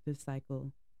unproductive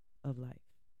cycle of life.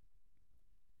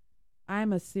 I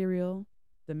am a serial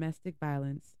domestic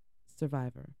violence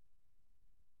survivor.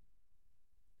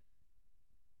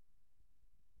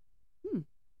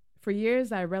 For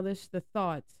years, I relished the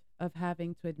thought of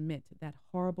having to admit that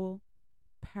horrible,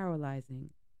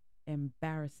 paralyzing,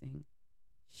 embarrassing,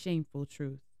 shameful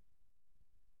truth.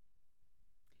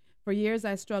 For years,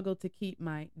 I struggled to keep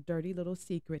my dirty little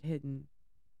secret hidden.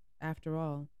 After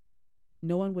all,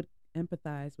 no one would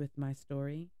empathize with my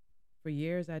story. For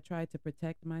years, I tried to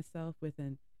protect myself with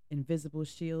an invisible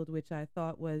shield, which I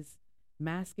thought was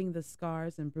masking the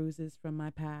scars and bruises from my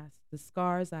past, the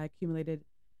scars I accumulated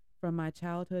from my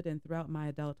childhood and throughout my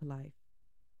adult life.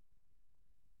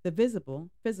 The visible,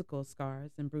 physical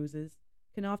scars and bruises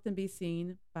can often be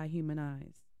seen by human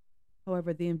eyes.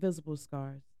 However, the invisible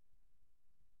scars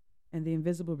and the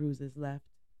invisible bruises left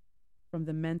from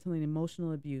the mental and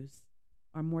emotional abuse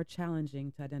are more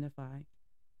challenging to identify.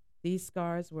 These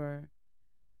scars were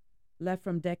left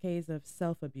from decades of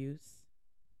self-abuse,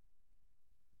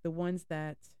 the ones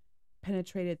that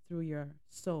penetrated through your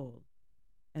soul,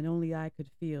 and only I could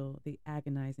feel the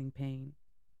agonizing pain.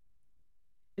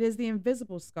 It is the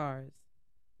invisible scars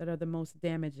that are the most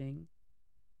damaging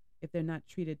if they're not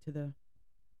treated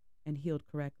and healed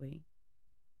correctly.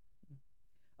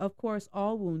 Of course,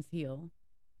 all wounds heal,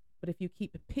 but if you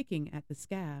keep picking at the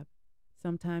scab,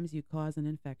 sometimes you cause an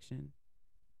infection.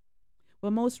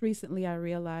 Well, most recently, I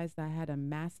realized I had a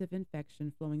massive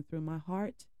infection flowing through my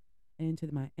heart and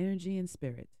into my energy and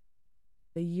spirit.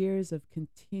 The years of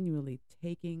continually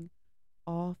taking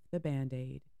off the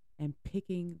Band-Aid and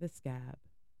picking the scab,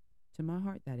 to my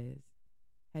heart that is,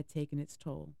 had taken its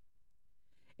toll.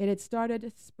 It had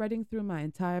started spreading through my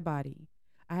entire body.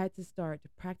 I had to start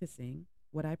practicing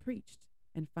what I preached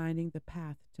and finding the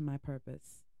path to my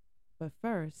purpose. But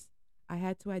first, I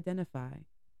had to identify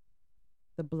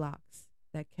the blocks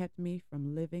that kept me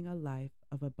from living a life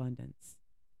of abundance.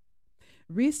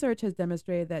 Research has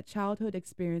demonstrated that childhood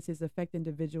experiences affect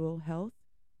individual health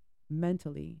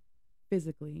mentally,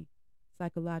 physically,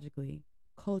 psychologically,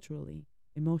 culturally,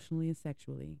 emotionally, and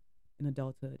sexually in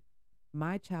adulthood.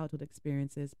 My childhood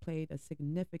experiences played a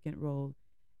significant role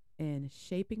in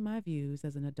shaping my views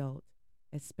as an adult,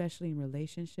 especially in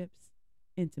relationships,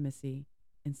 intimacy,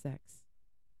 and sex.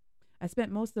 I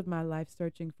spent most of my life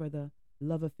searching for the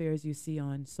love affairs you see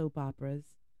on soap operas.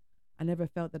 I never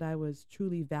felt that I was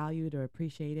truly valued or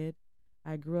appreciated.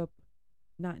 I grew up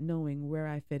not knowing where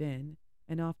I fit in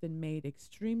and often made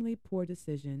extremely poor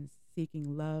decisions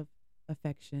seeking love,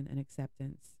 affection, and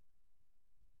acceptance.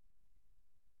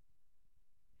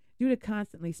 Due to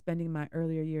constantly spending my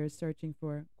earlier years searching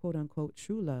for quote-unquote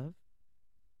true love,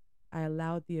 I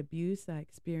allowed the abuse I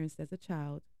experienced as a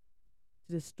child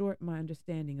to distort my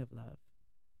understanding of love.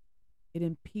 It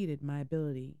impeded my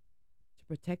ability to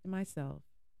protect myself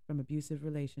from abusive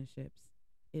relationships.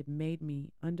 It made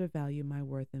me undervalue my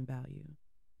worth and value.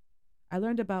 I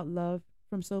learned about love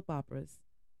from soap operas.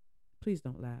 Please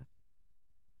don't laugh.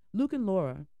 Luke and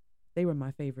Laura, they were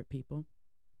my favorite people,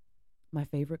 my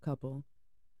favorite couple.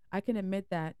 I can admit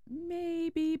that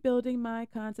maybe building my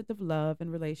concept of love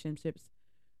and relationships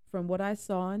from what I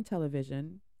saw on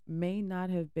television may not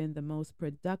have been the most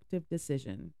productive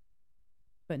decision,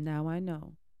 but now I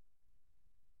know.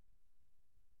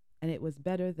 And it was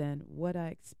better than what I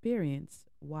experienced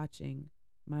watching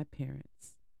my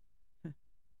parents.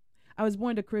 I was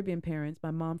born to Caribbean parents,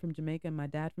 my mom from Jamaica and my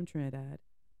dad from Trinidad.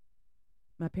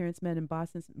 My parents met in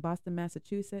Boston,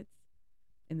 Massachusetts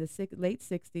in the late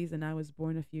 60s, and I was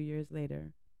born a few years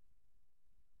later.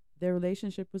 Their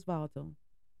relationship was volatile.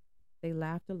 They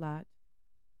laughed a lot,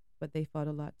 but they fought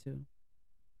a lot too.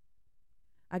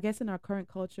 I guess in our current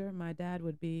culture, my dad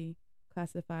would be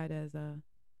classified as a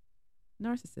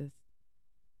narcissist.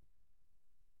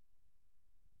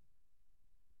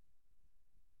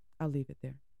 I'll leave it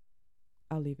there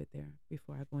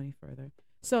before I go any further.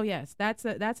 So yes, that's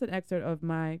an excerpt of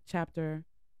my chapter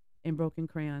in Broken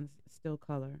Crayons, Still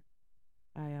Color.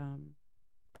 I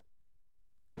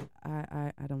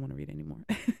don't want to read anymore.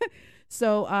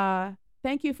 So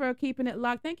thank you for keeping it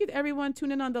locked. Thank you to everyone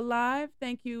tuning on the live.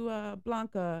 Thank you,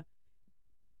 Blanca.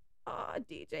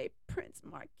 DJ Prince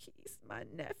Marquise, my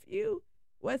nephew.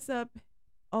 What's up?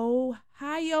 Oh,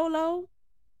 hi, Yolo.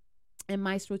 And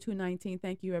Maestro 219.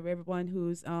 Thank you, everyone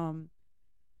who's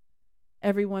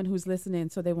listening.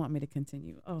 So they want me to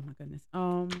continue. Oh my goodness.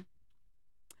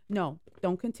 No,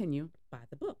 don't continue. Buy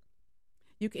the book.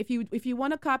 If you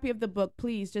want a copy of the book,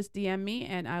 please just DM me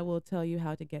and I will tell you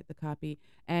how to get the copy.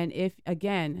 And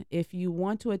if you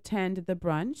want to attend the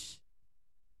brunch,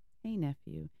 hey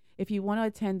nephew, if you want to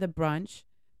attend the brunch,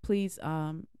 please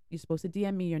you're supposed to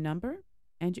DM me your number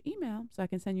and your email so I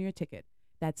can send you your ticket.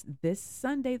 That's this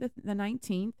Sunday, the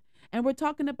 19th. And we're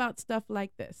talking about stuff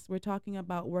like this. We're talking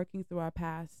about working through our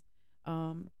past.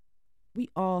 We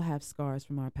all have scars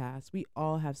from our past. We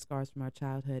all have scars from our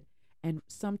childhood. And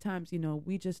sometimes,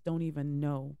 we just don't even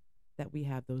know that we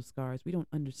have those scars. We don't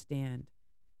understand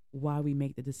why we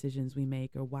make the decisions we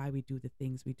make or why we do the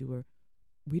things we do, or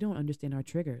we don't understand our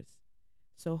triggers.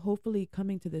 So hopefully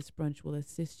coming to this brunch will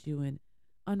assist you in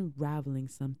unraveling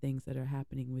some things that are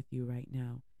happening with you right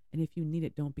now. And if you need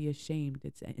it, don't be ashamed.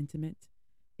 It's intimate.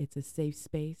 It's a safe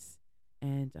space.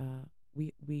 And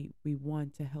we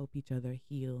want to help each other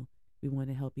heal. We want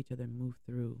to help each other move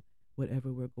through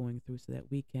whatever we're going through so that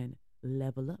we can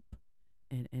level up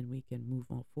and we can move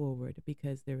on forward,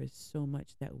 because there is so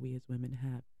much that we as women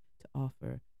have to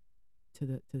offer to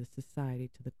the society,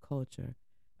 to the culture.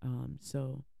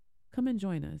 So come and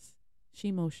join us.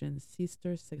 She Motions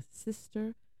Sister Success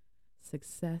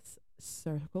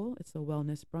Circle. It's a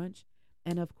wellness brunch.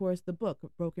 And of course the book,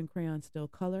 Broken Crayon Still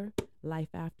Color, Life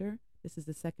After. This is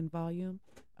the second volume.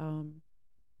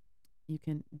 You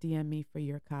can DM me for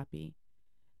your copy.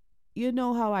 You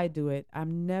know how I do it.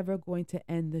 I'm never going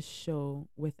to end the show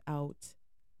without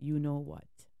you know what.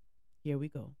 Here we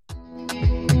go.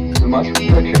 too much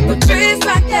restriction. But trees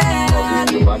like that,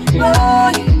 boy.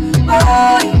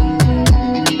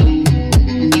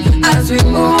 As we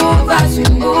move,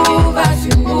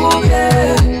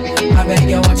 yeah. I beg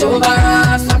you, watch over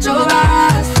us.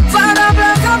 Father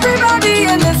bless everybody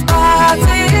in this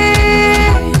party.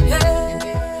 Yeah.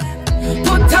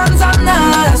 Put hands on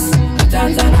us.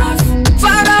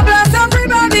 Father bless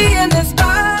everybody in this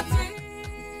party.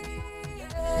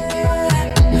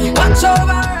 Yeah. Watch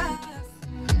over us.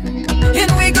 In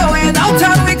we going, out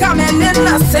and we coming in.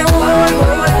 I say, whoa.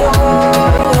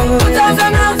 Put hands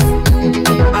on us.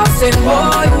 I say, whoa.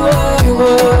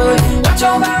 Watch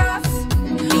over us.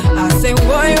 I say,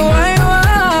 why?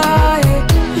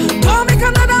 Don't make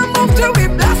another move till we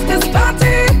blast this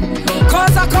party.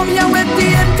 Cause I come here with the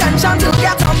intention to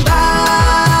get on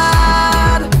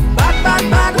bad,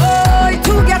 boy,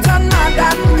 to get on mad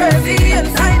and crazy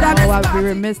inside of this I'd be party.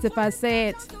 remiss if I say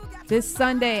it. This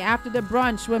Sunday, after the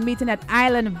brunch, we're meeting at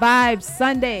Island Vibes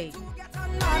Sunday.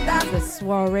 It's a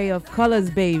soiree of colors,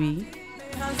 baby.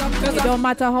 It don't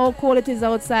matter how cold it is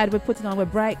outside, we're putting on our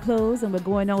bright clothes and we're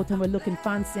going out and we're looking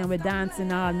fancy and we're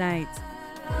dancing all night.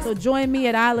 So join me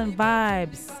at Island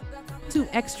Vibes. 2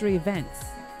 extra events.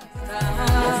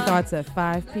 It starts at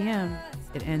 5 p.m.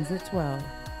 It ends at 12.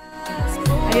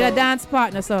 I need a dance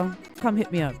partner, so come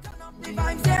hit me up.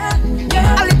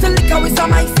 Yeah, a little liquor with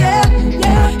some ice, yeah.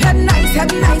 Head nice,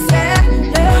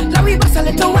 yeah. Now we bust a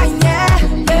little wine, yeah.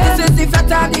 This is the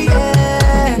flat of the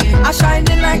air. I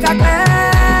shining like a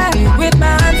glare with my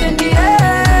hands in the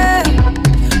air.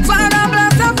 Father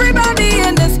bless everybody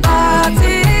in this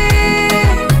party.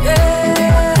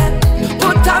 Yeah,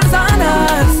 put hands on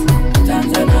us.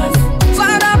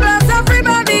 Father bless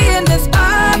everybody in this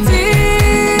party.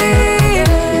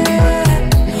 Yeah.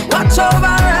 Watch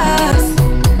over us.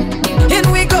 In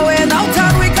we going, out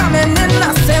and we coming in.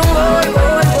 I say, whoa.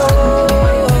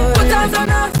 Put hands on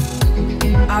us.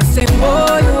 I say,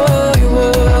 whoa.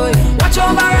 Watch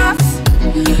over us.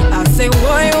 I say,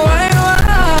 why?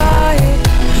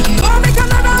 Don't make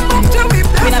another move till we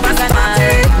bless this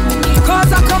party.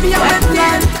 Cause I come here with the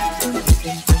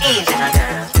easy, my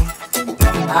girl.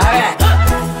 Alright.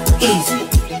 Easy,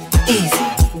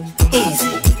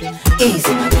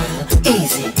 my girl.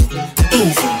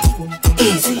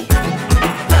 Easy.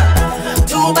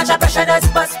 Too much pressure, that's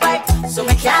bust pipe. So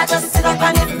we can't just sit up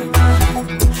on it.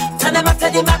 Turn them up to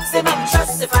the maximum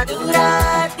trust. If I do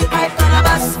that, the pipe gonna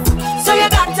bust. So you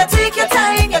got to take your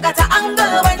time. You got to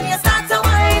angle when you start to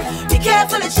whine. Be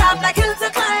careful, it's sharp like hill to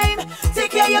climb.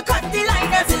 Take care, you cut the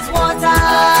line as it's water.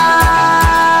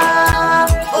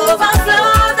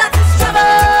 Overflow, that is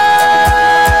trouble.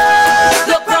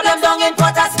 Look, problem down in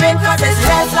Port Spring. Cause it's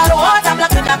less lot of water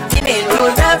blocking up the main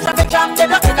road. Rev traffic jam, they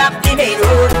blocking up the main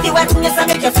road. The wetness will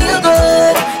make you feel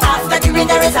good. After the rain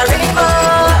there is a rainbow.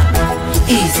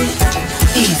 Easy.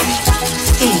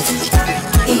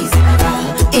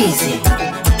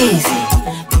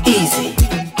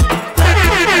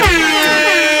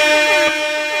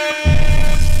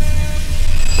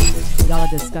 Y'all are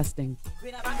disgusting.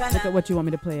 Look at what you want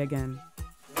me to play again.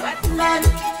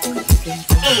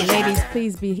 Ladies,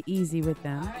 please be easy with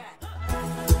them.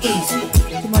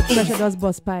 Too much pressure does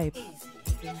bust pipe.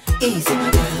 Easy, my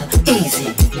girl.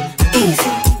 Easy.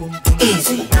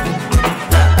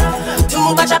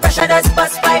 Too much pressure, there's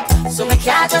bust pipe. So we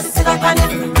can't just sit up on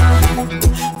it.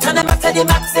 Turn them up to the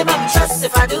maximum trust.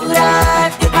 If I do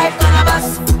that, the pipe gonna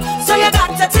bust. So you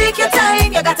got to take your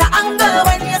time. You got to angle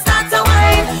when you start to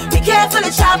whine. Be careful,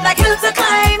 it's sharp like hill to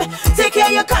climb. Take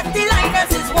care, you cut the line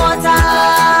as it's water.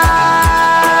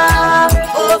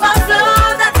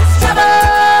 Overflow, that is trouble.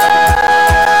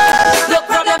 Look,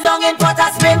 problem down in Port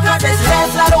Spring. Cause it's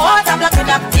less lot of water blocking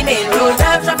up the main road.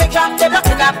 Rev traffic jam, they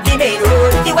blocking up the main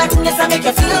road. The wetness will make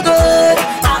you feel good.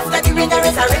 After the rain there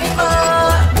is a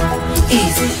rainbow.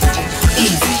 Easy.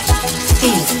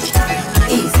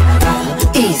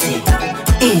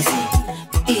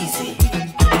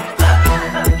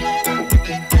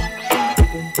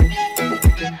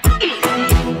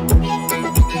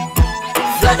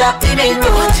 Flood up the main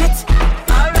road.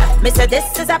 Me say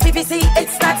this is a PVC,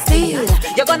 it's not steel.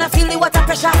 You're gonna feel the water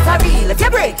pressure for real. If you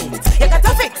break it, you got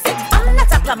to fix it. I'm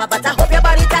not a plumber, but I hope your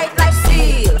body tight like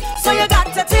steel. So you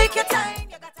got to take your time.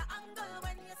 You got to angle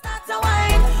when you start to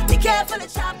whine. Be careful,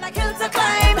 it's sharp like hill to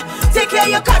climb. Take care,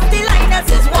 you cut the line as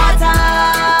it's water.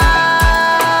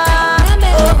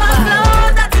 Overflow,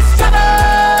 that is trouble.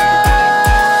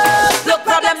 Look,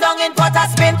 problem down in Port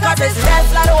Spring. Cause it's less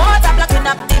lot of water blocking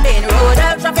up the main road.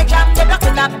 Traffic jam, they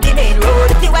blocking up the main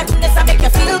road. The wetness will make you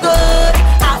feel good.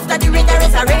 After the rain there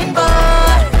is a rainbow.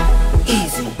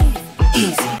 Easy,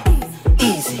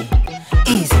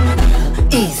 my girl.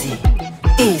 Easy.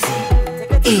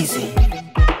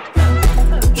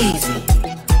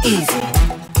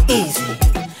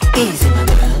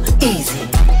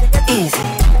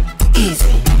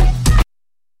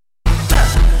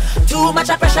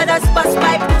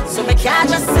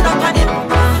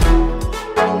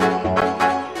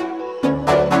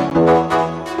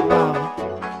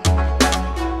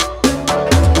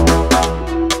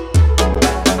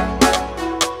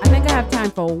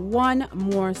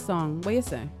 more song. What you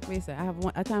say? I have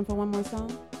a time for one more song?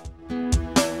 Buy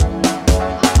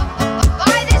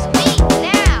this beat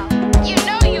now. You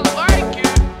know you like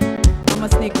it. I'm gonna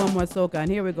sneak one more soca,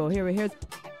 and here we go. Here's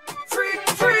Freak,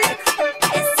 Patrice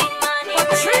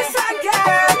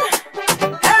again.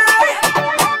 Hey,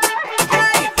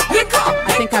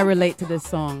 I think I relate to this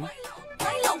song.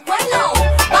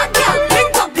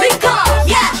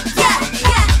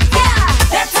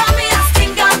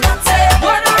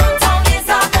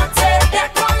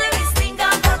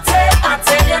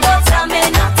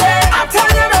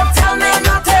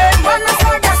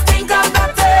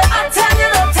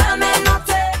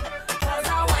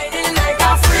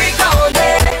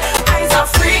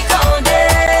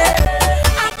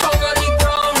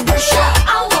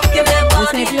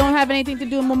 If you don't have anything to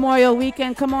do Memorial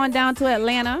Weekend, come on down to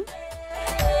Atlanta.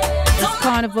 It's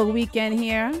Carnival Weekend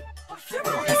here.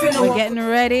 We're getting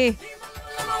ready.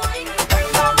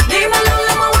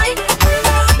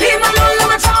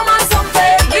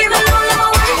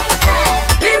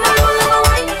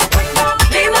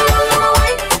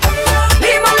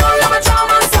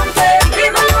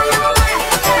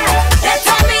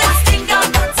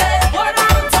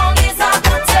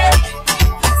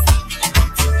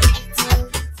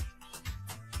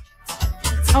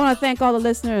 I want to thank all the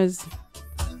listeners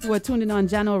who are tuned in on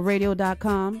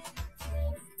JanoRadio.com.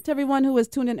 To everyone who was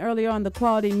tuned in earlier on the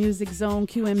Quality Music Zone,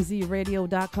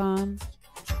 QMZRadio.com.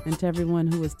 And to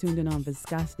everyone who was tuned in on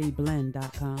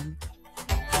ViscosityBlend.com.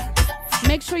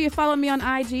 Make sure you follow me on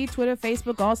IG, Twitter,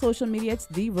 Facebook, all social media. It's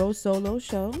The RoSolo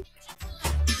Show.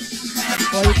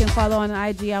 Or you can follow on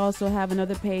IG. I also have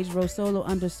another page,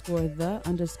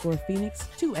 RoSolo_the_Phoenix,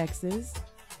 2 X's.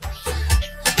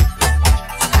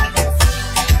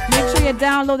 Make sure you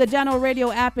download the Jano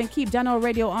Radio app and keep Jano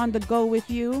Radio on the go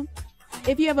with you.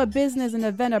 If you have a business, an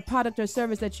event, or product or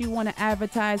service that you want to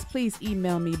advertise, please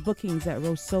email me,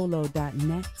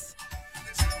 bookings@rosolo.net.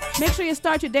 Make sure you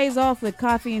start your days off with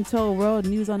Coffee and Toe World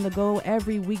News on the Go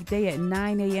every weekday at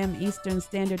 9 a.m. Eastern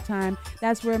Standard Time.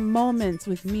 That's where Moments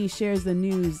with me shares the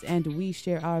news and we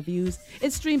share our views.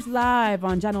 It streams live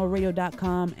on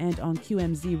JanoRadio.com and on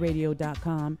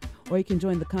QMZRadio.com, or you can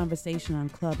join the conversation on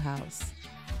Clubhouse.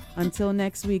 Until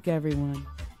next week, everyone.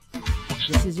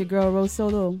 This is your girl,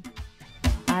 RoSolo.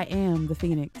 I am the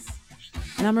Phoenix.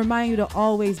 And I'm reminding you to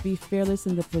always be fearless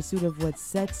in the pursuit of what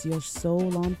sets your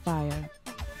soul on fire.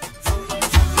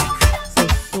 So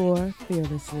soar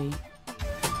fearlessly.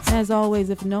 And as always,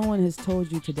 if no one has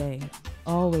told you today,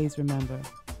 always remember,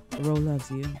 Ro loves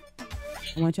you.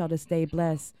 I want y'all to stay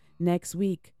blessed. Next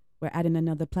week, we're adding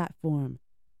another platform,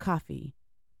 Coffee,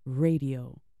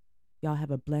 Radio. Y'all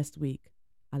have a blessed week.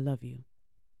 I love you.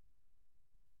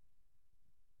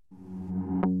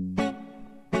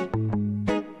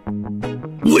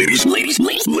 Ladies and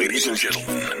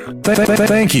gentlemen,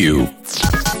 thank you.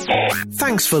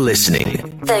 Thanks for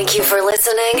listening. Thank you for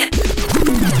listening.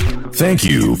 Thank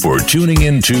you for tuning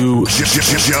into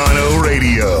Jano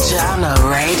Radio. Jano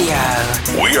Radio.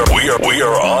 We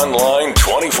are online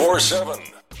 24/7.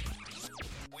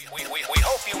 We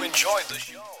hope you enjoyed the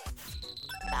show.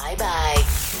 Bye bye.